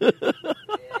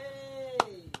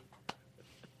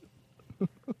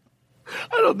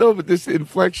 I don't know, but this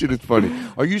inflection is funny.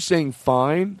 Are you saying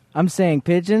fine? I'm saying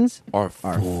pigeons are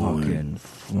fucking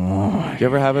fine. Do you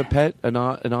ever have a pet, an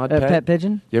odd pet? Pet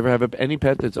pigeon? Do you ever have any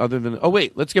pet that's other than... Oh,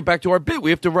 wait, let's get back to our bit. We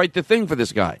have to write the thing for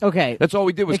this guy. Okay. That's all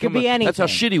we did was It could come up. be anything. That's how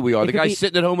shitty we are. It The could guy's be-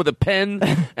 sitting at home with a pen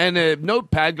and a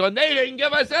notepad going, they didn't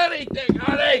give us anything,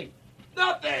 honey.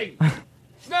 Nothing.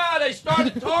 No, they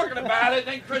started talking about it, and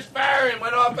then Chris Farron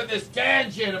went off on this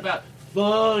tangent about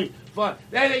fine.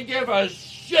 They didn't give a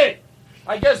shit.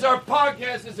 I guess our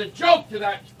podcast is a joke to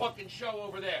that fucking show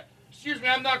over there. Excuse me,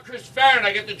 I'm not Chris Farron.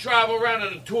 I get to travel around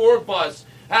on a tour bus,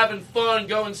 having fun,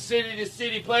 going city to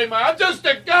city, playing I'm just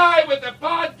a guy with a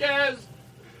podcast.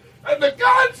 And the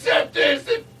concept is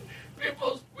that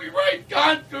we write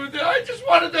content. I just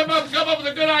wanted them to come up with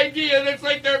a good idea, and it's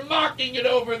like they're mocking it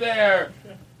over there.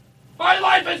 My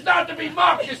life is not to be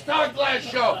mocked, this Todd Glass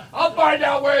show. I'll find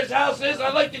out where his house is.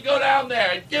 I'd like to go down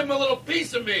there and give him a little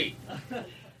piece of me.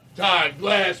 Todd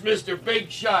Glass, Mr. Big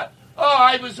Shot. Oh,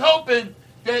 I was hoping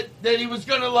that he was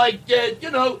going to, like, get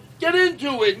into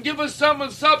it and give us some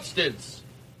substance.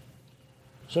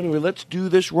 So anyway, let's do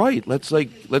this right. Let's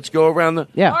go around the...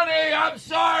 Yeah. Honey, I'm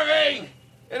sorry.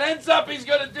 It ends up he's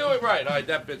going to do it right. All right,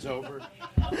 that bit's over.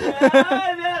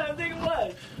 I don't think it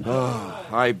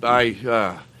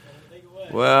was.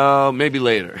 Well, maybe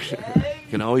later.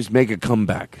 Can always make a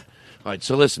comeback. All right,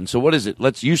 so listen. So what is it?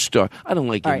 You start. I don't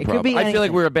like All right, it improv. could be I feel like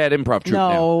anything. we're a bad improv troupe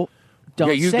now. No, don't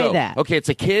Okay, you say go. that. Okay, it's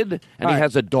a kid, and All he right.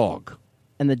 has a dog.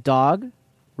 And the dog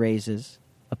raises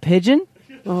a pigeon.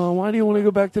 Oh, why do you want to go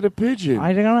back to the pigeon?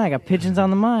 I don't know. I got pigeons on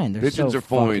the mind. They're Pigeons so are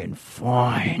fine. fucking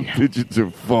fine. Pigeons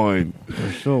are fine.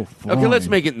 They're so fine. Okay, let's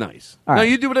make it nice. All Now, right.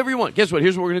 you do whatever you want. Guess what?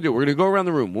 Here's what we're going to do. We're going to go around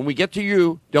the room. When we get to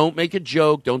you, don't make a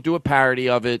joke. Don't do a parody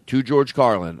of it to George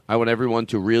Carlin. I want everyone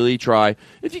to really try.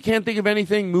 If you can't think of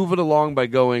anything, move it along by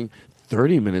going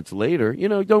 30 minutes later.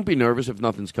 Don't be nervous if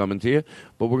nothing's coming to you.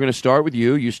 But we're going to start with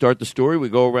you. You start the story. We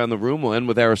go around the room. We'll end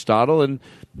with Aristotle. And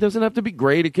it doesn't have to be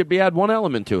great. It could be add one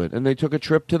element to it. And they took a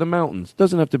trip to the mountains.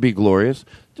 Doesn't have to be glorious.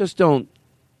 Just don't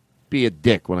be a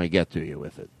dick when I get to you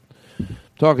with it.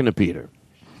 Talking to Peter.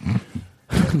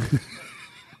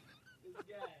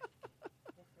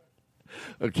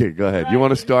 Okay, go ahead. You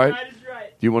want to start? Do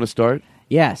you want to start?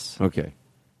 Yes. Okay.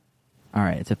 All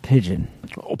right, it's a pigeon.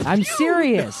 I'm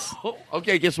serious.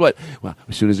 Okay, guess what? Well,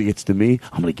 as soon as it gets to me,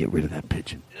 I'm going to get rid of that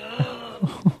pigeon.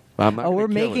 Oh, we're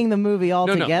making the movie all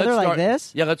together like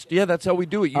this? Yeah, that's how we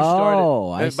do it. You start it. Oh,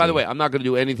 I And by the see. way, I'm not going to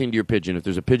do anything to your pigeon. If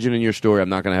there's a pigeon in your story, I'm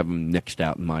not going to have him nixed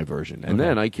out in my version. And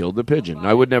then I killed the pigeon.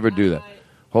 I would never do that.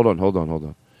 Hold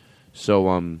on. So,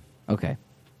 Okay.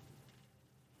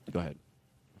 Go ahead.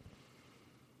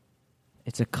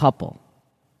 It's a couple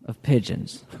of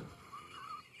pigeons.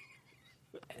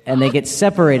 And they get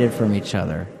separated from each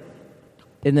other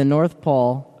in the North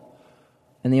Pole.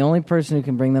 And the only person who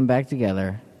can bring them back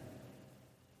together,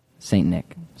 Saint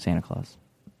Nick, Santa Claus.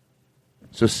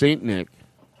 So Saint Nick,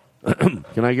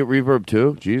 can I get reverb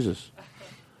too? Jesus.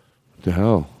 What the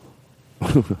hell?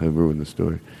 I ruined the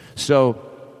story. So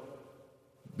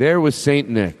there was Saint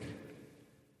Nick.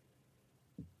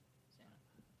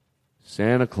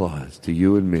 Santa Claus to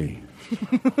you and me.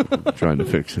 I'm trying to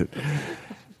fix it.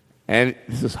 And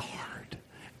this is hard.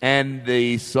 And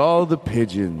they saw the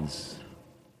pigeons.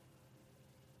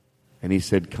 And he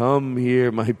said, "Come here,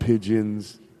 my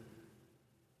pigeons.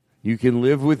 You can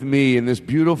live with me in this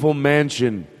beautiful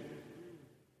mansion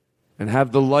and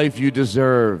have the life you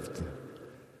deserved."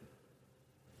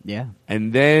 Yeah.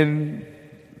 And then...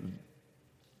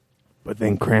 But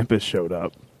then Krampus showed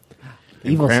up.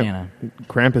 And Evil Santa.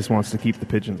 Krampus wants to keep the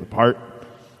pigeons apart.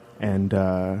 And,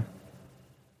 yeah,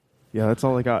 that's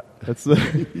all I got. That's the...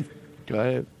 Go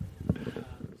ahead.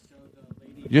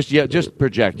 Just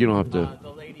project. You don't have to... The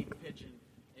lady pigeon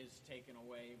is taken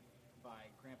away by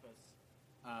Krampus,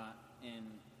 and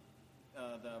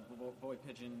the boy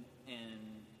pigeon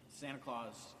and Santa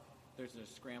Claus. There's a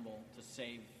scramble to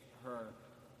save her,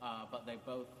 but they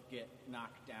both get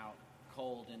knocked out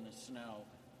cold in the snow,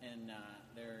 and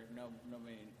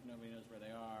nobody knows where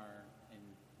they are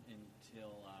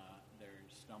until they're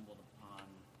stumbled upon.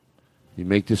 You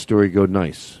make this story go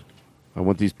nice. I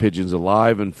want these pigeons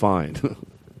alive and fine. By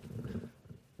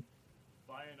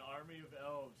an army of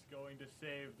elves going to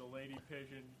save the lady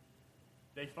pigeon.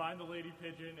 They find the lady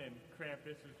pigeon, and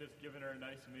Krampus has just given her a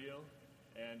nice meal,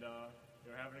 and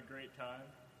they're having a great time.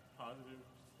 Positive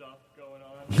stuff going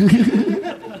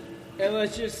on. And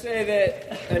let's just say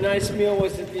that a nice meal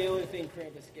wasn't the only thing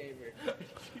Krampus gave her.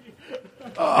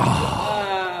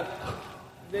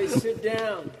 They sit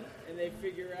down and they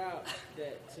figure out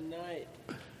that tonight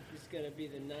is going to be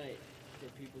the night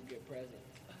that people get presents.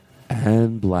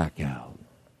 And blackout.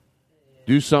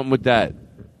 Do something with that.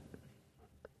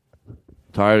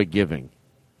 Tired of giving.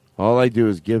 All I do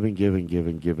is give and give and give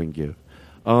and give and give.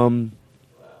 Do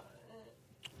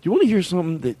you want to hear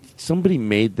something that somebody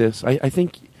made this? I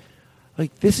think,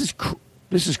 like, this is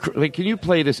like, can you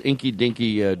play this Inky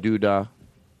Dinky Doodah?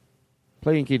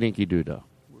 Play Inky Dinky Doodah.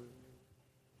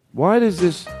 Why does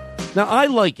this... Now, I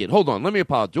like it. Hold on, let me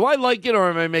apologize. Do I like it or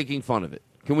am I making fun of it?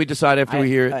 Can we decide after we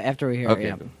hear it? After we hear okay.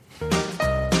 it, yeah.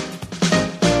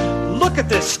 Look at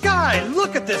this sky,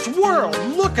 look at this world,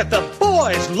 look at the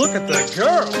boys, look at the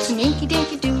girls. It's an inky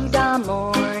dinky doo-dah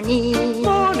morning.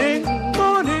 Morning,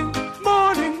 morning,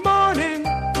 morning, morning.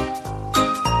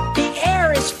 The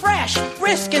air is fresh,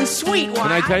 brisk, and sweet.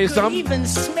 Can I tell you something? Even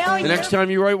smell The next time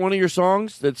you write one of your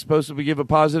songs that's supposed to give a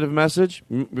positive message,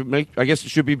 I guess it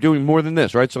should be doing more than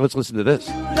this, right? So let's listen to this.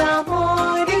 Doo-dah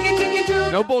morning,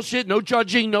 No bullshit, no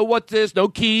judging, no what this, no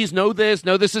keys, no this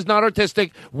is not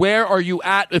artistic. Where are you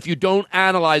at if you don't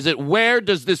analyze it? Where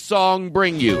does this song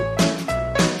bring you?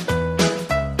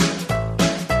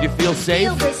 You feel safe?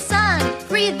 Feel the sun,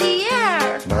 breathe the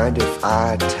air. Mind if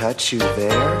I touch you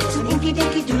there? It's an inky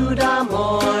dinky doo-dah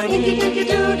morning. Inky dinky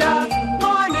doo-dah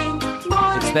morning.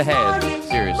 Morning. It's the head,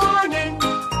 seriously. Morning.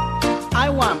 I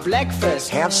want breakfast.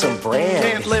 Have some bread.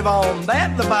 Can't live on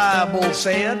that, the Bible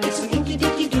said. It's an inky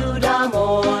dinky doo-dah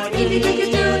morning. Inky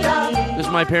dinky doo-dah. This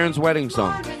is my parents' wedding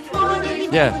song.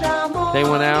 Morning. Yeah. They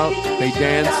went out, they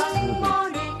danced.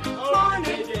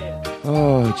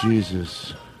 Oh,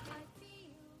 Jesus.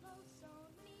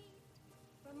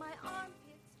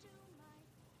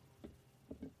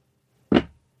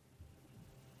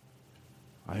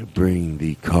 I bring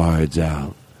the cards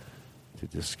out to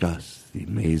discuss the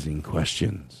amazing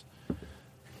questions.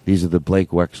 These are the Blake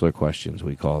Wexler questions,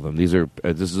 we call them. These are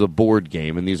this is a board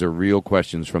game, and these are real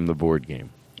questions from the board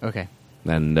game. Okay.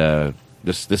 And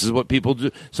this is what people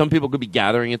do. Some people could be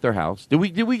gathering at their house. Did we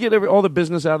get all the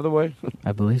business out of the way?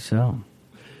 I believe so.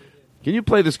 Can you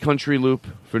play this country loop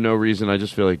for no reason? I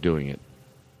just feel like doing it.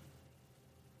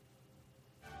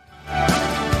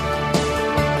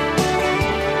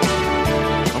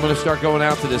 I'm going to start going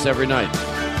out to this every night.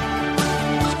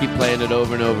 Just keep playing it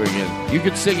over and over again. You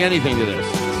could sing anything to this.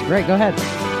 It's great. Go ahead.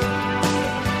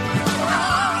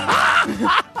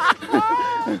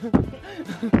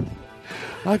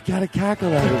 I've got a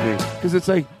cackle out of me. Because it's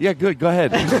like, yeah, good, go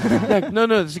ahead. Yeah, no,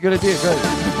 this is a good idea. Go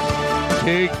ahead.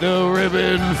 Take the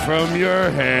ribbon from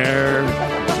your hair.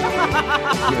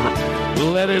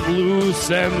 Let it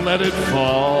loose and let it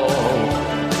fall.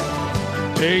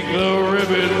 Take the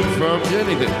ribbon from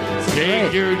anything.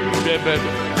 Take your ribbon.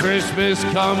 Christmas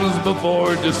comes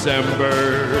before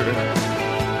December.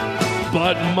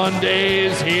 But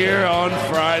Monday's here on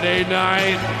Friday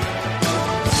night.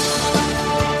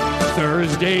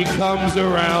 Thursday comes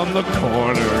around the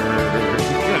corner.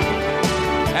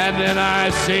 And then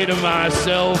I say to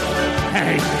myself,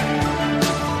 Hank,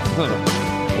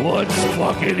 what's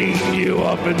fucking eating you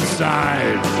up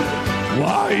inside?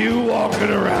 Why are you walking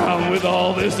around with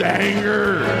all this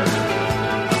anger?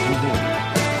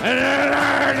 And then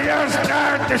I just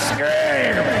start to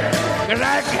scream, because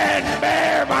I can't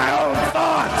bear my own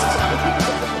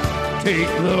thoughts. Take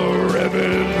the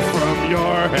ribbon from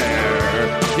your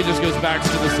hair. He just goes back to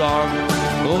the song.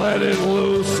 Let it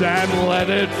loose and let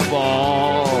it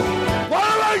fall. What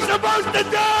am I supposed to do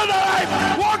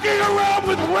tonight? Walking around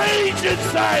with rage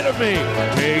inside of me.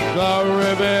 Take the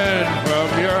ribbon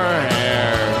from your hair.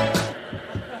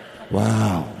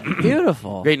 Wow.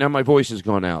 Beautiful. Great, now my voice has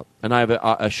gone out, and I have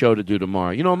a show to do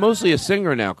tomorrow. You know, I'm mostly a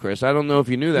singer now, Chris. I don't know if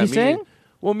you knew that. You sing?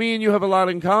 Me and you have a lot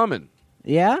in common.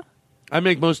 Yeah? I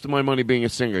make most of my money being a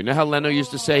singer. You know how Leno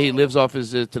used to say he lives off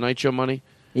his Tonight Show money?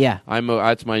 Yeah.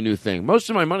 That's my new thing. Most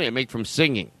of my money I make from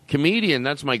singing. Comedian,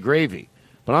 that's my gravy.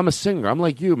 But I'm a singer. I'm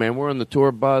like you, man. We're on the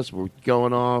tour bus. We're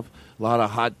going off. A lot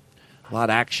of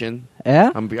action.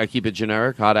 Yeah? I keep it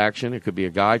generic, hot action. It could be a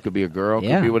guy, it could be a girl, it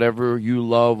Yeah. could be whatever you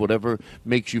love, whatever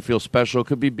makes you feel special. It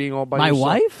could be being all by My yourself.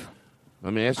 wife?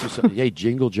 Let me ask you something. Hey,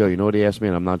 Jingle Joe, you know what he asked me,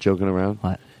 and I'm not joking around?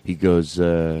 What? He goes,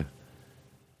 hey,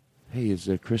 is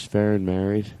Chris Farron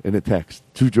married? In a text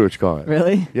to George Carlin.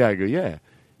 Really? Yeah, I go, yeah.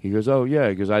 He goes, oh, yeah.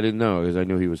 He goes, I didn't know, because I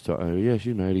knew he was talking. Yeah,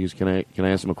 she's married. He goes, can I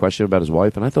ask him a question about his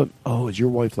wife? And I thought, oh, is your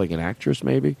wife like an actress,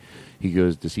 maybe? He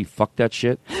goes, does he fuck that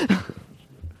shit?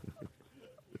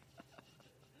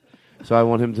 So I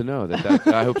want him to know that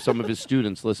I hope some of his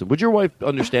students listen. Would your wife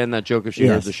understand that joke if she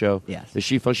heard Yes. the show? Yes. Is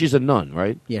she fun? She's a nun,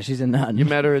 right? Yeah, she's a nun. You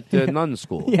met her at nun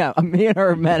school. Yeah, me and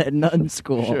her met at nun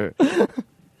school. Sure.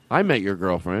 I met your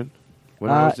girlfriend when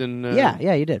I was in. Yeah,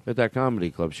 you did. At that comedy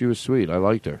club. She was sweet. I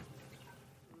liked her.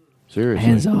 Seriously.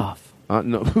 Hands off.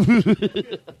 No.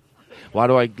 Why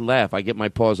do I laugh? I get my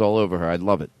paws all over her. I'd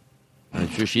love it. I'm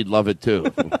sure she'd love it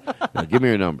too. Now, give me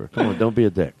your number. Come on, don't be a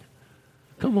dick.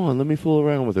 Come on, let me fool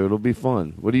around with her. It'll be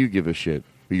fun. What do you give a shit?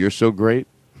 You're so great.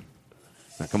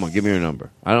 Now, come on, give me your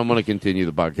number. I don't want to continue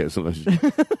the podcast unless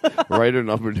you write her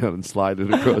number down and slide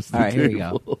it across the All right, table. here you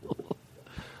go.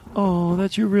 Oh,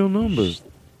 that's your real number.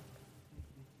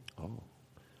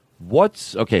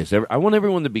 Okay, so I want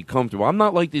everyone to be comfortable. I'm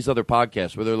not like these other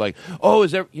podcasts where they're like, oh,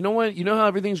 you know what? You know how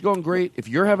everything's going great? If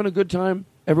you're having a good time,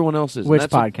 everyone else is. Which And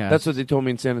podcast? That's what they told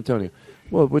me in San Antonio.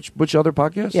 Well, which other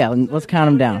podcast? Yeah, let's count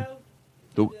them down.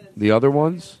 The other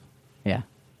ones? Yeah.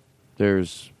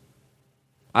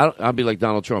 I'll be like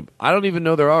Donald Trump. I don't even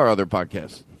know there are other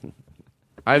podcasts.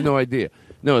 I have no idea.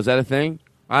 No, is that a thing?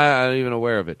 I'm not even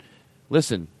aware of it.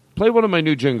 Listen, play one of my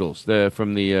new jingles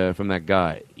from that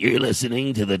guy. You're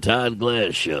listening to the Todd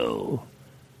Glass Show.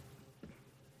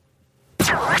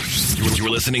 You're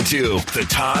listening to The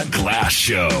Todd Glass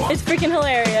Show, It's freaking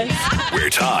hilarious. where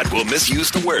Todd will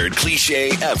misuse the word cliche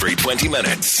every 20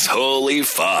 minutes. Holy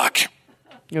fuck.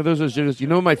 You know, those jingles. You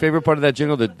know my favorite part of that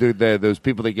jingle? Those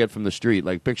people they get from the street.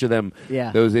 Like, picture them,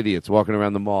 those idiots walking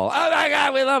around the mall. Oh, my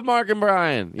God, we love Mark and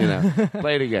Brian. You know,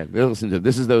 play it again. Listen to it.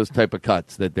 This is those type of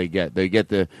cuts that they get.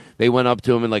 They went up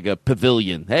to him in like a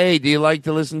pavilion. Hey, do you like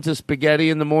to listen to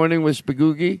Spaghetti in the morning with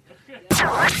Spagoogie?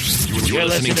 You're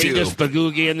listening to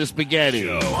Spagoogie and the Spaghetti.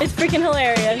 It's freaking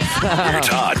hilarious. Where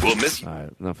Todd will miss. All right,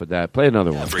 enough of that. Play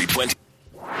another one. Every 20.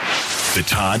 The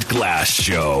Todd Glass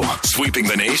Show, sweeping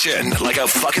the nation like a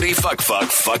fuckity fuck.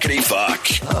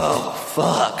 Oh,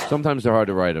 fuck. Sometimes they're hard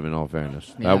to write them, in all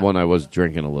fairness. That one I was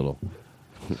drinking a little.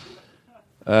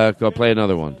 Go play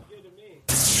another one.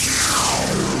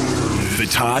 The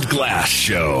Todd Glass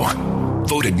Show,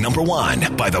 voted number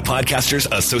 1 by the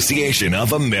Podcasters Association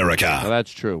of America. Oh,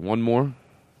 that's true. One more.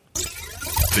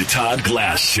 The Todd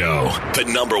Glass Show, the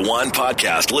number 1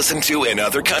 podcast listened to in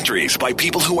other countries by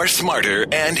people who are smarter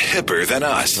and hipper than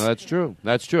us. No, that's true.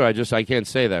 That's true. I can't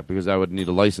say that because I would need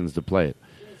a license to play it.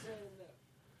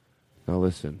 Now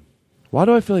listen. Why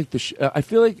do I feel like I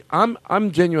feel like I'm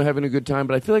genuinely having a good time,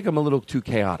 but I feel like I'm a little too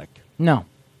chaotic. No.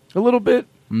 A little bit?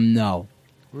 No.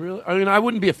 Really? I mean, I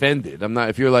wouldn't be offended. I'm not.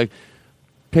 If you're like,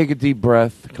 take a deep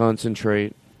breath,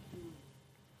 concentrate.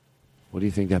 What do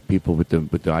you think that people with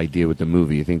the idea with the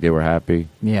movie? You think they were happy?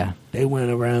 Yeah. They went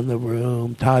around the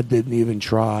room. Todd didn't even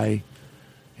try.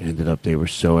 It ended up they were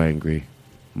so angry.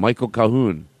 Michael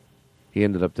Calhoun, he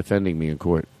ended up defending me in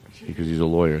court because he's a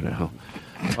lawyer now.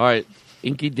 All right,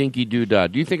 Inky Dinky Doodah.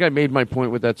 Do you think I made my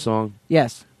point with that song?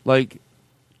 Yes. Like,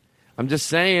 I'm just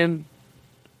saying.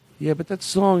 Yeah, but that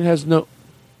song has no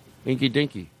Inky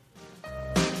Dinky.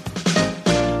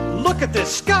 Look at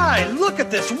this sky. Look at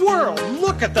this world.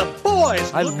 Look at the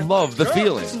boys. I love the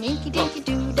feeling.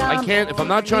 I can't, if I'm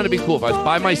not trying to be cool, if I was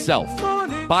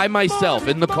by myself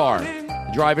in the car,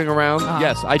 driving around,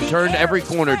 yes, I'd turn every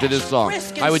corner to this song.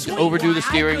 I would overdo the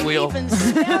steering wheel.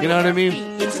 You know what I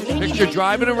mean? Picture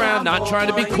driving around, not trying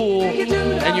to be cool,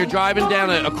 and you're driving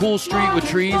down a cool street with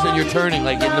trees, and you're turning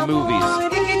like in the movies.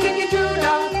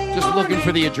 Just looking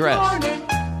for the address.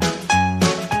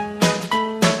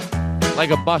 Like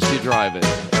a bus you're driving.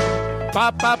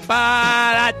 Ba ba ba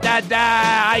da da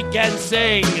da. I can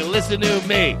sing. Listen to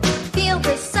me. Feel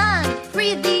the sun,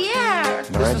 breathe the air.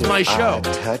 This is my show.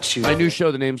 Touch you. My new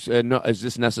show. The name's Is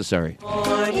This Necessary?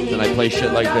 And I play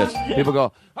shit like this. People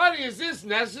go, honey, is this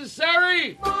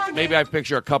necessary? Maybe I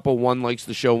picture a couple. One likes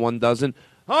the show, one doesn't.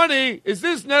 Honey, is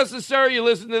this necessary? You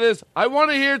listen to this. I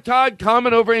want to hear Todd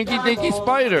comment over Inky Dinky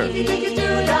Spider.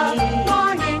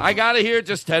 I got to hear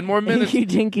just 10 more minutes. Inky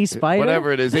Dinky Spider?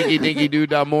 Whatever it is. Inky Dinky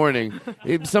Doodah morning.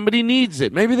 If somebody needs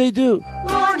it. Maybe they do.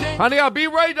 Honey, I'll be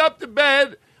right up to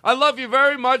bed. I love you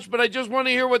very much, but I just want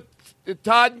to hear what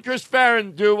Todd and Chris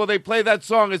Farron do while they play that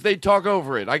song as they talk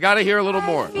over it. I got to hear a little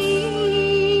more. Do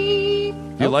you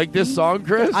like this song,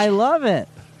 Chris? I love it.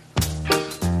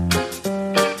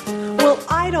 Well,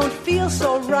 I don't feel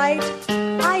so right.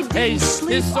 I didn't sleep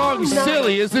this song's all night.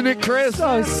 silly, isn't it, Chris?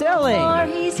 So silly.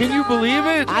 Can you believe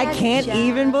it? I can't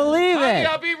even believe Honey, it.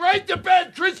 I'll be right to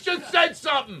bed. Chris just said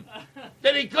something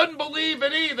that he couldn't believe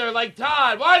it either. Like,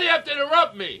 Todd, why do you have to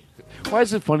interrupt me? Why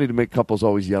is it funny to make couples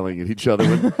always yelling at each other?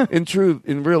 When,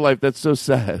 in real life, that's so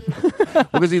sad.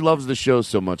 Because he loves the show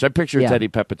so much. I picture it's Eddie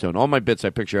Pepitone. All my bits,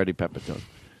 I picture Eddie Pepitone.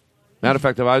 Matter of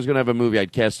fact, if I was going to have a movie,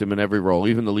 I'd cast him in every role,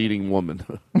 even the leading woman.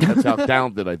 That's how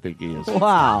talented I think he is.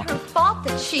 Wow. Her fault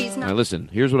that she's not. Now listen,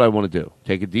 here's what I want to do.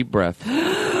 Take a deep breath.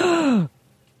 Do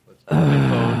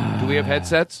we have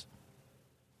headsets?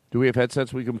 Do we have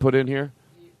headsets we can put in here?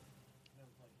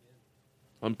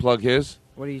 Unplug his?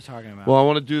 What are you talking about? Well, I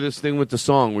want to do this thing with the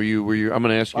song where you I'm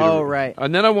going to ask you. Oh, right.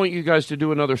 And then I want you guys to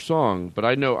do another song, but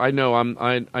I know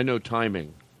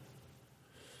timing.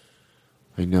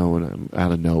 I know when I'm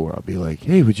out of nowhere, I'll be like,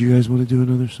 "Hey, would you guys want to do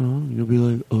another song?" And you'll be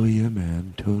like, "Oh yeah,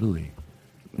 man, totally."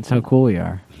 That's how cool we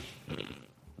are.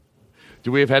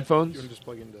 Do we have headphones? You want to just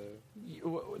plug into...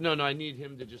 No, I need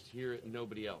him to just hear it and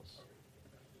nobody else.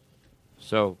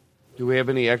 So, do we have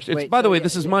any extra? Wait, by the so way, yeah,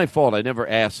 this is my fault. I never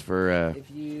asked for... If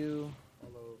you...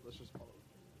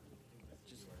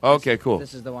 Okay, cool.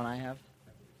 This is the one I have?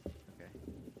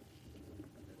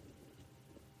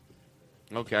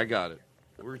 Okay, I got it.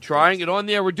 We're trying it on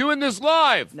the air. We're doing this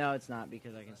live. No, it's not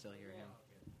because I can still hear him.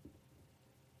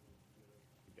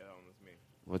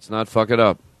 Let's not fuck it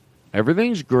up.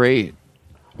 Everything's great.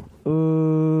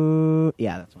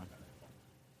 Yeah, that's one.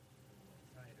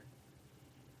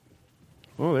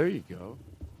 Oh, there you go.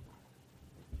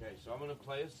 Okay, so I'm going to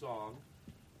play a song.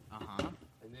 Uh-huh.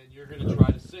 And then you're going to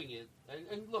try to sing it.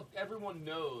 and look, everyone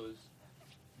knows.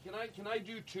 Can I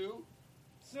do 2?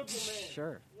 Simple man.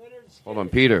 Sure. Hold on,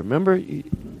 Peter. Remember,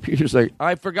 Peter's like,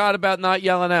 I forgot about not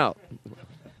yelling out.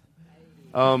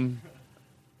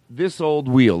 This old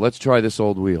wheel. Let's try this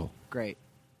old wheel. Great.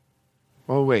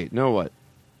 Oh wait, no what?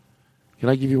 Can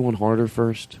I give you one harder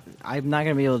first? I'm not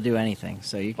going to be able to do anything,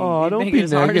 so you can Oh, don't make be it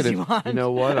as hard as negative. you want. You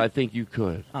know what? I think you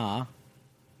could. Aw.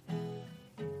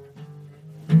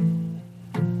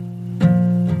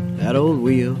 That old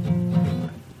wheel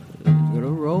gonna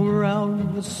roam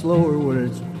around with slower when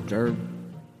it's dirt.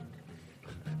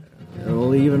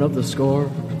 It'll even up the score.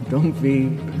 Don't be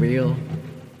real.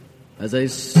 As I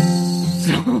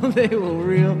so they will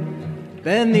reel.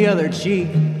 Bend the other cheek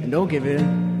and don't give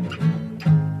in.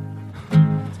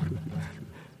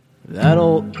 That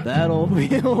old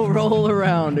wheel will roll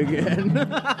around again.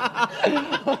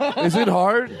 Is it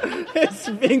hard? It's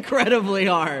incredibly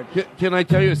hard. Can I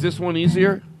tell you, is this one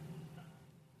easier?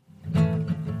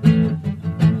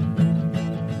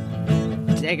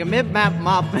 Take a mip-map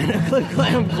mop and a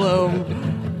click-clam gloom.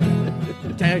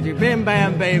 Take your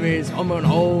bim-bam babies home and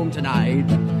home tonight.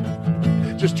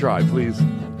 Just try, please.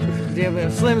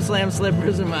 Slim slam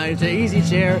slippers in my easy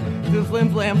chair. The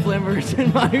flim flam flimmers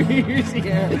in my easy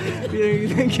hair. You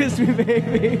can kiss me,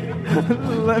 baby.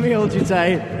 Let me hold you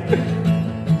tight.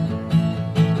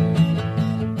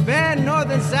 Bend north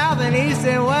and south and east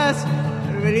and west.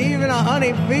 But even a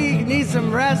honeybee needs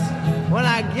some rest. When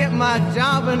I get my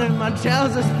job and my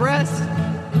trousers pressed,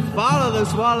 follow the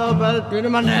swallow but into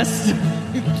my nest.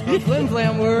 A flim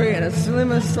flam worry and a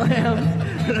slimmer slam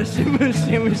and a shimmer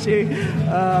shimmer she.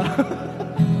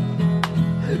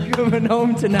 Coming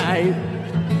home tonight.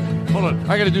 Hold on,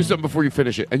 I got to do something before you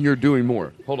finish it, and you're doing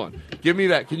more. Hold on, give me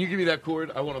that. Can you give me that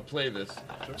chord? I want to play this,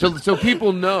 so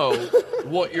people know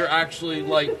what you're actually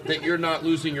like. That you're not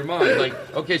losing your mind. Like,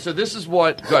 okay, so this is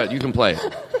what. Go ahead, you can play it.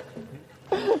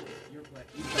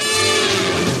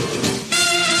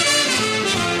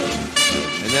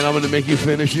 And then I'm going to make you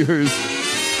finish yours.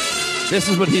 This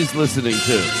is what he's listening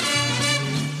to.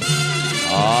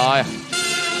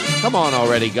 Come on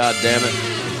already, goddammit.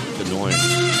 It's annoying.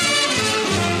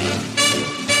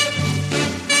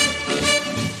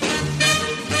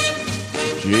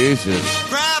 Jesus.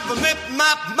 Grab a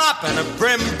mop and a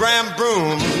brim bram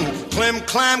broom. Clim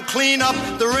clam clean up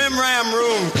the rim ram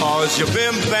room. Cause your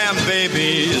bim bam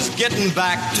baby is getting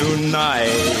back tonight.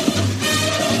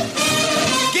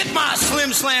 Get my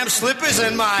slim slam slippers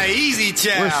and my easy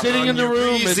chair. We're sitting in the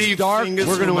room. It's dark. We're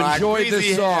going to enjoy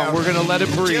this song. We're going to let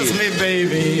it breathe. Kiss me,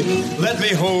 baby. Let me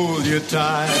hold you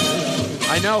tight.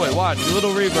 I know it. Watch. A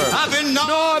little reverb. I've been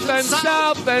north and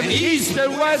south and east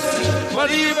and west, but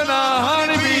even a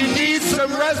honeybee needs some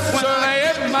rest. So I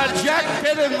hit my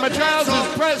jacket and my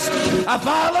trousers pressed. I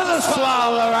follow the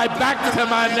swallow right back to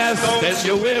my nest. Then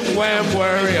you whim wham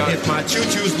worry. If my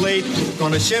choo-choo's late,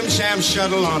 gonna shim sham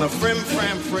shuttle on a frim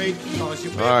fram freight. All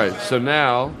right. So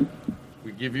now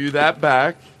we give you that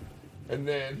back, and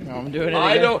then I'm doing it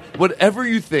I again. don't. Whatever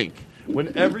you think.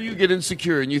 Whenever you get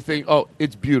insecure and you think, oh,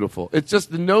 it's beautiful, it's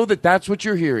just to know that that's what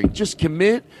you're hearing. Just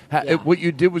commit. What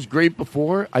you did was great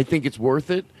before. I think it's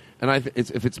worth it. And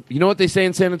if it's, you know what they say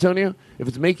in San Antonio? If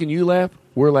it's making you laugh,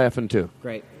 we're laughing too.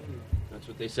 Great. That's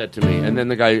what they said to me. And then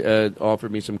the guy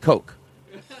offered me some Coke.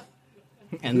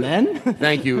 And then?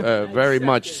 Thank you very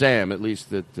much, Sam. At least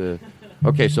that.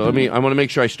 Okay, so I want to make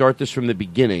sure I start this from the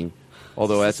beginning,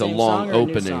 although that's a Same long song or a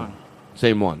new opening. song?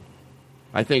 Same one.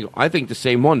 I think the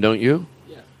same one, don't you?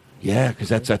 Yeah, because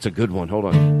that's a good one. Hold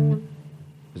on.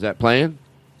 Is that playing?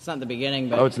 It's not the beginning,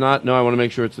 but Oh, it's not? No, I want to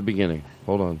make sure it's the beginning.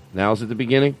 Hold on. Now is it the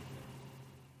beginning?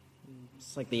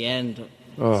 it's like the end.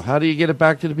 Oh, how do you get it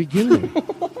back to the beginning?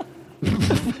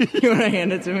 You want to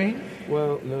hand it to me?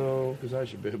 Well, no, because I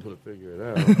should be able to figure it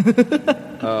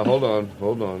out. Hold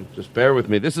on. Just bear with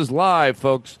me. This is live,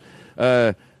 folks.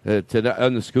 Today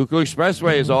on the Schuylkill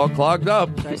Expressway is all clogged up.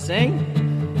 Should I sing?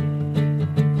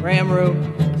 Ram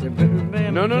room.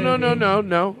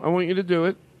 No. I want you to do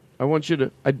it.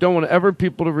 I don't want ever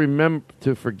people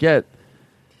to forget.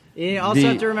 You also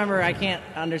have to remember, I can't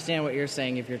understand what you're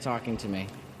saying if you're talking to me,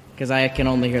 because I can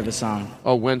only hear the song.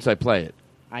 Oh, whence I play it.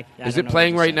 I Is don't it know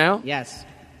playing what right you're now? saying. Yes.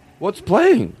 What's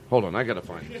playing? Hold on, I gotta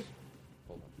find this.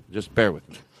 Hold on. Just bear with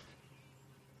me.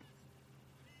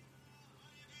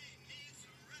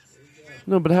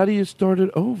 No, but how do you start it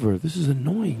over? This is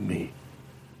annoying me.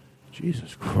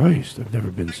 Jesus Christ, I've never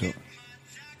been so...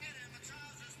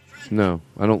 No,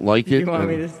 I don't like it. You want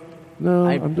me to... No,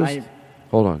 I'm just...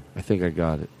 Hold on, I think I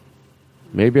got it.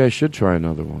 Maybe I should try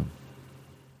another one. Do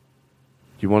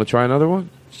you want to try another one?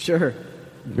 Sure.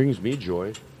 It brings me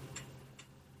joy.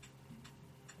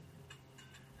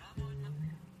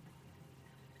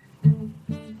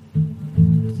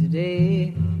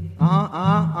 today.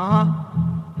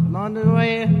 I'm on the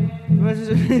way. I'm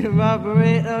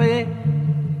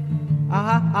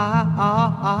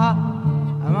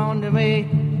on the way.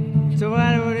 So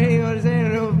I don't know what to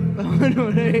say.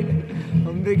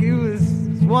 I'm big use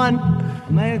one.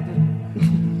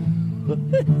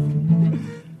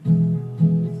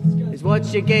 It's what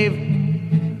she gave.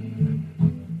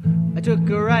 I took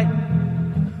her right.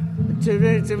 To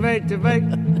right.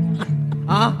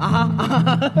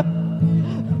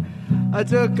 I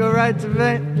took her right to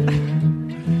bed.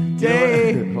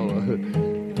 Yay.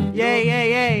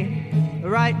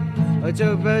 Right. I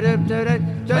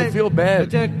feel bad. I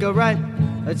took her right.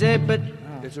 I said, but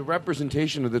It's a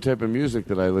representation of the type of music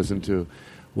that I listen to.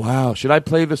 Wow. Should I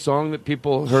play the song that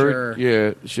people heard? Sure.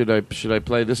 Yeah. Should I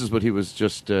play? This is what he was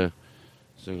just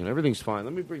singing. Everything's fine.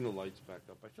 Let me bring the lights back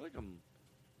up. I feel like I'm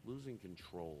losing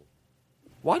control.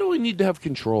 Why do we need to have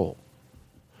control?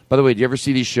 By the way, do you ever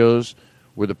see these shows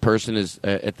where the person is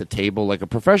at the table, like a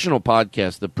professional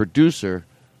podcast, the producer?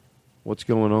 What's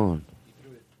going on?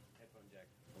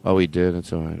 Oh, he did.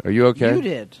 That's all right. Are you okay? You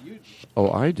did.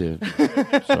 Oh, I did.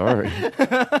 Sorry.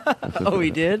 Oh, he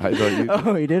did? I thought you...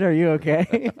 Oh, he did? Are you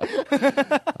okay?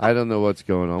 I don't know what's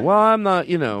going on. Well, I'm not,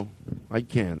 I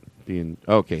can't be in...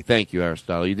 Okay, thank you,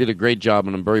 Aristotle. You did a great job,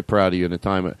 and I'm very proud of you. In a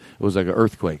time, it was like an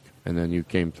earthquake, and then you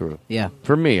came through. Yeah.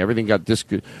 For me, everything got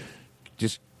jointed.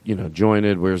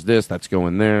 Where's this? That's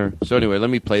going there. So anyway, let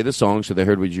me play the song so they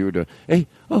heard what you were doing. Hey,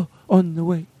 on the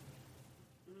way.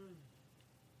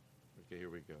 Okay, here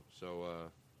we go. So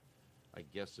I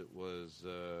guess it was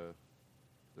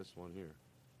this one here.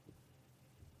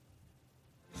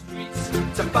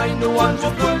 To find the ones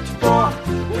we've looked for,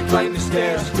 we climb the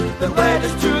stairs that led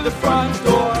us to the front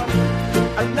door.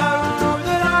 And now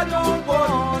that I don't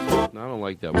want... No, I don't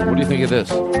like that one. What do you think of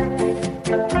this?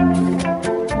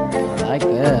 I like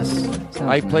this.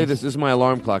 I play this. This is my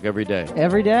alarm clock every day.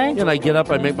 Every day? And I get up,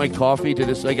 I make my coffee to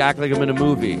this, act like I'm in a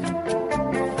movie.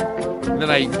 And then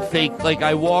I fake,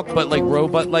 I walk, but like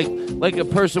robot, like a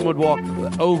person would walk,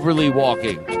 overly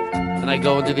walking. And I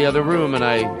go into the other room and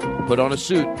I put on a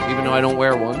suit, even though I don't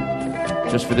wear one,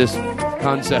 just for this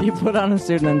concept. You put on a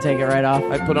suit and then take it right off?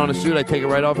 I put on a suit, I take it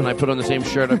right off, and I put on the same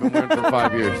shirt I've been wearing for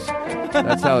 5 years.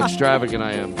 That's how extravagant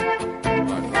I am.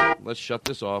 Right, let's shut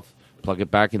this off, plug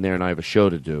it back in there, and I have a show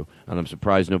to do. And I'm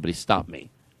surprised nobody stopped me.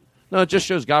 No, it just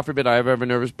shows, God forbid I ever have a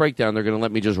nervous breakdown, they're going to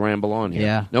let me just ramble on here.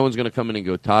 Yeah. No one's going to come in and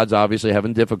go, Todd's obviously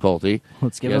having difficulty.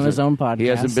 Let's give him his own podcast. He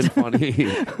hasn't been funny.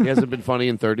 He hasn't been funny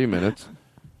in 30 minutes.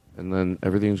 And then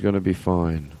everything's going to be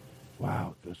fine.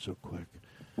 Wow, it goes so quick.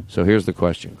 So here's the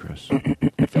question, Chris.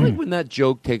 I feel like when that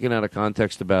joke taken out of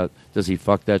context about does he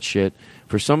fuck that shit,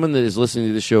 for someone that is listening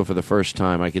to the show for the first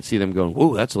time, I could see them going,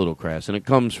 whoa, that's a little crass. And it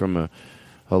comes from a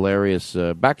hilarious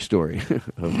backstory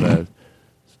of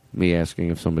me asking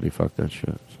if somebody fucked that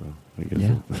shit. So I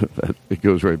guess it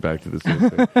goes right back to the same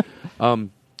thing.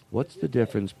 What's the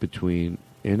difference between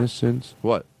innocence?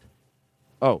 What?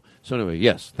 Oh, so anyway,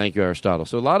 yes, thank you, Aristotle.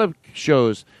 So a lot of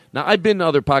shows, now I've been to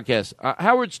other podcasts.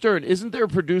 Howard Stern, isn't there a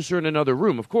producer in another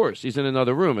room? Of course, he's in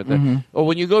another room. Or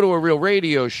when you go to a real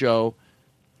radio show,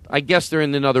 I guess they're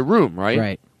in another room, right?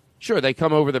 Right. Sure, they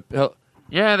come over this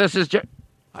is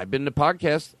I've been to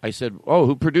podcasts. I said, oh,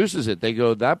 who produces it? They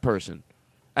go, that person.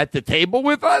 At the table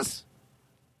with us?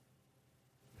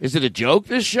 Is it a joke,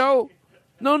 this show?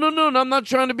 No, I'm not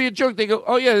trying to be a joke. They go,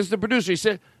 oh, yeah, this is the producer. He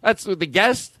said, that's the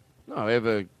guest? No, I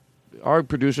have our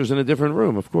producer's in a different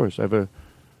room, of course. We have a,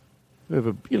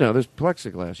 there's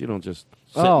plexiglass. You don't just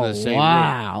sit in the same room.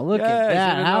 Wow, look at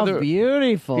that. How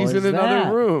beautiful He's is in another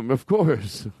that? room, of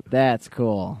course. That's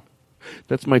cool.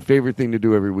 That's my favorite thing to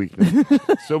do every week now.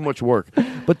 So much work.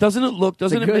 But doesn't it good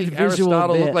make visual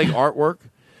Aristotle bit. look like artwork?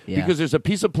 Yeah. Because there's a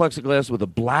piece of plexiglass with a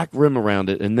black rim around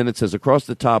it, and then it says across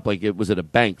the top, like it was at a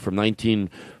bank from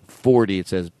 1940, it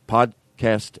says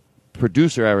podcast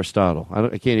producer Aristotle.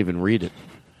 I can't even read it.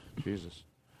 Jesus.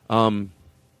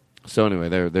 So anyway,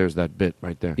 there's that bit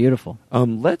right there. Beautiful.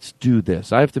 Let's do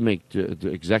this. I have to make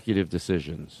executive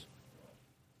decisions.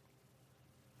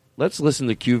 Let's listen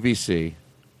to QVC.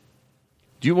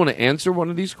 Do you want to answer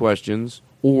one of these questions,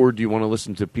 or do you want to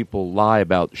listen to people lie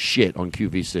about shit on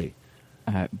QVC?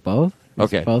 Both.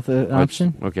 Okay. Is both an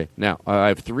option? Okay. Now, I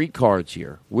have 3 cards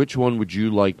here. Which one would you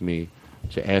like me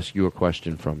to ask you a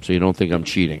question from so you don't think I'm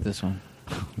cheating? This one.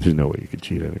 There's no way you could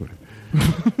cheat anyway.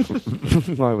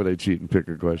 Why would I cheat and pick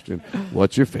a question?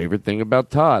 What's your favorite thing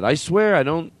about Todd? I swear I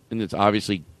don't, and it's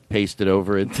obviously pasted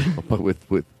over it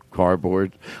with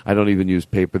cardboard. I don't even use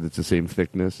paper that's the same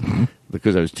thickness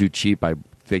because I was too cheap. I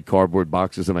take cardboard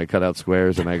boxes and I cut out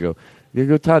squares and I go,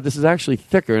 Todd, this is actually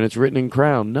thicker and it's written in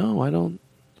crown. No, I don't.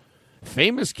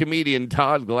 Famous comedian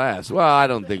Todd Glass. Well, I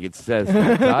don't think it says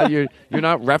that, Todd. You're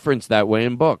not referenced that way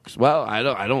in books. Well, I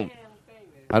don't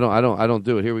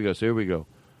do it. Here we go. So here we go.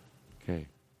 Okay.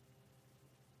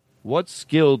 What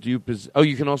skill do you possess? Oh,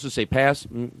 you can also say pass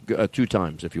 2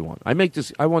 times if you want. I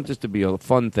want this to be a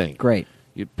fun thing. Great.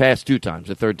 You pass 2 times.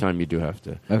 The third time you do have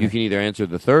to. Okay. You can either answer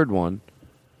the third one.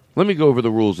 Let me go over the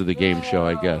rules of the game show,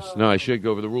 I guess. No, I should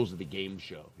go over the rules of the game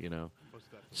show,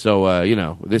 So,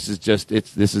 this is just,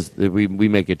 we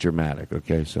make it dramatic,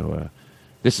 okay? So,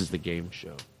 this is the game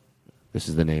show. This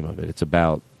is the name of it. It's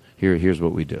about, here's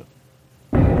what we do.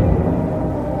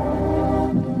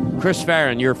 Chris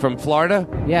Farron, you're from Florida?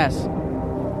 Yes.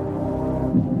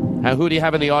 Who do you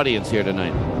have in the audience here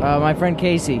tonight? My friend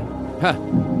Casey. Huh.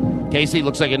 Casey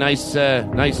looks like a nice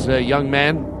young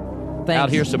man. Thanks.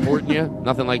 Out here supporting you.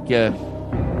 Nothing like a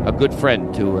good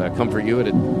friend to comfort you.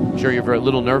 I'm sure you're a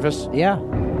little nervous. Yeah.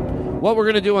 What we're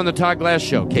going to do on the Todd Glass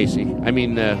show, Casey. I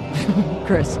mean,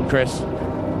 Chris.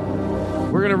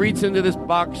 We're going to reach into this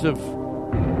box of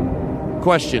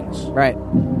questions. Right.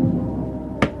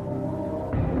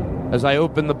 As I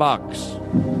open the box.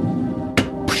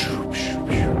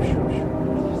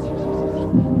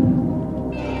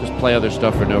 Just play other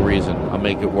stuff for no reason. I'll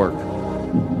make it work.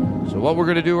 So what we're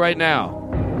going to do right now.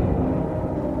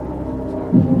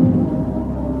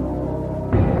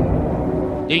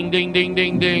 Ding, ding, ding,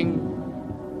 ding, ding.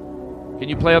 Can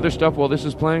you play other stuff while this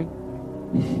is playing?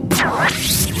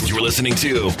 You're listening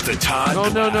to the Todd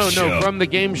Glass Show. No, from the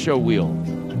game show wheel.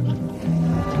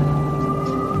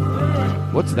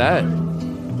 What's that?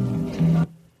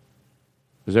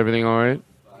 Is everything all right?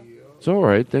 It's all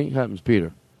right. Thing happens,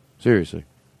 Peter. Seriously.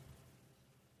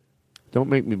 Don't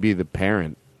make me be the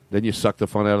parent. Then you suck the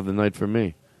fun out of the night for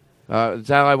me. It's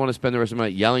how I want to spend the rest of my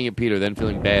night, yelling at Peter, then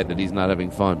feeling bad that he's not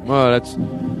having fun.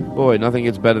 Oh, nothing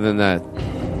gets better than that.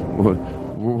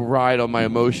 Ride on my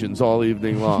emotions all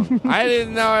evening long. I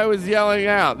didn't know I was yelling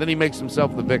out. Then he makes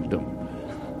himself the victim.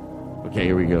 Okay,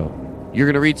 here we go. You're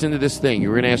going to reach into this thing.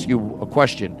 You're going to ask you a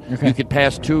question. Okay. You could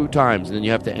pass 2 times, and then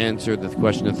you have to answer the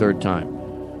question a third time.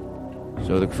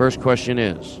 So the first question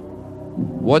is,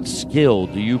 what skill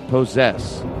do you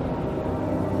possess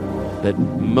that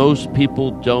most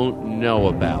people don't know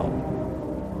about?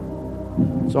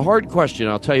 It's a hard question.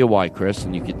 I'll tell you why, Chris.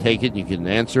 And you can take it, you can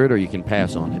answer it, or you can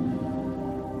pass on it.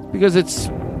 Because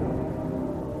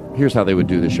here's how they would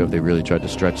do this show if they really tried to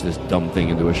stretch this dumb thing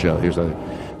into a show.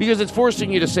 Because it's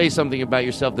forcing you to say something about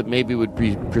yourself that maybe would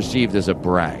be perceived as a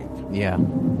brag. Yeah.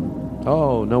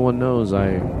 Oh, no one knows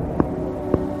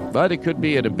But it could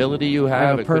be an ability you have. I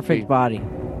have a perfect body.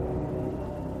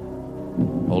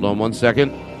 Hold on 1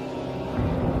 second.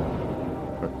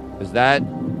 Is that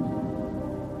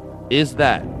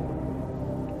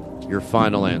your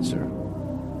final answer?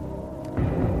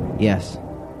 Yes.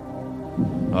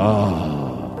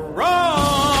 Oh.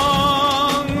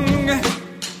 Wrong!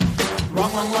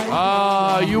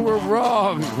 Wrong. You were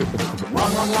wrong.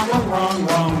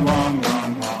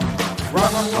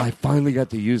 I finally got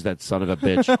to use that son of a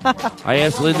bitch. I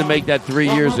asked Lynn to make that 3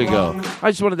 years ago.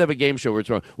 I just wanted to have a game show where it's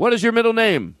wrong. What is your middle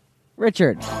name?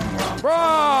 Richard.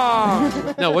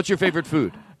 Wrong! No, what's your favorite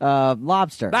food?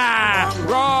 Lobster.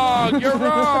 Wrong! You're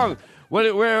wrong!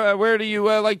 Where do you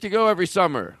like to go every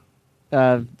summer?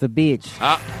 The beach.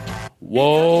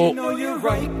 Whoa. You know you're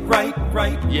right.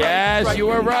 Yes, you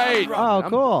were right. Oh,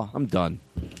 cool. I'm done.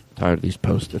 Tired of these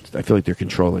post-its. I feel like they're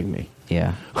controlling me.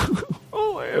 Yeah.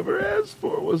 All I ever asked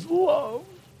for was love.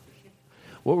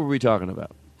 What were we talking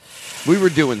about? We were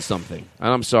doing something.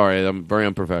 And I'm sorry. I'm very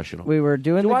unprofessional. We were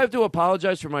doing... Do I have to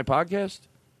apologize for my podcast?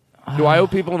 Do I owe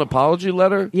people an apology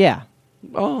letter? Yeah.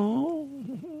 Oh.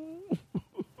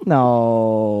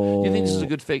 No. Do you think this is a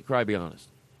good fake cry, be honest?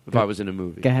 If I was in a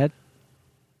movie. Go ahead.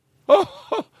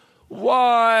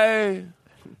 Why?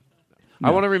 No.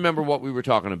 I want to remember what we were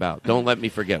talking about. Don't let me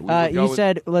forget. You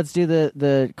said let's do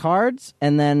the cards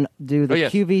and then do the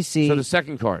QVC. So the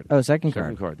second card. Oh, second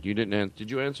card. You didn't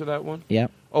did you answer that one? Yeah.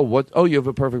 Oh, what? Oh, you have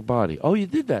a perfect body. Oh, you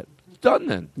did that. It's done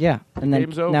then. Yeah. And then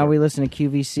Game's over. now we listen to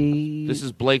QVC. This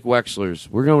is Blake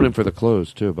Wexler's. We're going in for the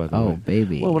close too, by the way. Oh,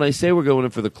 baby. Well, when I say we're going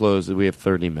in for the close, we have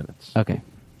 30 minutes. Okay.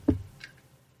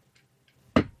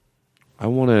 I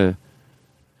want to...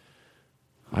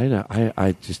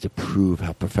 I just approve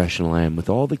how professional I am. With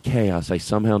all the chaos, I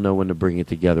somehow know when to bring it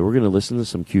together. We're going to listen to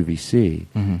some QVC,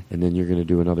 and then you're going to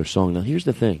do another song. Now, here's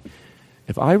the thing.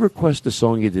 If I request the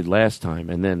song you did last time,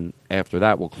 and then after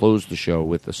that we'll close the show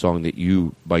with the song that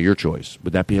you, by your choice,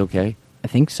 would that be okay? I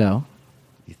think so.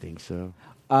 You think so?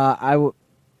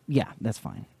 Yeah, that's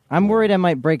fine. I'm worried I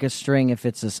might break a string if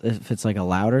it's like a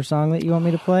louder song that you want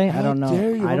me to play. I don't know. How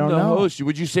dare you? I don't I'm the know. host.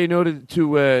 Would you say no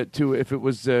to if it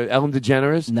was Ellen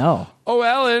DeGeneres? No. Oh,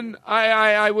 Ellen,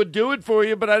 I would do it for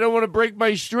you, but I don't want to break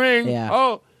my string.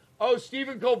 Yeah. Oh,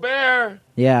 Stephen Colbert.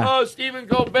 Yeah. Oh, Stephen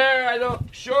Colbert. I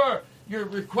don't. Sure, you're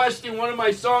requesting one of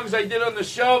my songs I did on the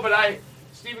show, but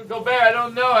Stephen Colbert. I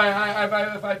don't know.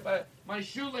 My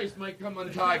shoelace might come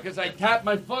untied because I tapped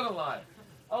my foot a lot.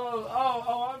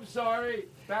 Oh, I'm sorry.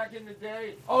 Back in the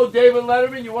day. Oh, David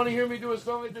Letterman, you want to hear me do a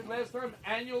song I did last time?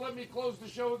 And you'll let me close the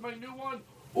show with my new one?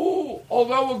 Ooh,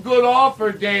 although a good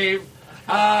offer, Dave.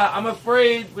 I'm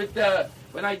afraid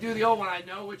when I do the old one, I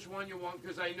know which one you want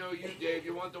because I know you, Dave.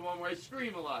 You want the one where I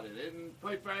scream a lot in it. And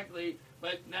quite frankly,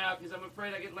 but now, because I'm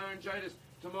afraid I get laryngitis,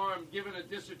 tomorrow I'm giving a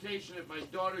dissertation at my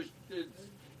daughter's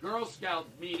Girl Scout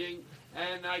meeting,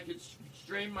 and I could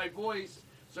strain my voice.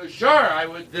 So sure, I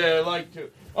would like to.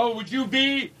 Oh, would you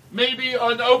be maybe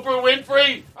on Oprah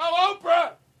Winfrey? Oh,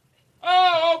 Oprah!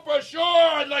 Oh, Oprah, sure,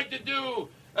 I'd like to do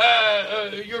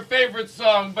your favorite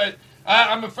song, but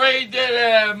I'm afraid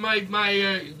that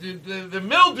the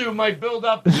mildew might build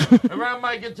up around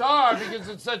my guitar because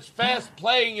it's such fast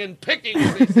playing and picking,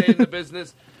 as they say in the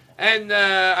business. And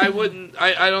I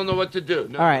don't know what to do.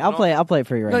 No, all right, I'll play it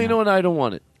for you right now. No, you know what? I don't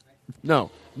want it.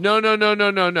 No. And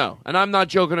I'm not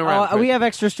joking around. We have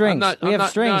extra strings. We have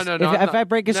strings. No, if I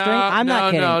break a string, I'm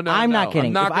not kidding. I'm not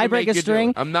kidding. If I break a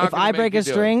string, if I break a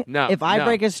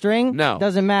string,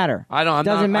 doesn't matter.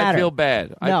 Doesn't matter. I feel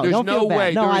bad. No, there's don't no feel bad.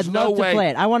 way. No, There's I'd no love way. to play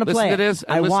it. I want to play Listen it. to this,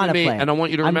 and I listen want to to me, play it. and I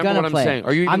want you to remember what I'm saying.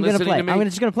 Are you even listening to me? I'm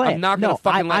just going to play it. I'm not going to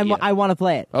fucking let you. I want to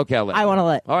play it. Okay, I'll let you. I want to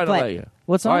let. All right, I'll let you.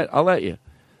 What song? All right, I'll let you.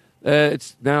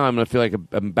 It's now I'm going to feel like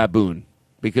a baboon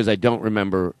because I don't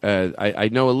remember. I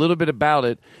know a little bit about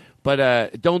it.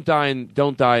 But don't die in this.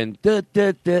 You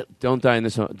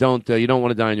don't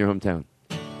want to die in your hometown.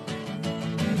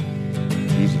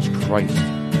 Jesus Christ,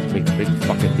 big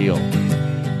fucking deal.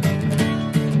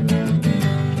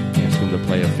 Ask him to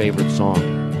play a favorite song.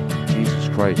 Jesus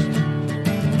Christ,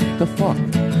 what the fuck?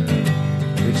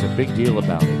 Makes a big deal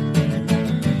about it.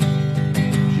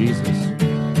 Jesus.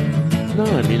 No,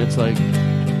 I mean it's like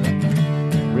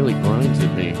really grinds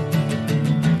at me.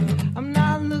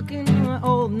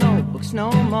 Old notebooks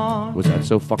no more. Was that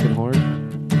so fucking hard?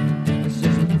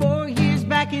 Searching 4 years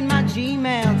back in my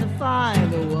Gmail to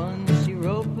find the ones she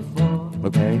wrote before.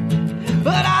 Okay.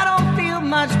 But I don't feel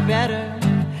much better.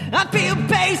 I feel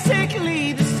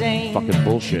basically the same. Fucking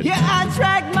bullshit. Yeah, I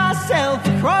dragged myself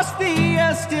across the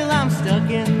earth. Still I'm stuck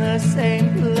in the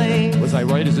same place. Was I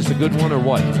right? Is this a good one or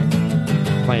what?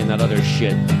 Playing that other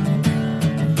shit.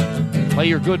 Play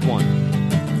your good one.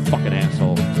 Fucking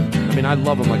asshole. I mean, I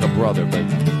love him like a brother, but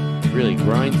really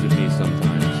grinds at me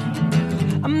sometimes.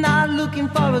 I'm not looking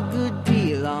for a good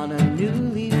deal on a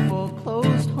newly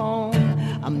foreclosed home.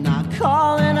 I'm not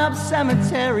calling up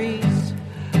cemeteries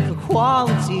for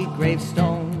quality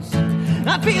gravestones.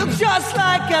 I feel just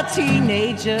like a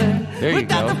teenager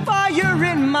without the fire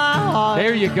in my heart.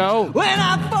 There you go. When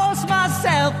I force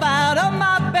myself out of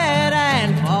my bed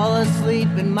and fall asleep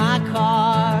in my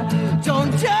car.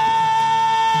 Don't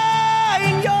die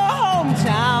in your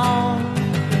hometown.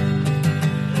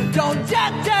 Don't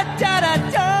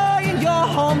die in your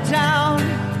hometown.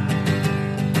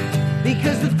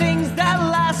 Because the things that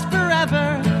last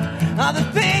forever are the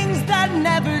things that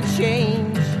never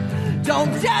change.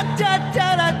 Don't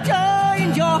die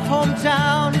in your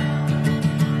hometown.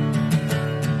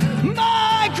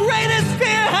 My greatest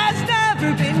fear has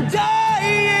never been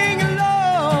dying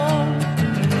alone.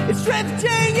 It's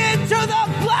drifting into the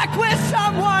black with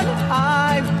someone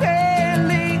I barely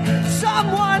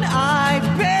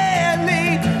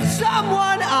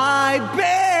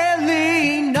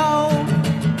know.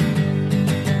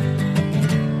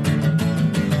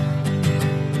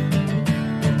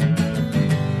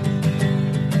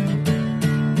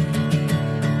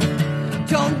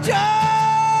 Don't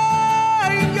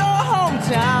die in your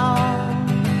hometown.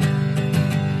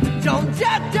 Don't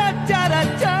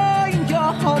die in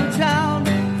your hometown.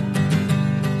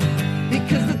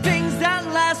 Because the things that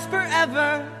last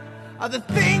forever are the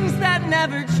things that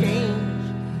never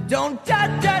change. Don't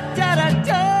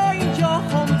die in your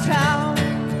hometown.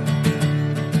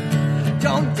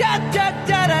 Don't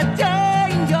die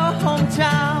in your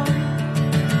hometown.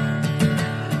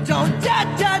 Don't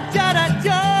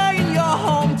die in your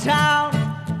hometown.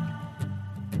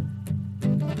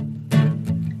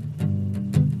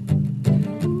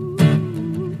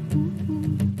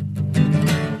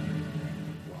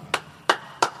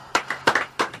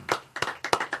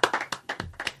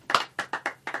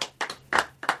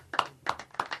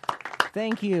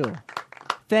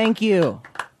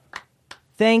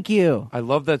 Thank you. I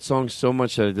love that song so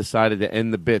much that I decided to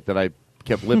end the bit that I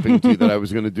kept lipping to that I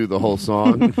was going to do the whole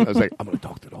song. I was like, I'm going to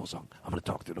talk to the whole song. I'm going to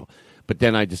talk to the whole... But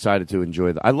then I decided to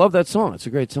enjoy I love that song. It's a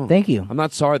great song. Thank you. I'm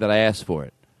not sorry that I asked for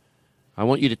it. I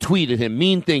want you to tweet at him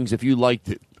mean things if you liked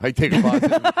it. I take a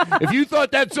positive. If you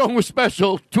thought that song was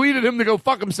special, tweet at him to go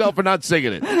fuck himself for not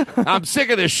singing it. I'm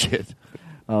sick of this shit.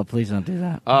 Oh, please don't do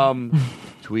that.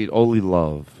 Tweet only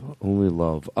love. Only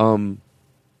love.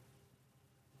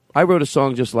 I wrote a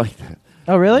song just like that.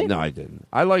 Oh, really? No, I didn't.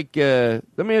 I like, let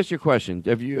me ask you a question.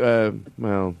 Have you,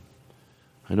 well,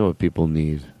 I know what people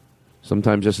need.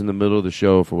 Sometimes just in the middle of the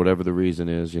show, for whatever the reason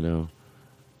is, you know.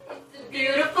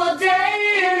 Beautiful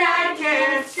day and I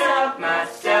can't stop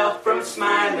myself from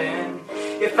smiling.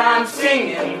 If I'm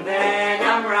singing, then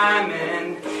I'm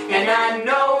rhyming. And I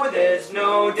know there's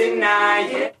no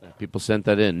denying. People sent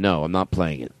that in. No, I'm not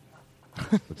playing it.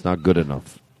 It's not good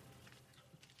enough.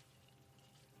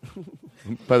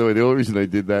 By the way, the only reason I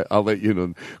did that, I'll let you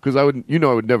know, because I would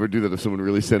never do that if someone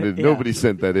really sent it. Yeah. Nobody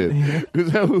sent that in,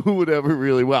 because who would ever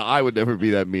really? Well, I would never be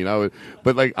that mean.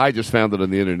 But like I just found it on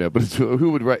the internet. But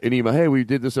who would write an email? Hey, we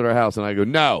did this at our house, and I go,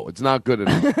 no, it's not good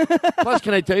enough. Plus,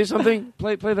 can I tell you something?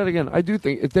 Play that again. I do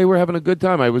think if they were having a good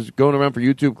time, I was going around for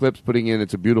YouTube clips, putting in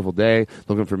 "It's a Beautiful Day,"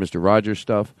 looking for Mr. Rogers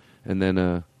stuff, and then.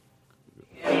 And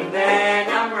then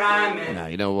I'm rhyming. Nah,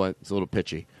 you know what? It's a little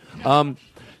pitchy.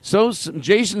 So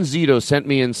Jason Zito sent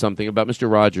me in something about Mr.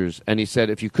 Rogers, and he said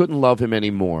if you couldn't love him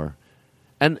anymore,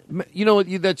 and you know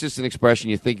that's just an expression.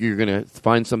 You think you're going to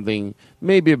find something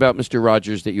maybe about Mr.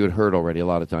 Rogers that you had heard already a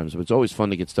lot of times, but it's always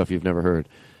fun to get stuff you've never heard.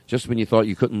 Just when you thought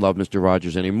you couldn't love Mr.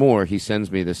 Rogers anymore, he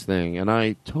sends me this thing, and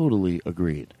I totally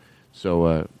agreed.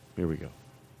 So here we go.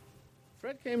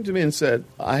 Fred came to me and said,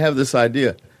 I have this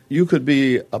idea. You could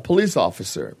be a police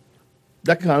officer.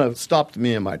 That kind of stopped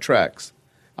me in my tracks.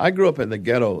 I grew up in the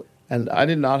ghetto, and I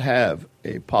did not have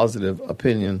a positive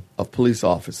opinion of police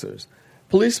officers.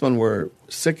 Policemen were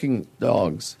sicking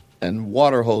dogs and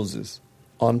water hoses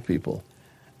on people,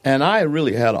 and I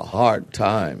really had a hard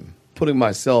time putting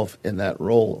myself in that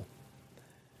role.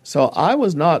 So I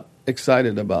was not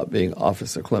excited about being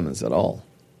Officer Clemens at all.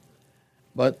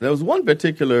 But there was one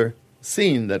particular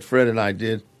scene that Fred and I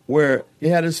did where he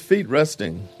had his feet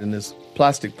resting in this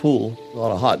plastic pool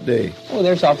on a hot day. Oh,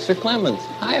 there's Officer Clemens.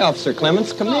 Hi, Officer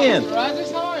Clemens. Come in.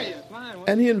 Rogers, how are you?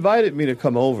 And he invited me to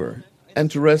come over and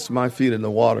to rest my feet in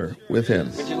the water with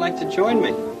him. Would you like to join me?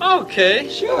 Okay.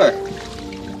 Sure.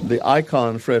 The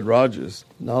icon Fred Rogers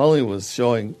not only was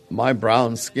showing my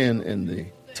brown skin in the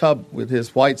tub with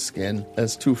his white skin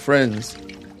as two friends,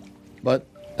 but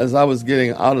as I was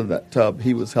getting out of that tub,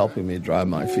 he was helping me dry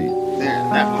my feet.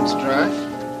 There, that one's dry.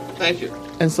 Thank you.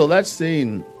 And so that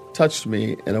scene touched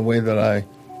me in a way that I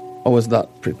was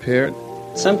not prepared.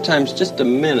 Sometimes just a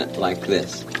minute like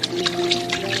this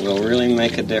will really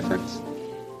make a difference.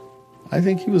 I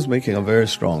think he was making a very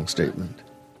strong statement.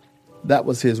 That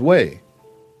was his way.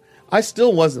 I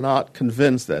still was not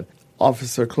convinced that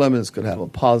Officer Clemens could have a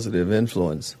positive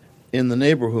influence in the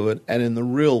neighborhood and in the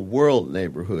real world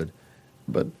neighborhood,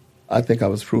 but I think I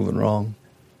was proven wrong.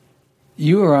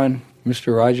 You were on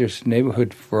Mr. Rogers'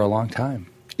 neighborhood for a long time.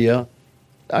 Yeah.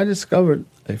 I discovered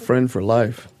a friend for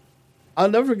life. I'll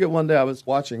never forget one day I was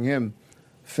watching him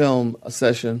film a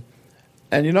session,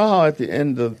 and you know how at the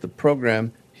end of the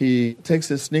program he takes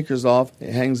his sneakers off,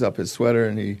 he hangs up his sweater,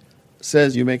 and he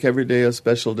says, you make every day a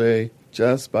special day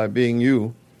just by being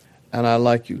you, and I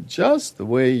like you just the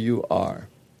way you are.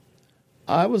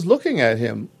 I was looking at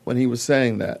him when he was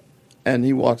saying that, and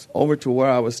he walks over to where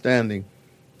I was standing,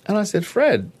 and I said,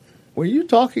 Fred, were you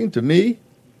talking to me?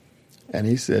 And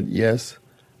he said, yes,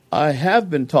 I have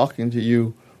been talking to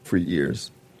you for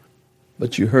years,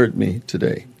 but you heard me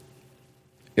today.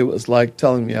 It was like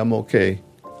telling me I'm okay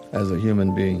as a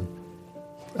human being.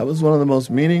 That was one of the most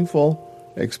meaningful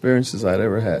experiences I'd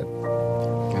ever had.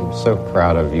 I'm so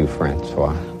proud of you,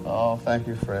 Francois. Oh, thank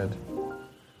you, Fred.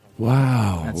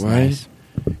 Wow, That's right? nice.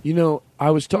 You know,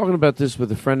 I was talking about this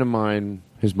with a friend of mine.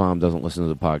 His mom doesn't listen to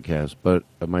the podcast, but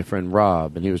my friend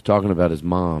Rob, and he was talking about his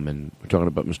mom, and we're talking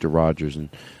about Mr. Rogers. And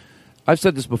I've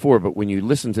said this before, but when you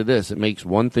listen to this, it makes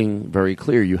one thing very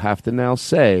clear. You have to now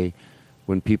say,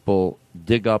 when people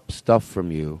dig up stuff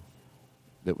from you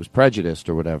that was prejudiced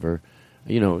or whatever,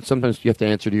 you know, sometimes you have to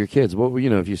answer to your kids. Well, you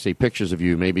know, if you say pictures of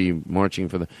you, maybe marching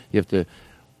for you have to.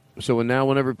 So now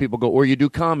whenever people go, or you do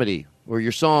comedy, or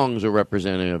your songs are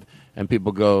representative, and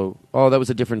people go, oh, that was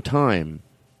a different time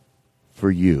for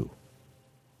you.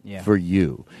 Yeah. For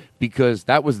you. Because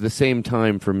that was the same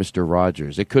time for Mr.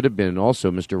 Rogers. It could have been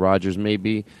also Mr. Rogers,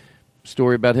 maybe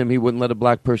story about him, he wouldn't let a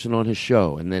black person on his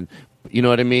show. And then You know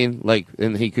what I mean? Like,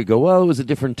 and he could go, well, it was a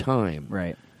different time.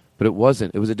 Right. But it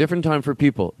wasn't. It was a different time for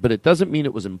people. But it doesn't mean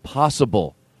it was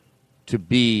impossible to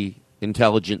be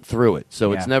intelligent through it.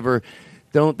 So it's never...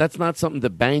 That's not something to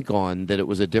bank on, that it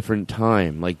was a different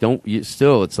time. Like,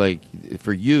 it's like,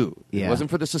 for you. Yeah. It wasn't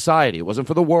for the society. It wasn't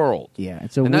for the world. Yeah.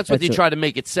 And that's what they try to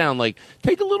make it sound like.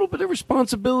 Take a little bit of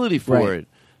responsibility for it.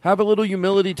 Have a little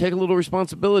humility, take a little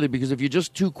responsibility, because if you're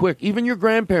just too quick, even your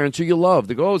grandparents who you love,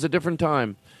 they go, oh, it's a different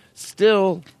time.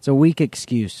 Still. It's a weak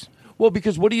excuse. Well,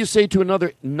 because what do you say to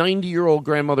another 90-year-old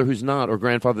grandmother who's not, or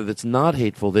grandfather that's not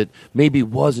hateful, that maybe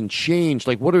wasn't changed?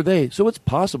 Like, what are they? So it's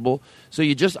possible. So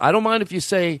I don't mind if you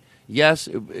say yes,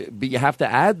 but you have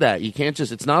to add that. You can't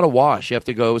just, it's not a wash. You have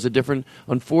to go, it was a different,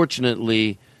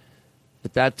 unfortunately,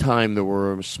 at that time there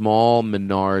were a small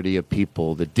minority of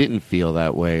people that didn't feel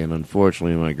that way, and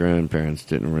unfortunately my grandparents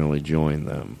didn't really join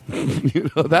them.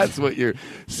 You know, that's what you're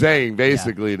saying,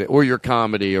 basically, or your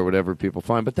comedy or whatever people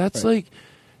find. But that's like...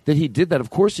 that he did that.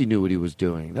 Of course he knew what he was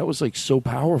doing. That was like so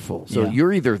powerful. So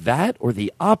you're either that or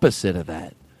the opposite of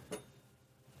that.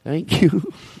 Thank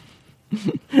you.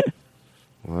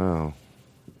 Wow.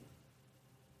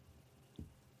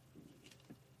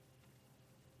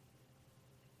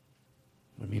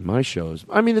 I mean, my shows.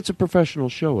 I mean, it's a professional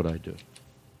show, what I do.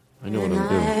 I know what I'm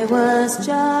doing. I was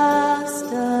just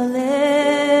a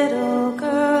little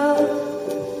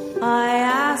girl. I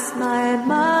asked my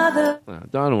mother. I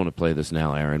don't want to play this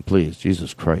now, Aaron. Please,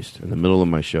 Jesus Christ! In the middle of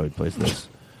my show, he plays this.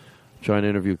 I'm trying to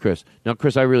interview Chris. Now,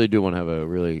 Chris, I really do want to have a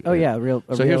really. Oh yeah, So real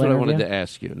here's what interview? I wanted to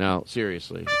ask you. Now,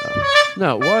 seriously.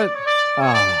 No, what?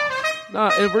 No,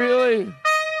 it really.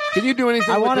 Can you do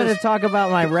anything? I with wanted this? to talk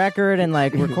about my record and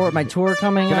like record my tour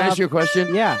coming Can up. I ask you a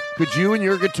question? Yeah. Could you and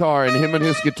your guitar and him and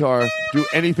his guitar do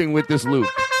anything with this loop?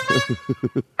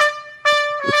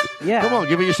 Yeah. Come on,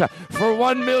 give it a shot. For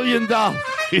 $1 million.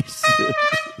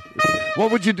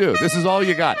 What would you do? This is all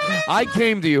you got. I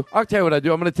came to you. I'll tell you what I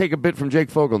do. I'm going to take a bit from Jake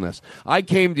Fogelness. I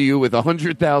came to you with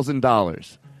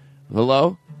 $100,000.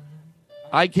 Hello?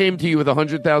 I came to you with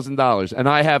 $100,000, and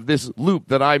I have this loop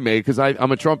that I made because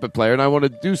I'm a trumpet player, and I want to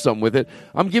do something with it.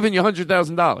 I'm giving you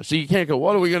 $100,000. So you can't go,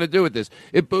 what are we going to do with this?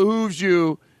 It behooves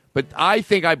you, but I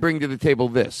think I bring to the table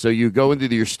this. So you go into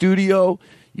your studio,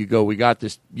 you go, we got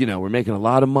this, we're making a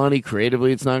lot of money.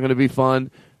 Creatively, it's not going to be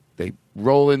fun. They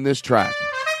roll in this track.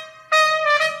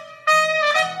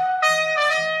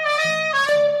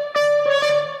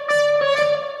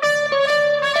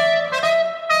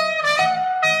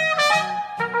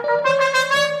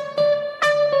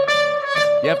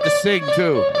 You have to sing,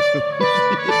 too.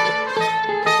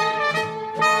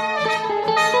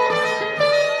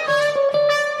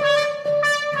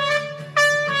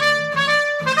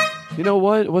 You know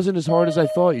what? It wasn't as hard as I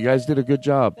thought. You guys did a good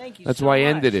job. Thank you That's so why I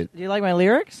much. ended it. Do you like my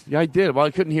lyrics? Yeah, I did. Well,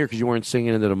 I couldn't hear because you weren't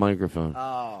singing into the microphone.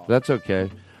 Oh. That's okay.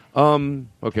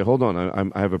 Okay, hold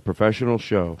on. I have a professional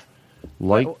show.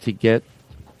 Like to get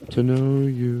to know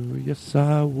you. Yes,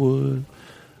 I would.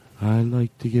 I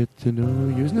like to get to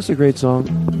know you. Isn't this a great song?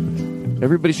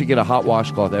 Everybody should get a hot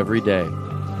washcloth every day.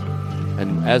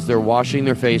 And as they're washing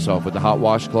their face off with the hot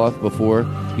washcloth before,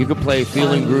 you could play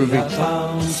Feeling Groovy. I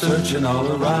found searching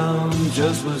all around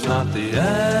just was not the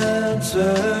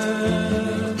answer.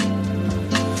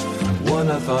 One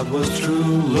I thought was true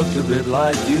looked a bit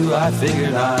like you. I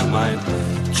figured I might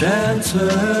chance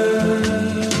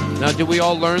her. Now, did we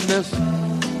all learn this?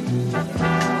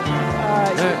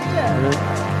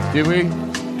 Yeah. Did we?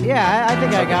 Yeah, I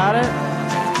think I got it.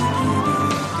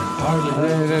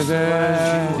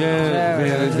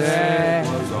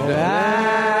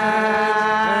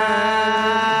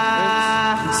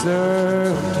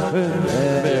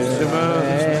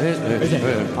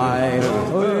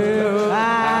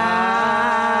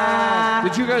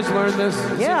 Did you guys learn this?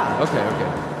 Yeah. Okay.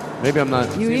 Maybe I'm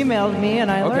not. You emailed me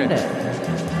and I learned it.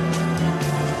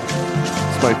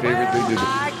 It's my favorite thing to do.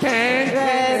 I can't.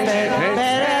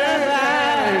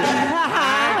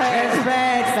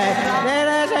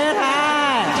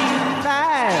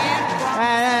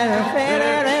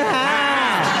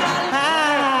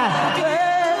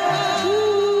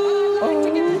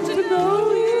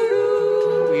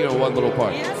 One little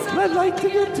part. I'd like to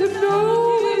get to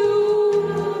know you.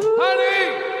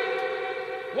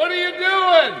 Honey, what are you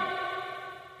doing?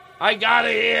 I gotta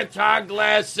hear Todd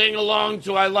Glass sing along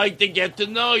to I Like to Get to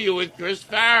Know You with Chris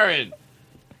Farron.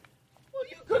 Well,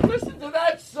 you could listen to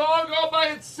that song all by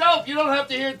itself. You don't have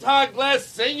to hear Todd Glass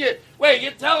sing it. Wait,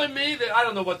 you're telling me that I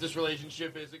don't know what this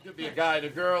relationship is. It could be a guy and a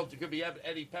girl. It could be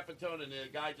Eddie Pepitone and a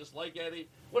guy just like Eddie.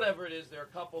 Whatever it is, they're a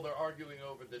couple. They're arguing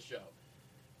over the show.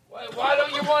 Why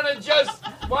don't you want to just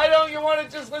Why don't you want to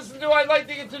just listen to I'd Like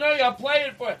to Get to Know You? I'll play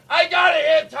it for you. I gotta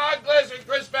hear Todd Glass and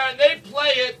Chris Barron. They play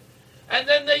it, and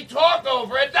then they talk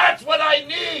over it. That's what I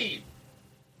need.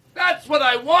 That's what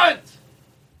I want.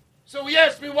 So he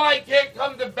asked me why I can't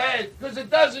come to bed, because it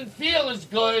doesn't feel as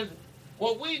good.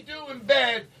 What we do in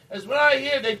bed is when I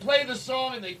hear they play the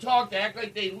song and they talk, they act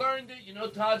like they learned it. You know,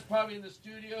 Todd's probably in the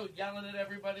studio yelling at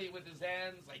everybody with his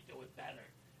hands, like, do it better.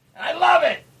 And I love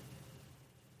it.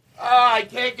 Oh, I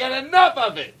can't get enough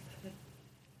of it.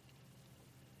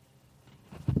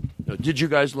 Did you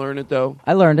guys learn it, though?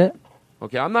 I learned it.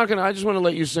 Okay, I'm not gonna. I just want to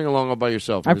let you sing along all by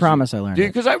yourself. I promise I learned it.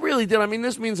 Because I really did. I mean,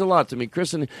 this means a lot to me,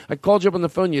 Chris. And I called you up on the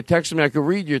phone. You texted me. I could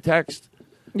read your text.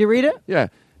 You read it? Yeah.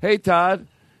 Hey, Todd.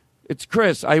 It's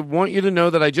Chris. I want you to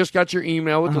know that I just got your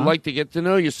email with the Like to Get to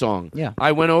Know You song. Yeah.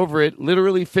 I went over it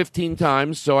literally 15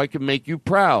 times so I could make you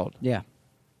proud. Yeah.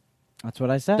 That's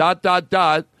what I said. ...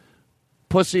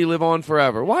 Pussy live on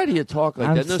forever. Why do you talk like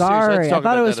I'm that? No, sorry. seriously, let's talk I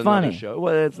thought about it was that another funny. show.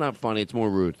 Well, it's not funny. It's more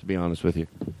rude, to be honest with you.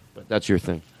 But that's your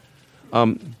thing.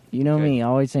 You know me,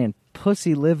 always saying,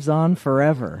 pussy lives on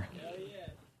forever.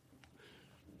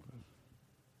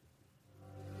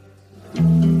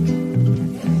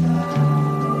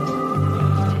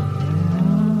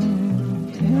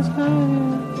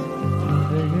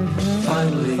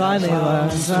 Finally, one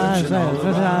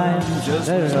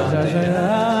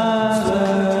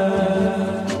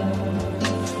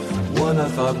I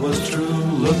thought was true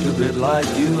looked a bit like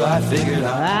you. I figured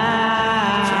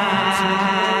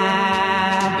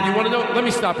And you want to know? Let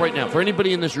me stop right now. For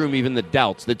anybody in this room even that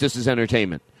doubts that this is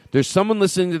entertainment, there's someone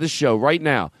listening to this show right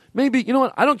now. Maybe, you know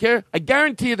what? I don't care. I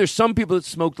guarantee you there's some people that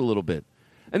smoked a little bit.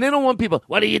 And they don't want people,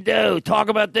 what do you do? Talk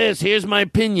about this. Here's my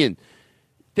opinion.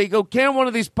 They go, can't one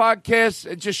of these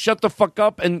podcasts just shut the fuck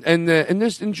up and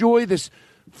just enjoy this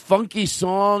funky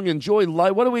song, enjoy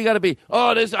life? What do we got to be?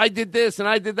 Oh, I did this and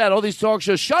I did that. All these talk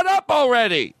shows. Shut up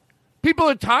already. People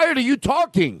are tired of you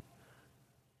talking.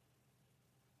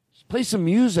 Just play some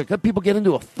music. Let people get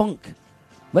into a funk.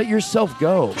 Let yourself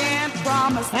go.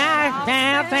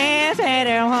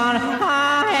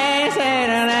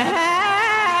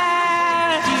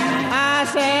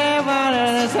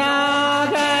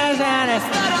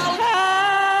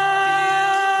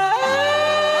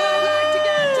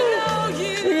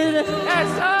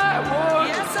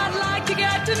 Yes, I'd like to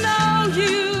get to know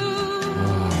you.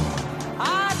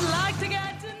 I'd like to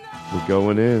get to know We're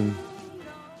going in.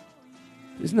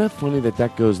 Isn't that funny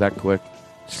that goes that quick?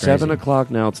 7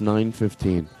 o'clock now, it's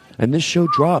 9:15. And this show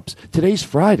drops. Today's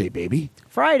Friday, baby.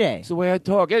 Friday. It's the way I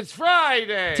talk. It's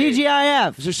Friday.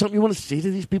 TGIF. Is there something you want to say to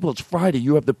these people? It's Friday.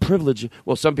 You have the privilege.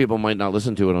 Well, some people might not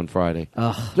listen to it on Friday.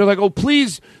 They're like, oh,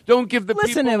 please don't give the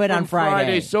Listen people to it on on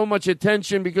Friday so much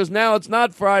attention because now it's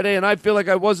not Friday and I feel like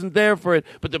I wasn't there for it.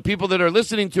 But the people that are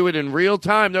listening to it in real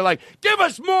time, they're like, give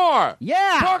us more.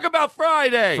 Yeah. Talk about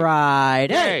Friday.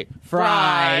 Friday.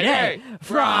 Friday.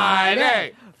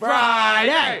 Friday.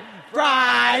 Friday.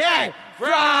 Friday.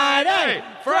 Friday!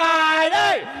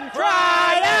 Friday!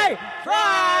 Friday!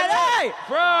 Friday!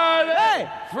 Friday!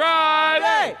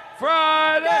 Friday!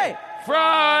 Friday!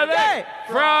 Friday!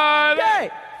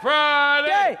 Friday!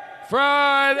 Friday!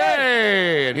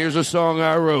 Friday! And here's a song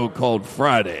I wrote called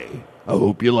Friday. I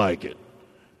hope you like it.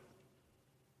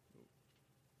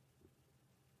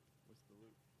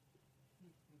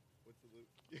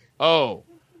 Oh.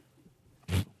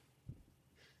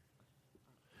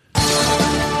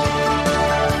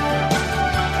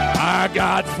 I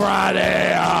got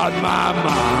Friday on my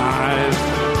mind.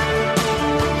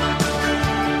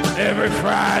 Every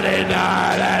Friday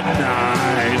night at 9.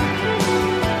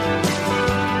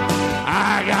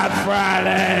 I got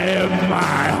Friday in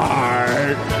my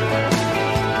heart.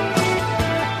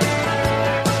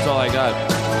 That's all I got.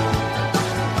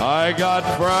 I got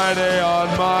Friday on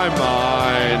my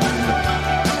mind.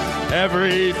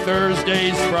 Every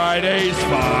Thursday's Friday's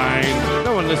fine.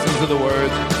 No one listens to the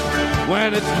words.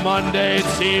 When it's Monday, it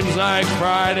seems like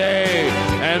Friday,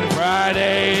 and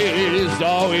Friday is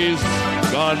always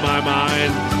on my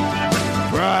mind.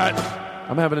 Right.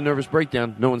 I'm having a nervous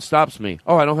breakdown. No one stops me.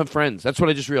 Oh, I don't have friends. That's what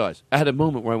I just realized. I had a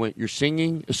moment where I went, you're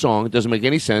singing a song, it doesn't make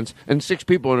any sense, and 6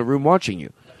 people in a room watching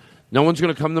you. No one's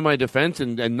going to come to my defense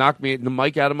and knock me the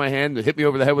mic out of my hand, hit me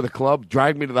over the head with a club,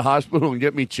 drag me to the hospital, and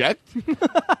get me checked?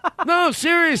 No,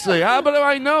 seriously. How do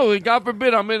I know? God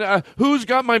forbid I'm in. Who's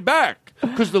got my back?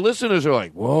 Because the listeners are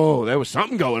like, whoa, there was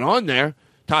something going on there.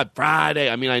 Todd Friday.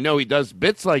 I mean, I know he does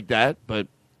bits like that, but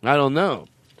I don't know.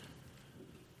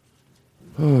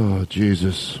 Oh,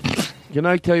 Jesus. Can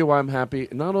I tell you why I'm happy?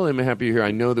 Not only am I happy you're here,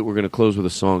 I know that we're going to close with a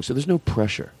song, so there's no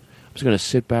pressure. I'm just going to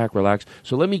sit back, relax.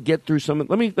 So let me get through some.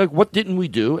 Let me what didn't we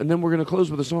do, and then we're going to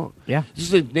close with a song. Yeah. This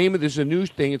is the name of this. Is a new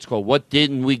thing. It's called "What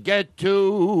Didn't We Get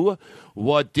To."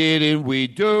 What didn't we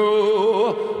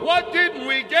do? What didn't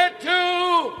we get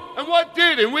to? And what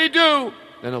didn't we do?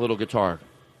 And a little guitar.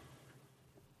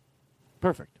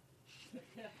 Perfect.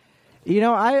 You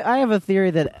know, I have a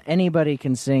theory that anybody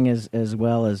can sing as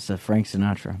well as Frank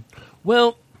Sinatra.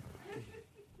 Well,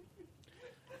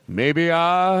 maybe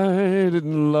I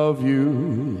didn't love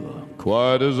you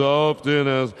quite as often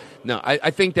as... No, I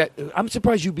think that... I'm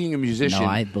surprised you being a musician... No,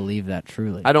 I believe that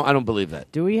truly. I don't believe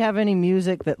that. Do we have any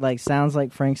music that like sounds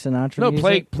like Frank Sinatra No,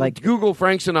 music? play Google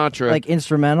Frank Sinatra. Like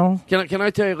instrumental? Can I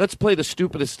tell you, let's play the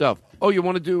stupidest stuff. Oh, you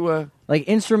want to do... Like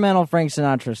instrumental Frank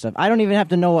Sinatra stuff. I don't even have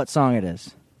to know what song it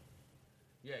is.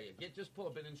 Yeah. Just pull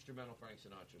up an instrumental Frank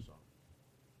Sinatra song.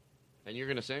 And you're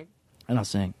going to sing? And I'll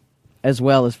sing. As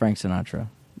well as Frank Sinatra.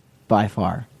 By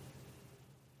far.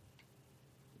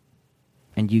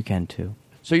 And you can too.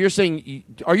 So you're saying,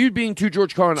 are you being too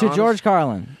George Carlin To honest? George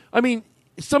Carlin. I mean,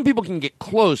 some people can get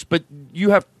close, but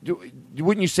you have...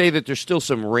 Wouldn't you say that there's still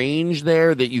some range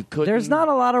there that you could... There's not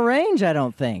a lot of range, I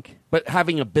don't think. But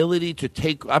having ability to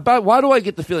take... Why do I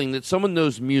get the feeling that someone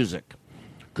knows music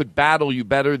could battle you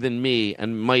better than me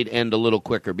and might end a little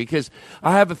quicker? Because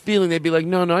I have a feeling they'd be like,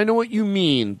 no, I know what you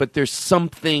mean, but there's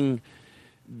something...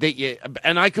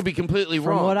 and I could be completely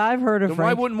wrong. From what I've heard of then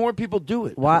Frank, why wouldn't more people do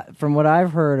it? From what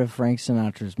I've heard of Frank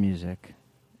Sinatra's music,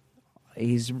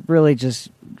 he's really just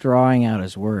drawing out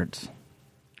his words.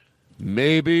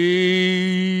 Maybe.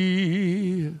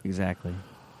 Exactly.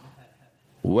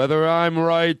 Whether I'm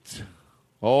right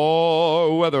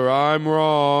or whether I'm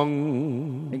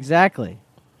wrong. Exactly.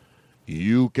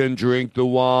 You can drink the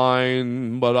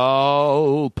wine, but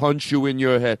I'll punch you in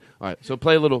your head. All right, so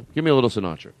give me a little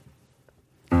Sinatra.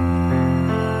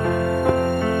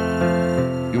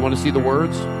 You want to see the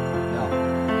words?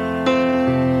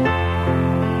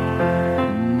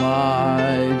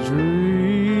 My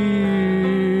dreams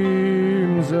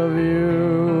of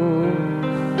you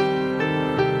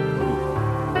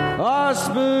are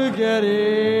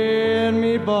spaghetti and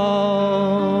meatballs.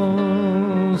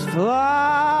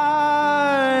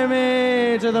 Fly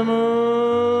me to the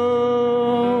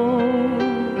moon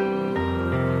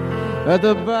at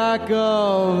the back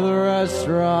of the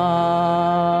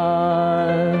restaurant.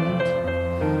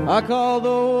 I call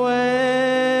the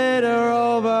waiter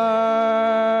over.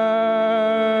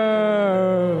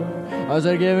 I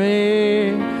said, give me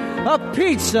a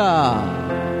pizza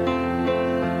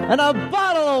and a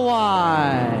bottle of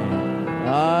wine.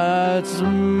 That's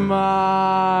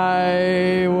my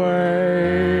way.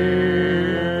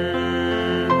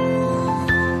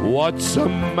 What's the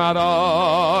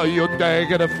matter? You're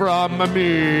taking it from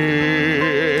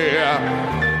me.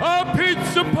 A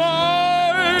pizza pie,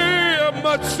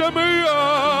 Mamma Mia.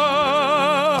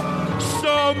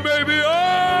 So maybe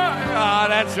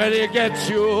that's ready to get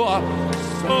you.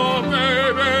 So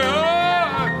maybe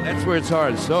that's where it's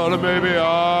hard. So maybe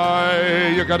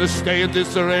you gotta stay in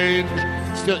this range.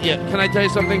 Still, yeah. Can I tell you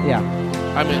something? Yeah.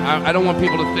 I mean, I don't want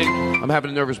people to think I'm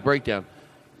having a nervous breakdown.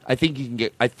 I think you can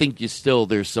get. I think you still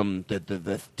there's some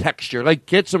the texture. Like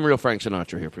get some real Frank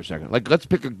Sinatra here for a second. Like let's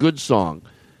pick a good song.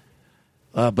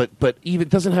 But even it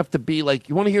doesn't have to be like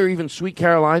you want to hear even Sweet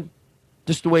Caroline,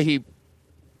 just the way he.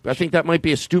 I think that might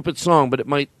be a stupid song, but it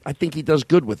might. I think he does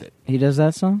good with it. He does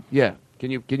that song? Yeah.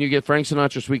 Can you get Frank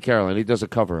Sinatra Sweet Caroline? He does a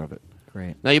cover of it.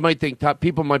 Great. Now you might think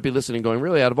people might be listening, going,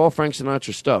 really, out of all Frank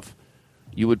Sinatra stuff,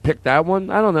 you would pick that one?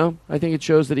 I don't know. I think it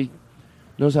shows that he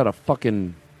knows how to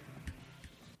fucking.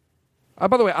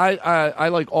 By the way, I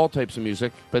like all types of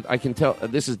music, but I can tell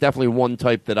this is definitely one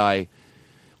type that I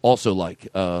also like.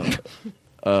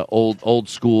 Old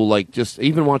school, like just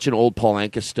even watching old Paul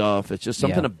Anka stuff. It's just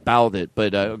something about it.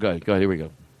 But go ahead, here we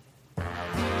go.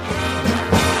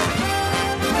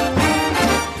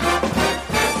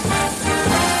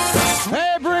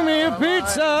 Hey, bring me a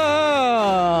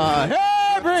pizza.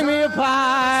 Hey, bring me a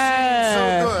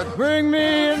pie. Bring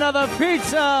me another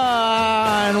pizza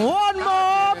and one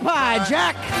more pie,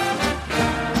 Jack.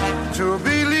 To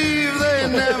believe they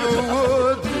never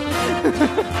would.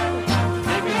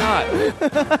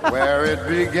 Where it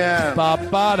began,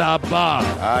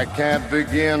 I can't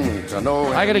begin to know.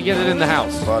 I gotta get it in the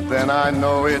house, but then I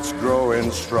know it's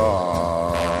growing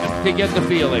strong. To get the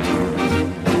feeling.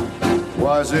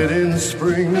 Was it in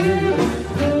spring?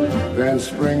 Then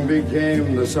spring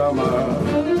became the summer.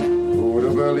 Who'd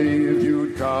have believed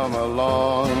you'd come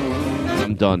along?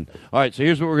 I'm done. All right, so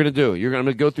here's what we're going to do. I'm going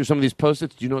to go through some of these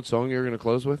Post-its. Do you know what song you're going to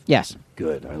close with? Yes.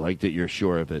 Good. I like that you're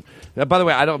sure of it. Now, by the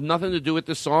way, I don't have nothing to do with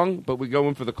this song, but we go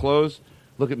in for the close.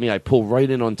 Look at me. I pull right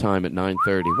in on time at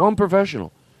 9:30. Well, I'm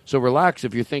professional. So relax.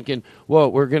 If you're thinking,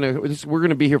 well, we're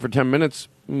gonna be here for 10 minutes,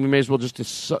 we may as well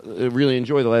just really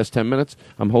enjoy the last 10 minutes.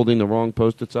 I'm holding the wrong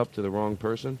Post-its up to the wrong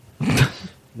person.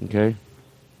 Okay.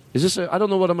 Is this? I don't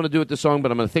know what I'm going to do with this song,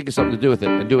 but I'm going to think of something to do with it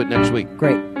and do it next week.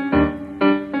 Great.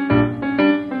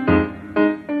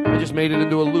 I just made it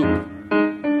into a loop.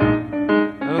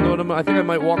 I don't know what I think I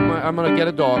might I'm going to get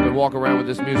a dog and walk around with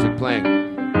this music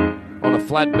playing on a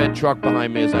flatbed truck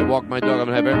behind me as I walk my dog. I'm going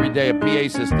to have every day a PA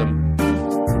system.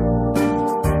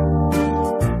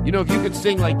 You know, if you could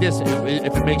sing like this,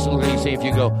 if it makes it look like you sing, if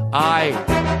you go, I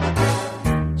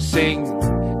sing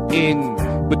in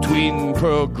between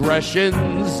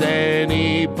progressions,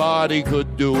 anybody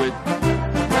could do it.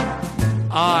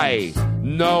 I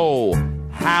know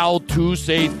how to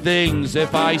say things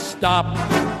if I stop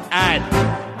at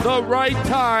the right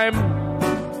time.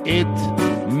 It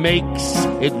makes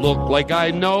it look like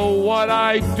I know what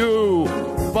I do,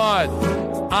 but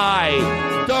I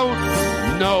don't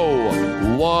know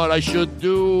what I should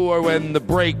do or when the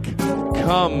break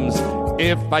comes.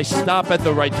 If I stop at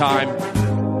the right time,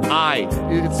 I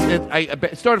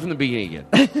started from the beginning again.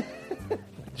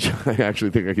 I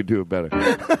actually think I could do it better.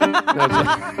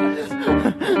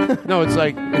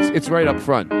 It's right up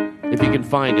front. If you can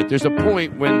find it, there's a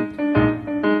point when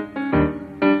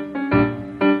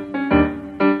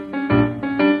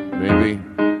maybe.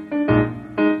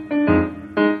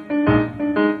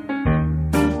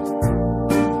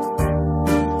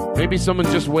 Maybe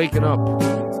someone's just waking up.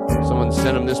 Someone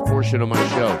sent him this portion of my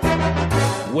show.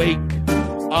 Wake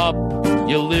up,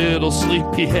 you little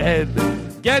sleepyhead.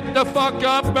 Get the fuck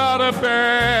up out of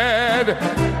bed.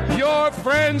 Your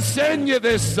friends send you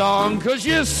this song because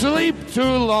you sleep too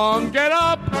long. Get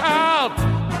up out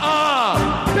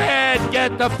of bed.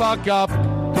 Get the fuck up.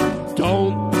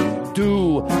 Don't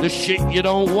do the shit you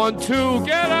don't want to.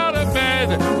 Get out of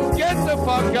bed. Get the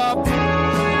fuck up.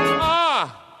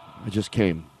 I just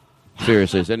came.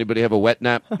 Seriously, does anybody have a wet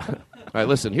nap? All right,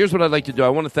 listen, here's what I'd like to do. I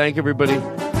want to thank everybody.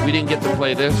 We didn't get to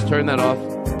play this. Turn that off.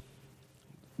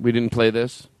 We didn't play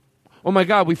this. Oh, my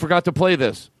God, we forgot to play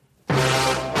this. So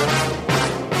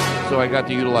I got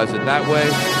to utilize it that way.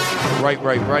 Right,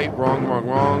 wrong,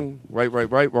 right,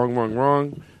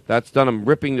 wrong. That's done. I'm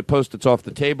ripping the Post-its off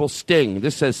the table. Sting.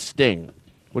 This says Sting.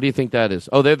 What do you think that is?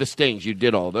 Oh, they're the Stings. You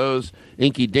did all those.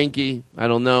 Inky Dinky. I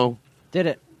don't know. Did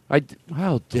it.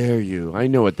 How dare you? I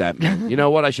know what that means. You know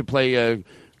what? I should play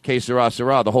Que Sera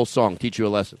Sera, the whole song. Teach you a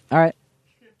lesson. All right.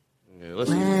 Okay,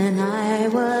 listen. When I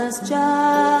was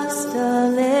just a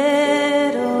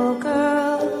little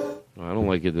girl. I don't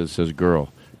like it that it says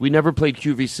girl. We never played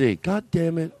QVC. God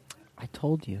damn it. I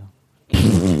told you.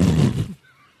 You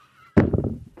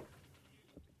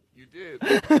did.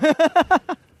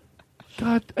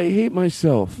 God, I hate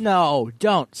myself. No,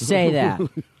 don't say that.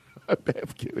 I'm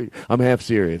half kidding. I'm half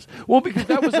serious. Well, because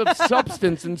that was of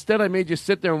substance. Instead, I made you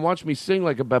sit there and watch me sing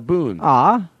like a baboon.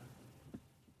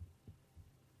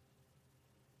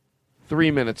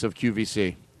 3 minutes of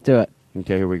QVC. Do it.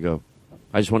 Okay, here we go.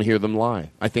 I just want to hear them lie.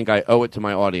 I think I owe it to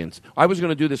my audience. I was going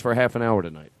to do this for half an hour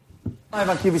tonight. Live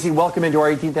on QVC. Welcome into our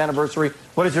 18th anniversary.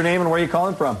 What is your name and where are you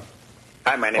calling from?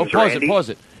 Hi, my name's pause Randy.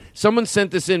 Pause it. Someone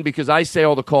sent this in because I say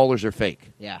all the callers are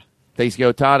fake. Yeah. They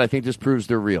go, Todd, I think this proves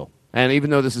they're real. And even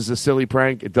though this is a silly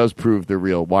prank, it does prove they're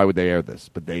real. Why would they air this?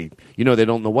 But they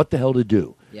don't know what the hell to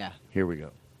do. Yeah. Here we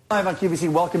go. Live on QVC.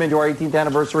 Welcome into our 18th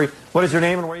anniversary. What is your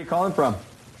name and where are you calling from?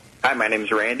 Hi, my name's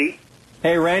Randy.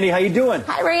 Hey, Randy. How you doing?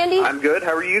 Hi, Randy. I'm good.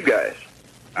 How are you guys?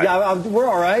 Yeah, we're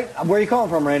all right. Where are you calling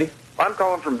from, Randy? I'm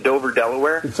calling from Dover,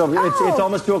 Delaware. It's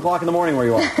almost 2 o'clock in the morning where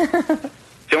you are.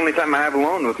 It's the only time I have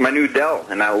alone with my new Dell,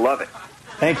 and I love it.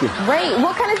 Thank you. Great.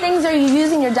 What kind of things are you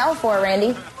using your Dell for,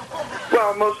 Randy?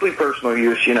 Well, mostly personal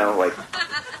use, like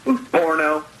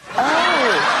porno.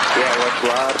 Oh. Yeah, a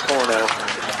lot of porno.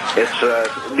 It's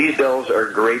these Dells are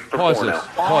great for porno.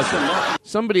 Pause this.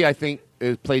 Somebody, I think,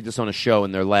 played this on a show,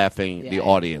 and they're laughing, the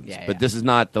audience. Yeah. But this is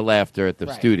not the laughter at the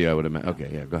Right. studio, I would imagine. Okay,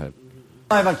 yeah, go ahead.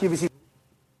 Live on QVC.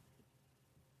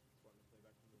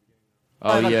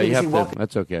 Oh, yeah, you have to.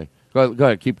 That's okay. Go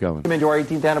ahead, keep going. Welcome into our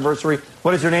 18th anniversary.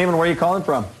 What is your name and where are you calling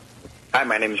from? Hi,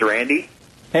 my name's Randy.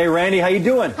 Hey, Randy. How you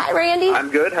doing? Hi, Randy. I'm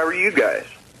good. How are you guys?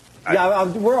 Yeah,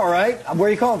 we're all right. Where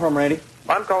are you calling from, Randy?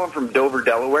 I'm calling from Dover,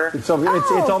 Delaware. It's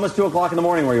almost 2 o'clock in the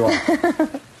morning where you are.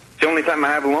 It's the only time I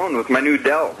have alone with my new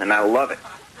Dell, and I love it.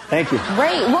 Thank you.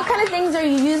 Great. What kind of things are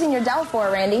you using your Dell for,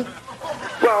 Randy?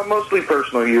 Well, mostly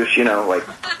personal use, like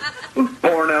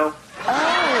porno.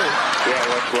 Oh. Yeah,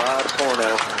 a lot of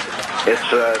porno.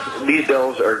 It's these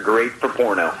dolls are great for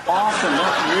porno. Awesome.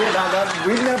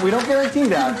 We don't guarantee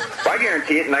that. I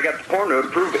guarantee it, and I got the porno to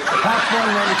prove it. Pass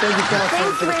one, Randy. Thank you so much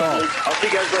for the call. I'll see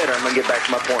you guys later. I'm gonna get back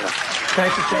to my porno.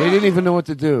 Thanks for They didn't even know what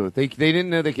to do. They didn't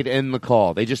know they could end the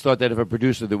call. They just thought they'd have a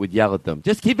producer that would yell at them.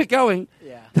 Just keep it going.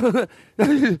 Yeah.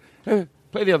 Play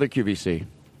the other QVC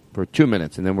for 2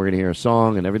 minutes, and then we're going to hear a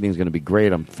song, and everything's going to be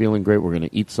great. I'm feeling great. We're going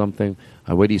to eat something.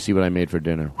 Wait till you see what I made for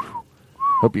dinner.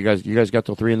 Hope you guys got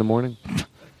till 3 in the morning.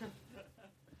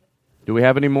 Do we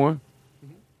have any more?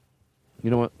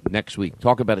 You know what? Next week,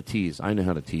 talk about a tease. I know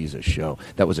how to tease a show.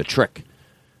 That was a trick.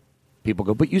 People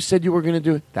go, but you said you were going to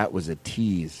do it. That was a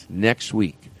tease. Next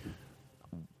week,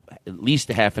 at least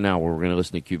a half an hour, we're going to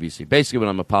listen to QVC. Basically, what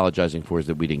I'm apologizing for is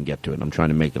that we didn't get to it. I'm trying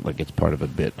to make it like it's part of a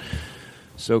bit.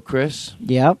 So, Chris?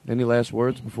 Yep. Any last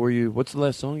words before you... What's the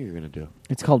last song you're going to do?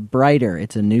 It's called Brighter.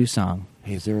 It's a new song.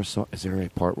 Hey, is there a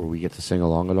part where we get to sing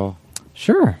along at all?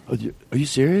 Sure. Are you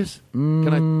serious?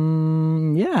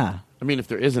 Can I? Yeah. I mean, if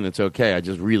there isn't, it's okay. I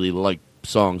just really like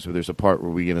songs where there's a part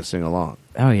where we're going to sing along.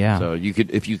 Oh, yeah. So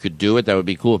if you could do it, that would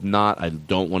be cool. If not, I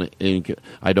don't want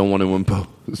to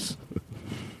impose.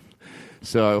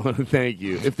 So I want to thank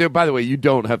you. By the way, you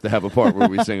don't have to have a part where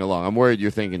we sing along. I'm worried you're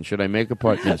thinking, should I make a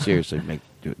part? No, seriously,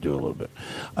 do a little bit.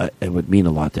 It would mean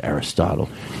a lot to Aristotle.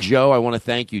 Joe, I want to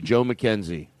thank you. Joe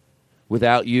McKenzie.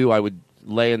 Without you, I would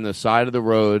lay on the side of the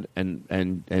road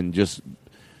and just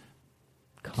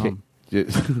come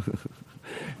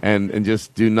and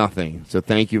just do nothing. So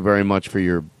thank you very much for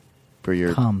your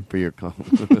come. Thank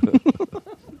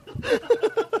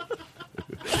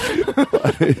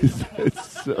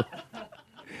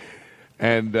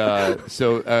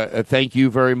you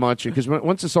very much. Because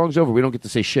once the song's over, we don't get to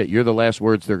say shit. You're the last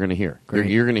words they're going to hear.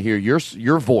 You're going to hear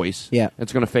your voice. Yeah,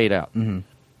 it's going to fade out. Mm-hmm.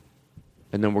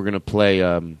 And then we're going to play.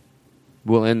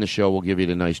 We'll end the show. We'll give you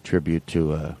the nice tribute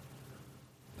to.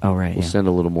 We'll send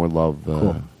a little more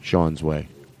love Sean's way.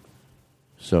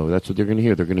 So that's what they're going to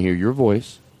hear. They're going to hear your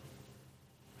voice,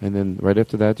 and then right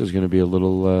after that, there's going to be a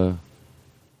little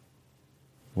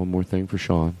one more thing for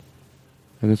Sean,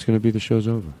 and it's going to be the show's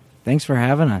over. Thanks for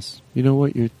having us. You know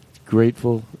what? You're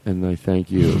grateful, and I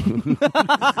thank you.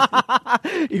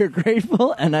 You're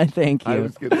grateful, and I thank you.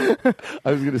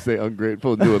 I was gonna say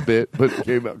ungrateful and do a bit, but it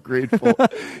came out grateful.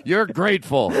 You're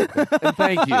grateful, and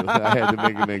thank you. I had to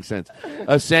make it make sense.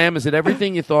 Sam, is it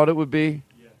everything you thought it would be?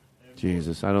 Yeah.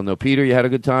 Jesus, I don't know. Peter, you had a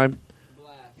good time?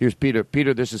 Here's Peter.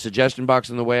 Peter, there's a suggestion box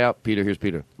on the way out. Peter, here's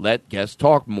Peter. Let guests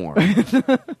talk more.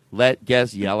 Let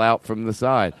guests yell out from the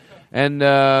side. And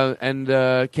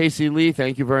Casey Lee,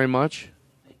 thank you very much.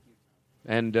 Thank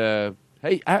you. And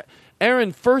hey,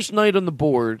 Aaron, first night on the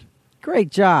board.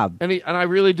 Great job. And I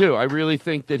really do. I really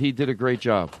think that he did a great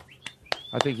job.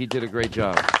 I think he did a great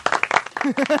job.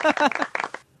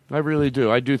 I really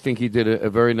do. I do think he did a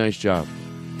very nice job.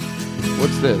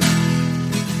 What's this?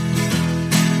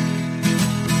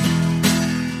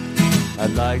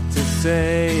 I'd like to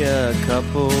say a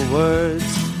couple words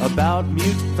about Mute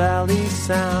Valley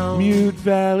Sound. Mute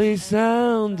Valley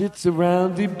Sound, it's a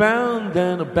roundy bound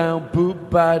and a bound poop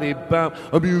body bound.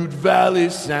 A Mute Valley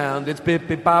Sound, it's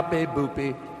bippy boppy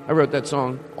boopy. I wrote that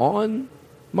song on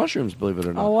mushrooms, believe it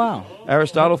or not. Oh, wow.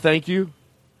 Aristotle, thank you.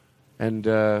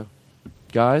 And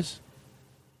guys,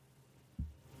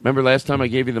 remember last time I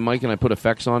gave you the mic and I put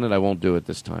effects on it? I won't do it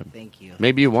this time. Thank you.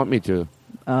 Maybe you want me to.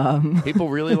 People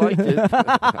really liked it.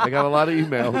 I got a lot of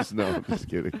emails. No, I'm just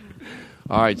kidding.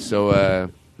 All right, so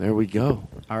there we go.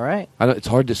 All right. It's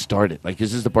hard to start it. Like,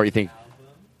 this is the part you think.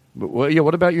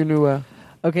 What about your new...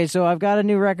 Okay, so I've got a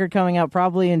new record coming out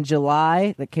probably in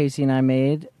July that Casey and I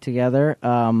made together.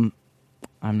 I'm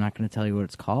not going to tell you what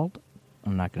it's called.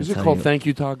 I'm not going to tell you. Is it called Thank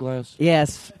You, Todd Glass?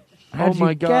 Yes. Oh,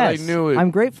 my God, I knew it.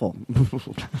 I'm grateful.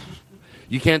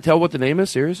 You can't tell what the name is?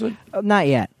 Seriously? Not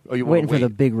yet. Oh, you waiting for the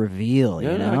big reveal,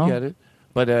 you know? I get it.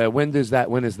 But when is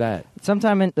that?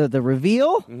 Sometime in the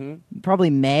reveal? Mm-hmm. Probably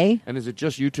May. And is it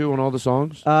just you two on all the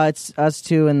songs? It's us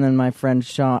two, and then my friend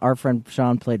Sean. Our friend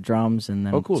Sean played drums, and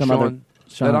then cool. some Sean, other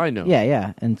Sean that I know.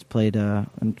 Yeah, and played.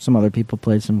 And some other people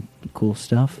played some cool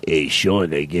stuff. Hey, Sean,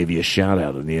 they gave you a shout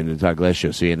out at the end of the Todd Glass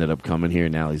show, so he ended up coming here.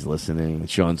 Now he's listening. And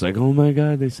Sean's like, "Oh my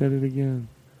God, they said it again."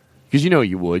 Because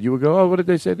you would go, "Oh, what did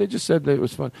they say?" They just said that it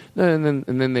was fun. And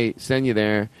then they send you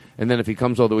there. And then if he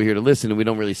comes all the way here to listen, and we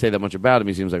don't really say that much about him,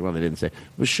 he seems like, well, they didn't say.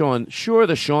 But Sean,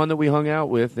 the Sean that we hung out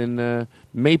with in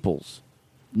Naples.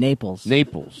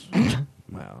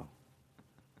 Wow.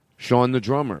 Sean the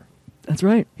drummer. That's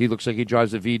right. He looks like he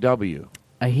drives a VW.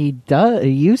 He does. He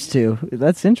used to.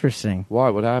 That's interesting. Why?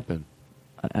 What happened?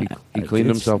 He cleaned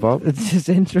himself up? It's just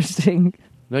interesting.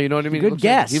 No, you know what I mean? Good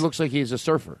guess. He looks like he's a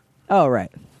surfer. Oh,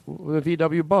 right. With a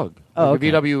VW Bug. Oh, Like okay.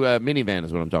 a VW minivan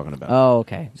is what I'm talking about. Oh,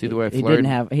 okay. See the way I He flirted?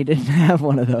 didn't have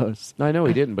one of those. No, I know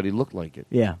he didn't, but he looked like it.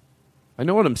 Yeah. I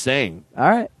know what I'm saying. All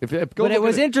right. Go But it look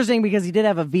was at interesting because he did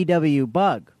have a VW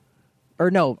Bug.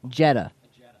 Or no, Jetta.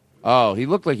 Oh, he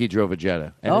looked like he drove a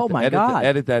Jetta. Oh, my God.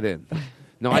 Edit that in.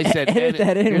 No, I said Edit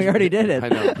that in. We here's- already did it. I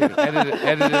know.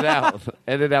 Edit it out.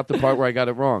 Edit out the part where I got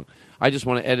it wrong. I just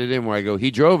want to edit in where I go, he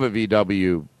drove a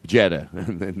VW Jetta.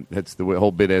 And then that's the way,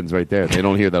 whole bit ends right there. They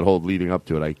don't hear that whole leading up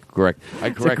to it. I correct.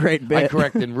 It's a great bit. I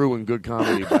correct and ruin good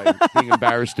comedy by being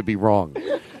embarrassed to be wrong.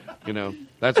 You know,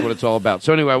 that's what it's all about.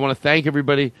 So anyway, I want to thank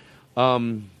everybody. What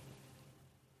am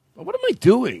I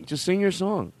doing? Just sing your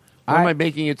song. Why am I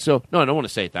making it so? No, I don't want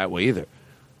to say it that way either.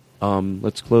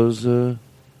 Let's close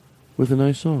with a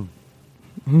nice song.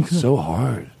 It's so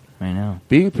hard. I know.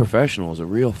 Being a professional is a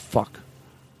real fuck.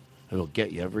 It'll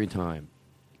get you every time.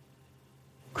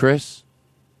 Chris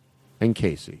and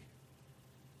Casey.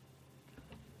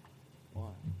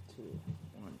 1,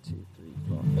 2, 3,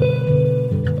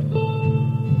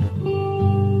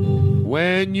 4.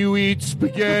 When you eat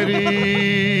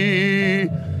spaghetti.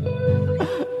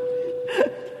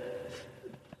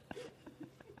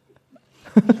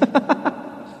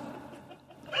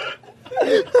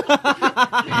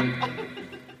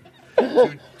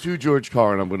 Do George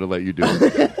Carlin, I'm going to let you do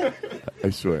it. I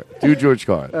swear. Do George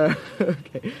Carlin.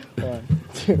 Okay. 1,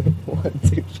 2, 1,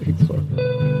 2, 3,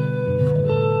 4.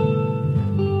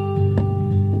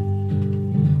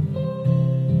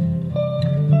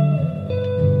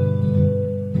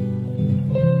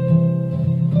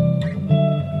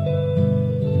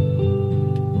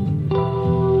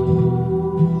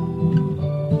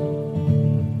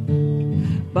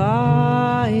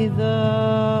 By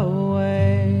the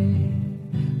way,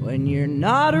 when you're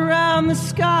not around, the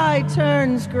sky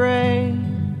turns gray,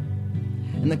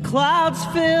 and the clouds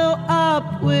fill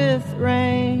up with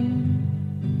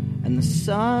rain, and the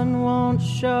sun won't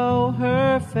show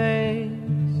her face,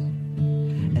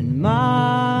 and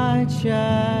my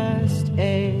chest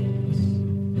aches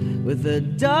with a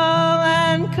dull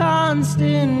and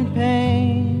constant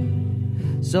pain.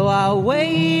 So I'll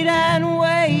wait and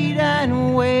wait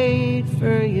and wait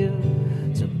for you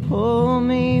to pull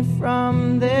me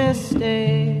from this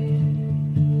state.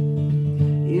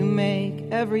 You make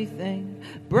everything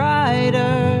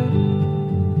brighter.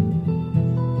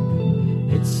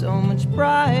 It's so much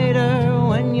brighter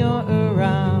when you're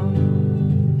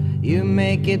around. You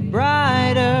make it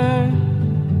brighter.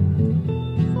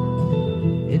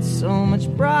 It's so much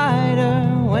brighter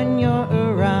when you're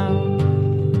around.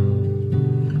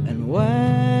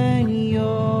 When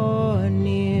you're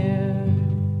near,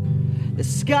 the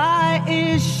sky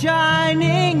is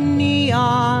shining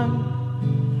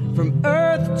neon from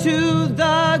earth to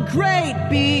the great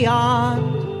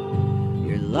beyond.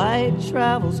 Your light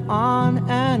travels on,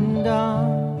 and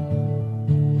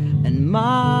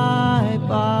my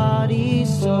body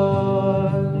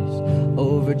soars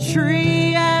over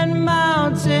tree and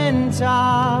mountain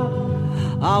top.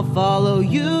 I'll follow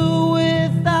you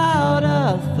without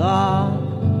a thought.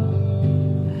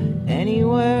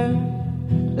 Anywhere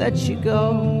that you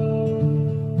go,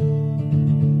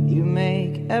 you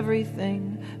make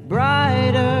everything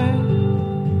brighter.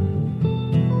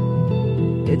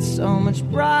 It's so much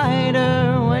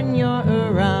brighter when you're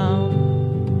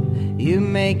around. You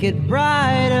make it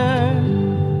brighter.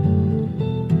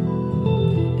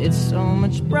 It's so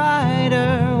much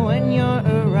brighter when you're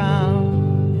around.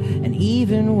 And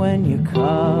even when you're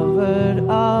covered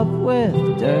up with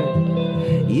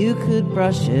dirt, you could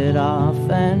brush it off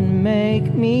and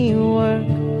make me work.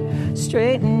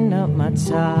 Straighten up my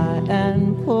tie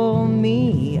and pull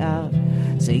me out.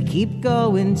 Say keep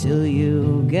going till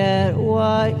you get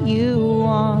what you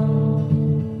want.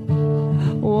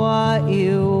 What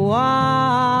you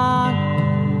want.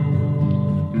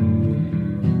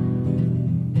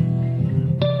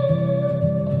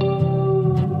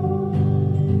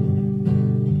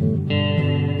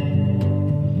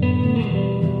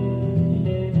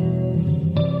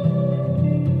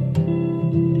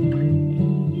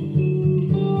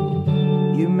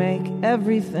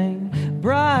 Everything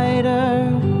brighter.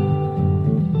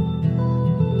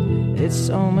 It's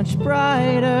so much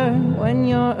brighter when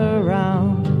you're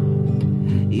around.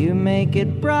 You make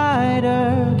it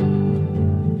brighter.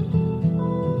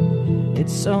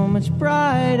 It's so much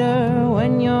brighter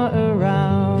when you're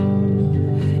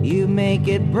around. You make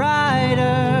it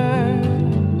brighter.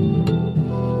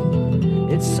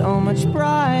 It's so much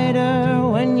brighter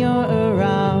when you're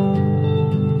around.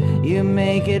 You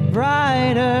make it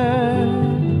brighter.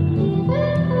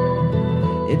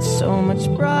 It's so much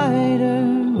brighter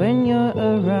when you're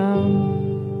around.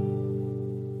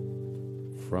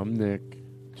 From Nick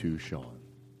to Sean.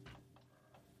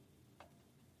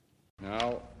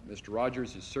 Now, Mr.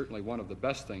 Rogers is certainly one of the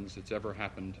best things that's ever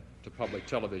happened to public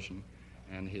television,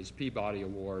 and his Peabody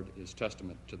Award is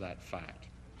testament to that fact.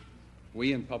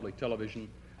 We in public television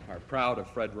are proud of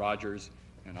Fred Rogers,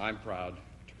 and I'm proud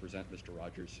to present Mr.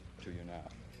 Rogers to you now.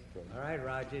 All right,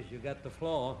 Rogers, you got the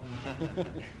floor.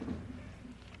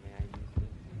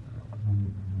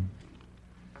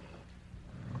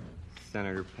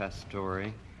 Senator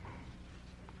Pastore,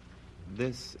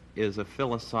 this is a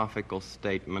philosophical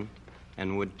statement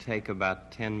and would take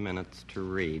about 10 minutes to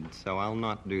read, so I'll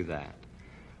not do that.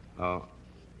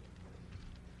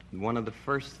 One of the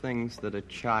first things that a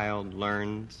child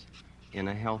learns in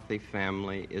a healthy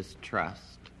family is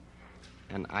trust,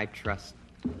 and I trust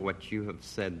what you have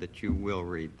said that you will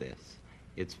read this.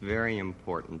 It's very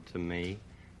important to me.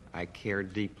 I care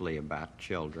deeply about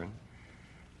children.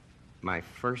 My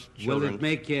first children... Will it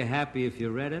make you happy if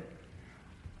you read it?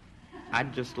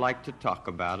 I'd just like to talk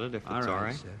about it, if it's all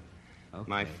right. Sir. Okay.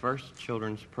 My first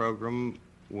children's program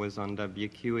was on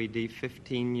WQED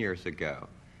 15 years ago,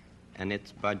 and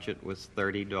its budget was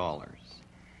 $30.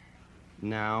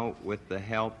 Now, with the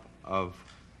help of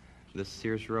the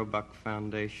Sears Roebuck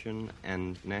Foundation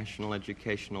and National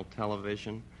Educational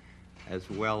Television, as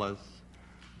well as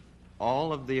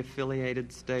all of the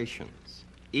affiliated stations,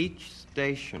 each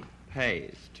station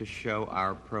pays to show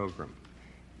our program.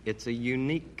 It's a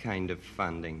unique kind of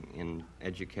funding in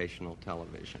educational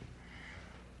television.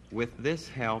 With this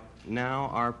help, now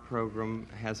our program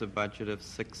has a budget of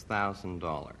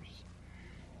 $6,000.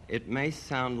 It may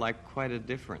sound like quite a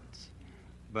difference,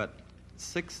 but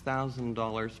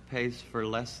 $6,000 pays for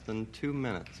less than 2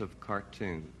 minutes of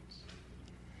cartoons,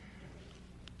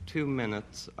 2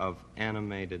 minutes of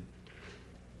animated,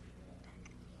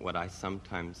 what I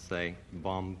sometimes say,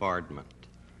 bombardment.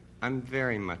 I'm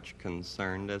very much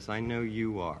concerned, as I know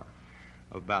you are,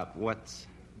 about what's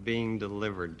being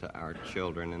delivered to our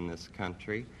children in this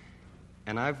country.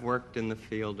 And I've worked in the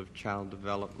field of child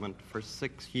development for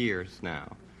 6 years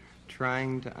now,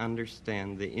 trying to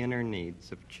understand the inner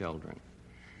needs of children.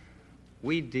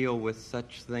 We deal with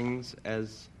such things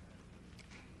as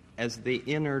the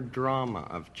inner drama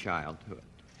of childhood.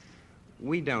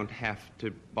 We don't have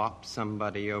to bop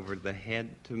somebody over the head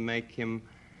to make him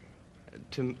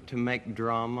to make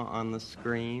drama on the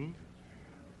screen.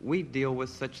 We deal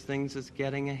with such things as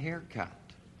getting a haircut,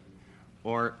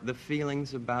 or the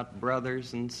feelings about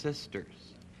brothers and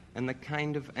sisters, and the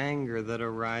kind of anger that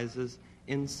arises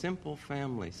in simple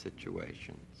family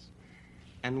situations.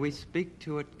 And we speak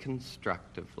to it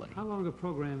constructively. How long a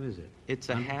program is it? It's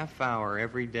a half hour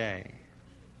every day.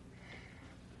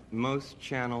 Most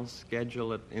channels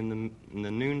schedule it in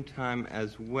the noontime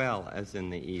as well as in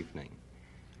the evening.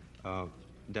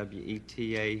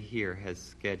 WETA here has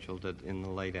scheduled it in the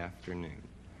late afternoon.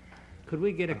 Could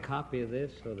we get a copy of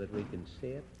this so that we can see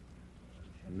it?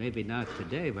 Maybe not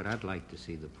today, but I'd like to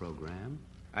see the program.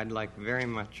 I'd like very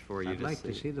much for you to see. I'd like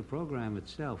to see the program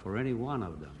itself, or any one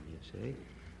of them, you see.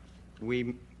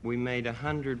 We made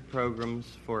 100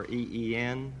 programs for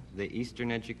EEN, the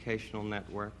Eastern Educational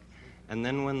Network, and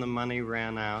then when the money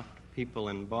ran out, people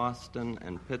in Boston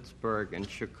and Pittsburgh and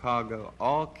Chicago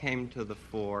all came to the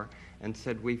fore and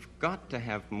said, we've got to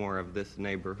have more of this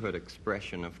neighborhood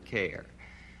expression of care.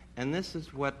 And this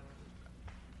is what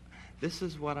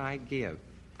I give.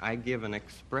 I give an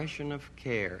expression of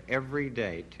care every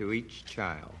day to each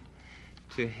child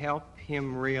to help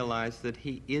him realize that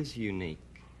he is unique.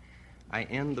 I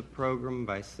end the program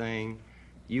by saying,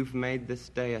 you've made this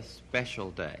day a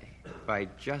special day by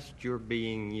just your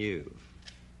being you.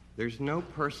 There's no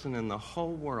person in the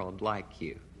whole world like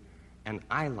you, and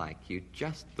I like you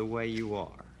just the way you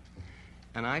are.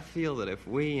 And I feel that if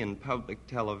we in public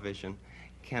television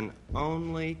can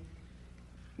only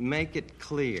make it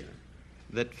clear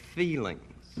that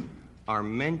feelings are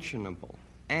mentionable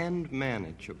and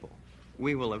manageable,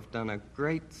 we will have done a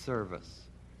great service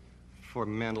for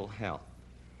mental health.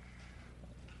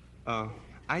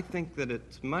 I think that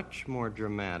it's much more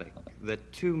dramatic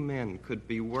that two men could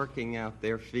be working out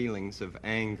their feelings of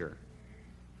anger.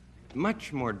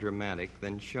 Much more dramatic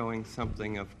than showing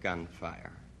something of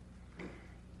gunfire.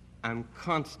 I'm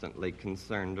constantly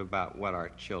concerned about what our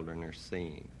children are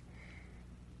seeing.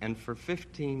 And for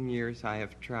 15 years I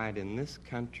have tried in this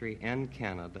country and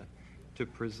Canada to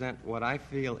present what I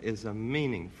feel is a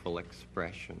meaningful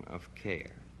expression of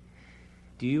care.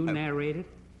 Do you narrate it?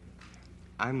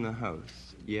 I'm the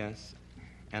host, yes.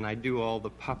 And I do all the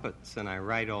puppets, and I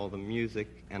write all the music,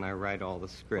 and I write all the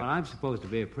scripts. Well, I'm supposed to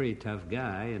be a pretty tough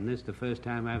guy, and this is the first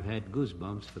time I've had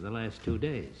goosebumps for the last 2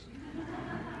 days.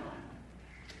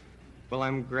 Well,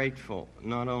 I'm grateful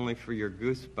not only for your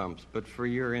goosebumps, but for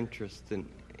your interest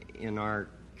in our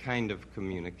kind of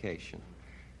communication.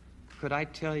 Could I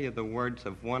tell you the words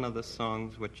of one of the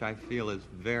songs which I feel is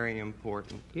very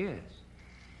important? Yes.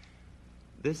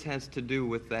 This has to do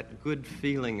with that good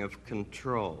feeling of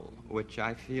control, which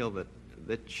I feel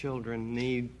that children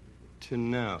need to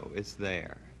know is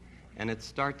there. And it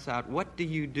starts out, what do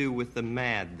you do with the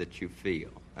mad that you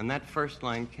feel? And that first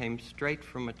line came straight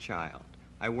from a child.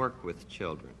 I work with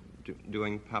children,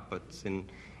 doing puppets in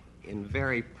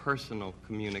very personal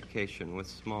communication with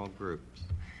small groups.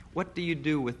 What do you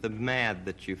do with the mad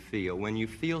that you feel? When you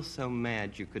feel so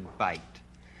mad you could bite.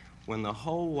 When the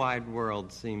whole wide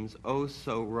world seems oh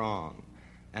so wrong,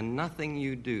 and nothing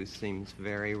you do seems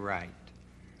very right.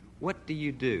 What do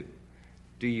you do?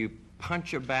 Do you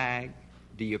punch a bag?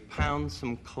 Do you pound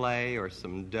some clay or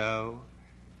some dough?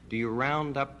 Do you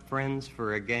round up friends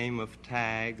for a game of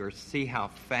tag or see how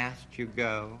fast you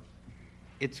go?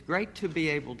 It's great to be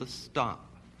able to stop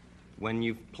when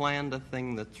you've planned a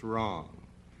thing that's wrong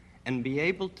and be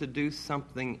able to do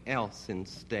something else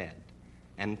instead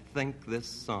and think this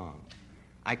song.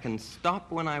 I can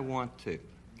stop when I want to,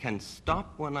 can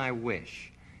stop when I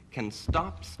wish, can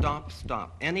stop, stop,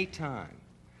 stop anytime.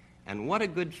 And what a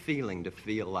good feeling to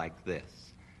feel like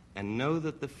this and know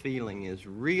that the feeling is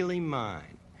really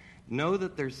mine. Know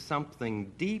that there's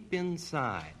something deep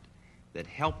inside that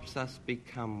helps us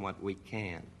become what we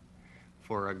can.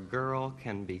 For a girl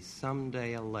can be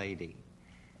someday a lady,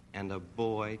 and a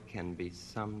boy can be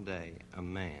someday a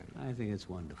man. I think it's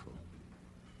wonderful.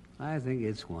 I think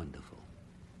it's wonderful.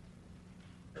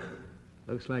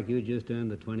 Looks like you just earned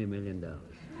the $20 million.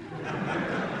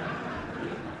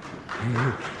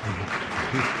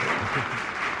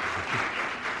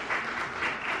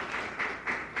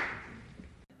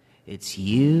 It's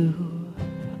you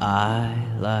I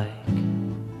like.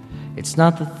 It's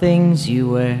not the things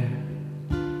you wear,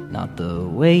 not the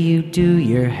way you do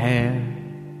your hair,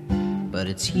 but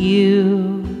it's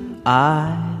you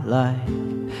I like.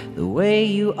 The way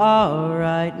you are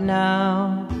right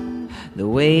now, the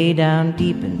way down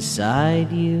deep inside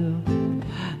you.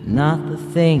 Not the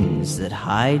things that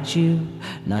hide you,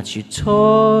 not your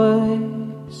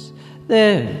toys,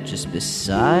 they're just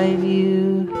beside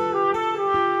you.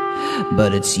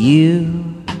 But it's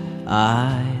you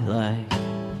I like.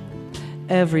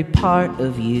 Every part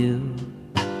of you,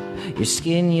 your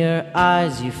skin, your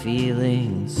eyes, your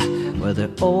feelings, whether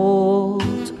old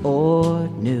or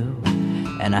new.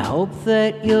 And I hope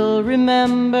that you'll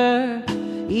remember,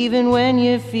 even when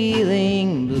you're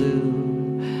feeling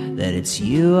blue, that it's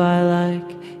you I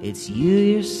like, it's you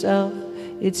yourself,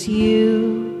 it's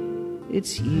you,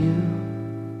 it's you,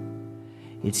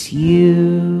 it's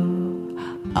you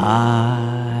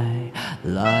I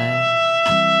like.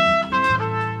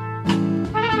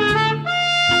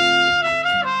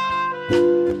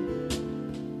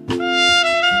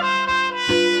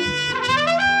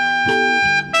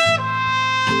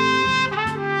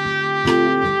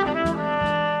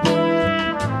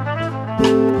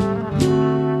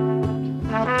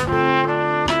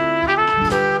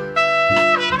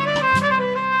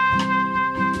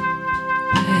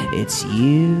 It's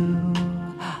you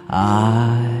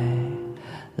I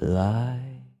like.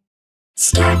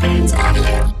 Starburns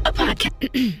Audio,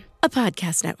 a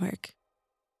podcast network.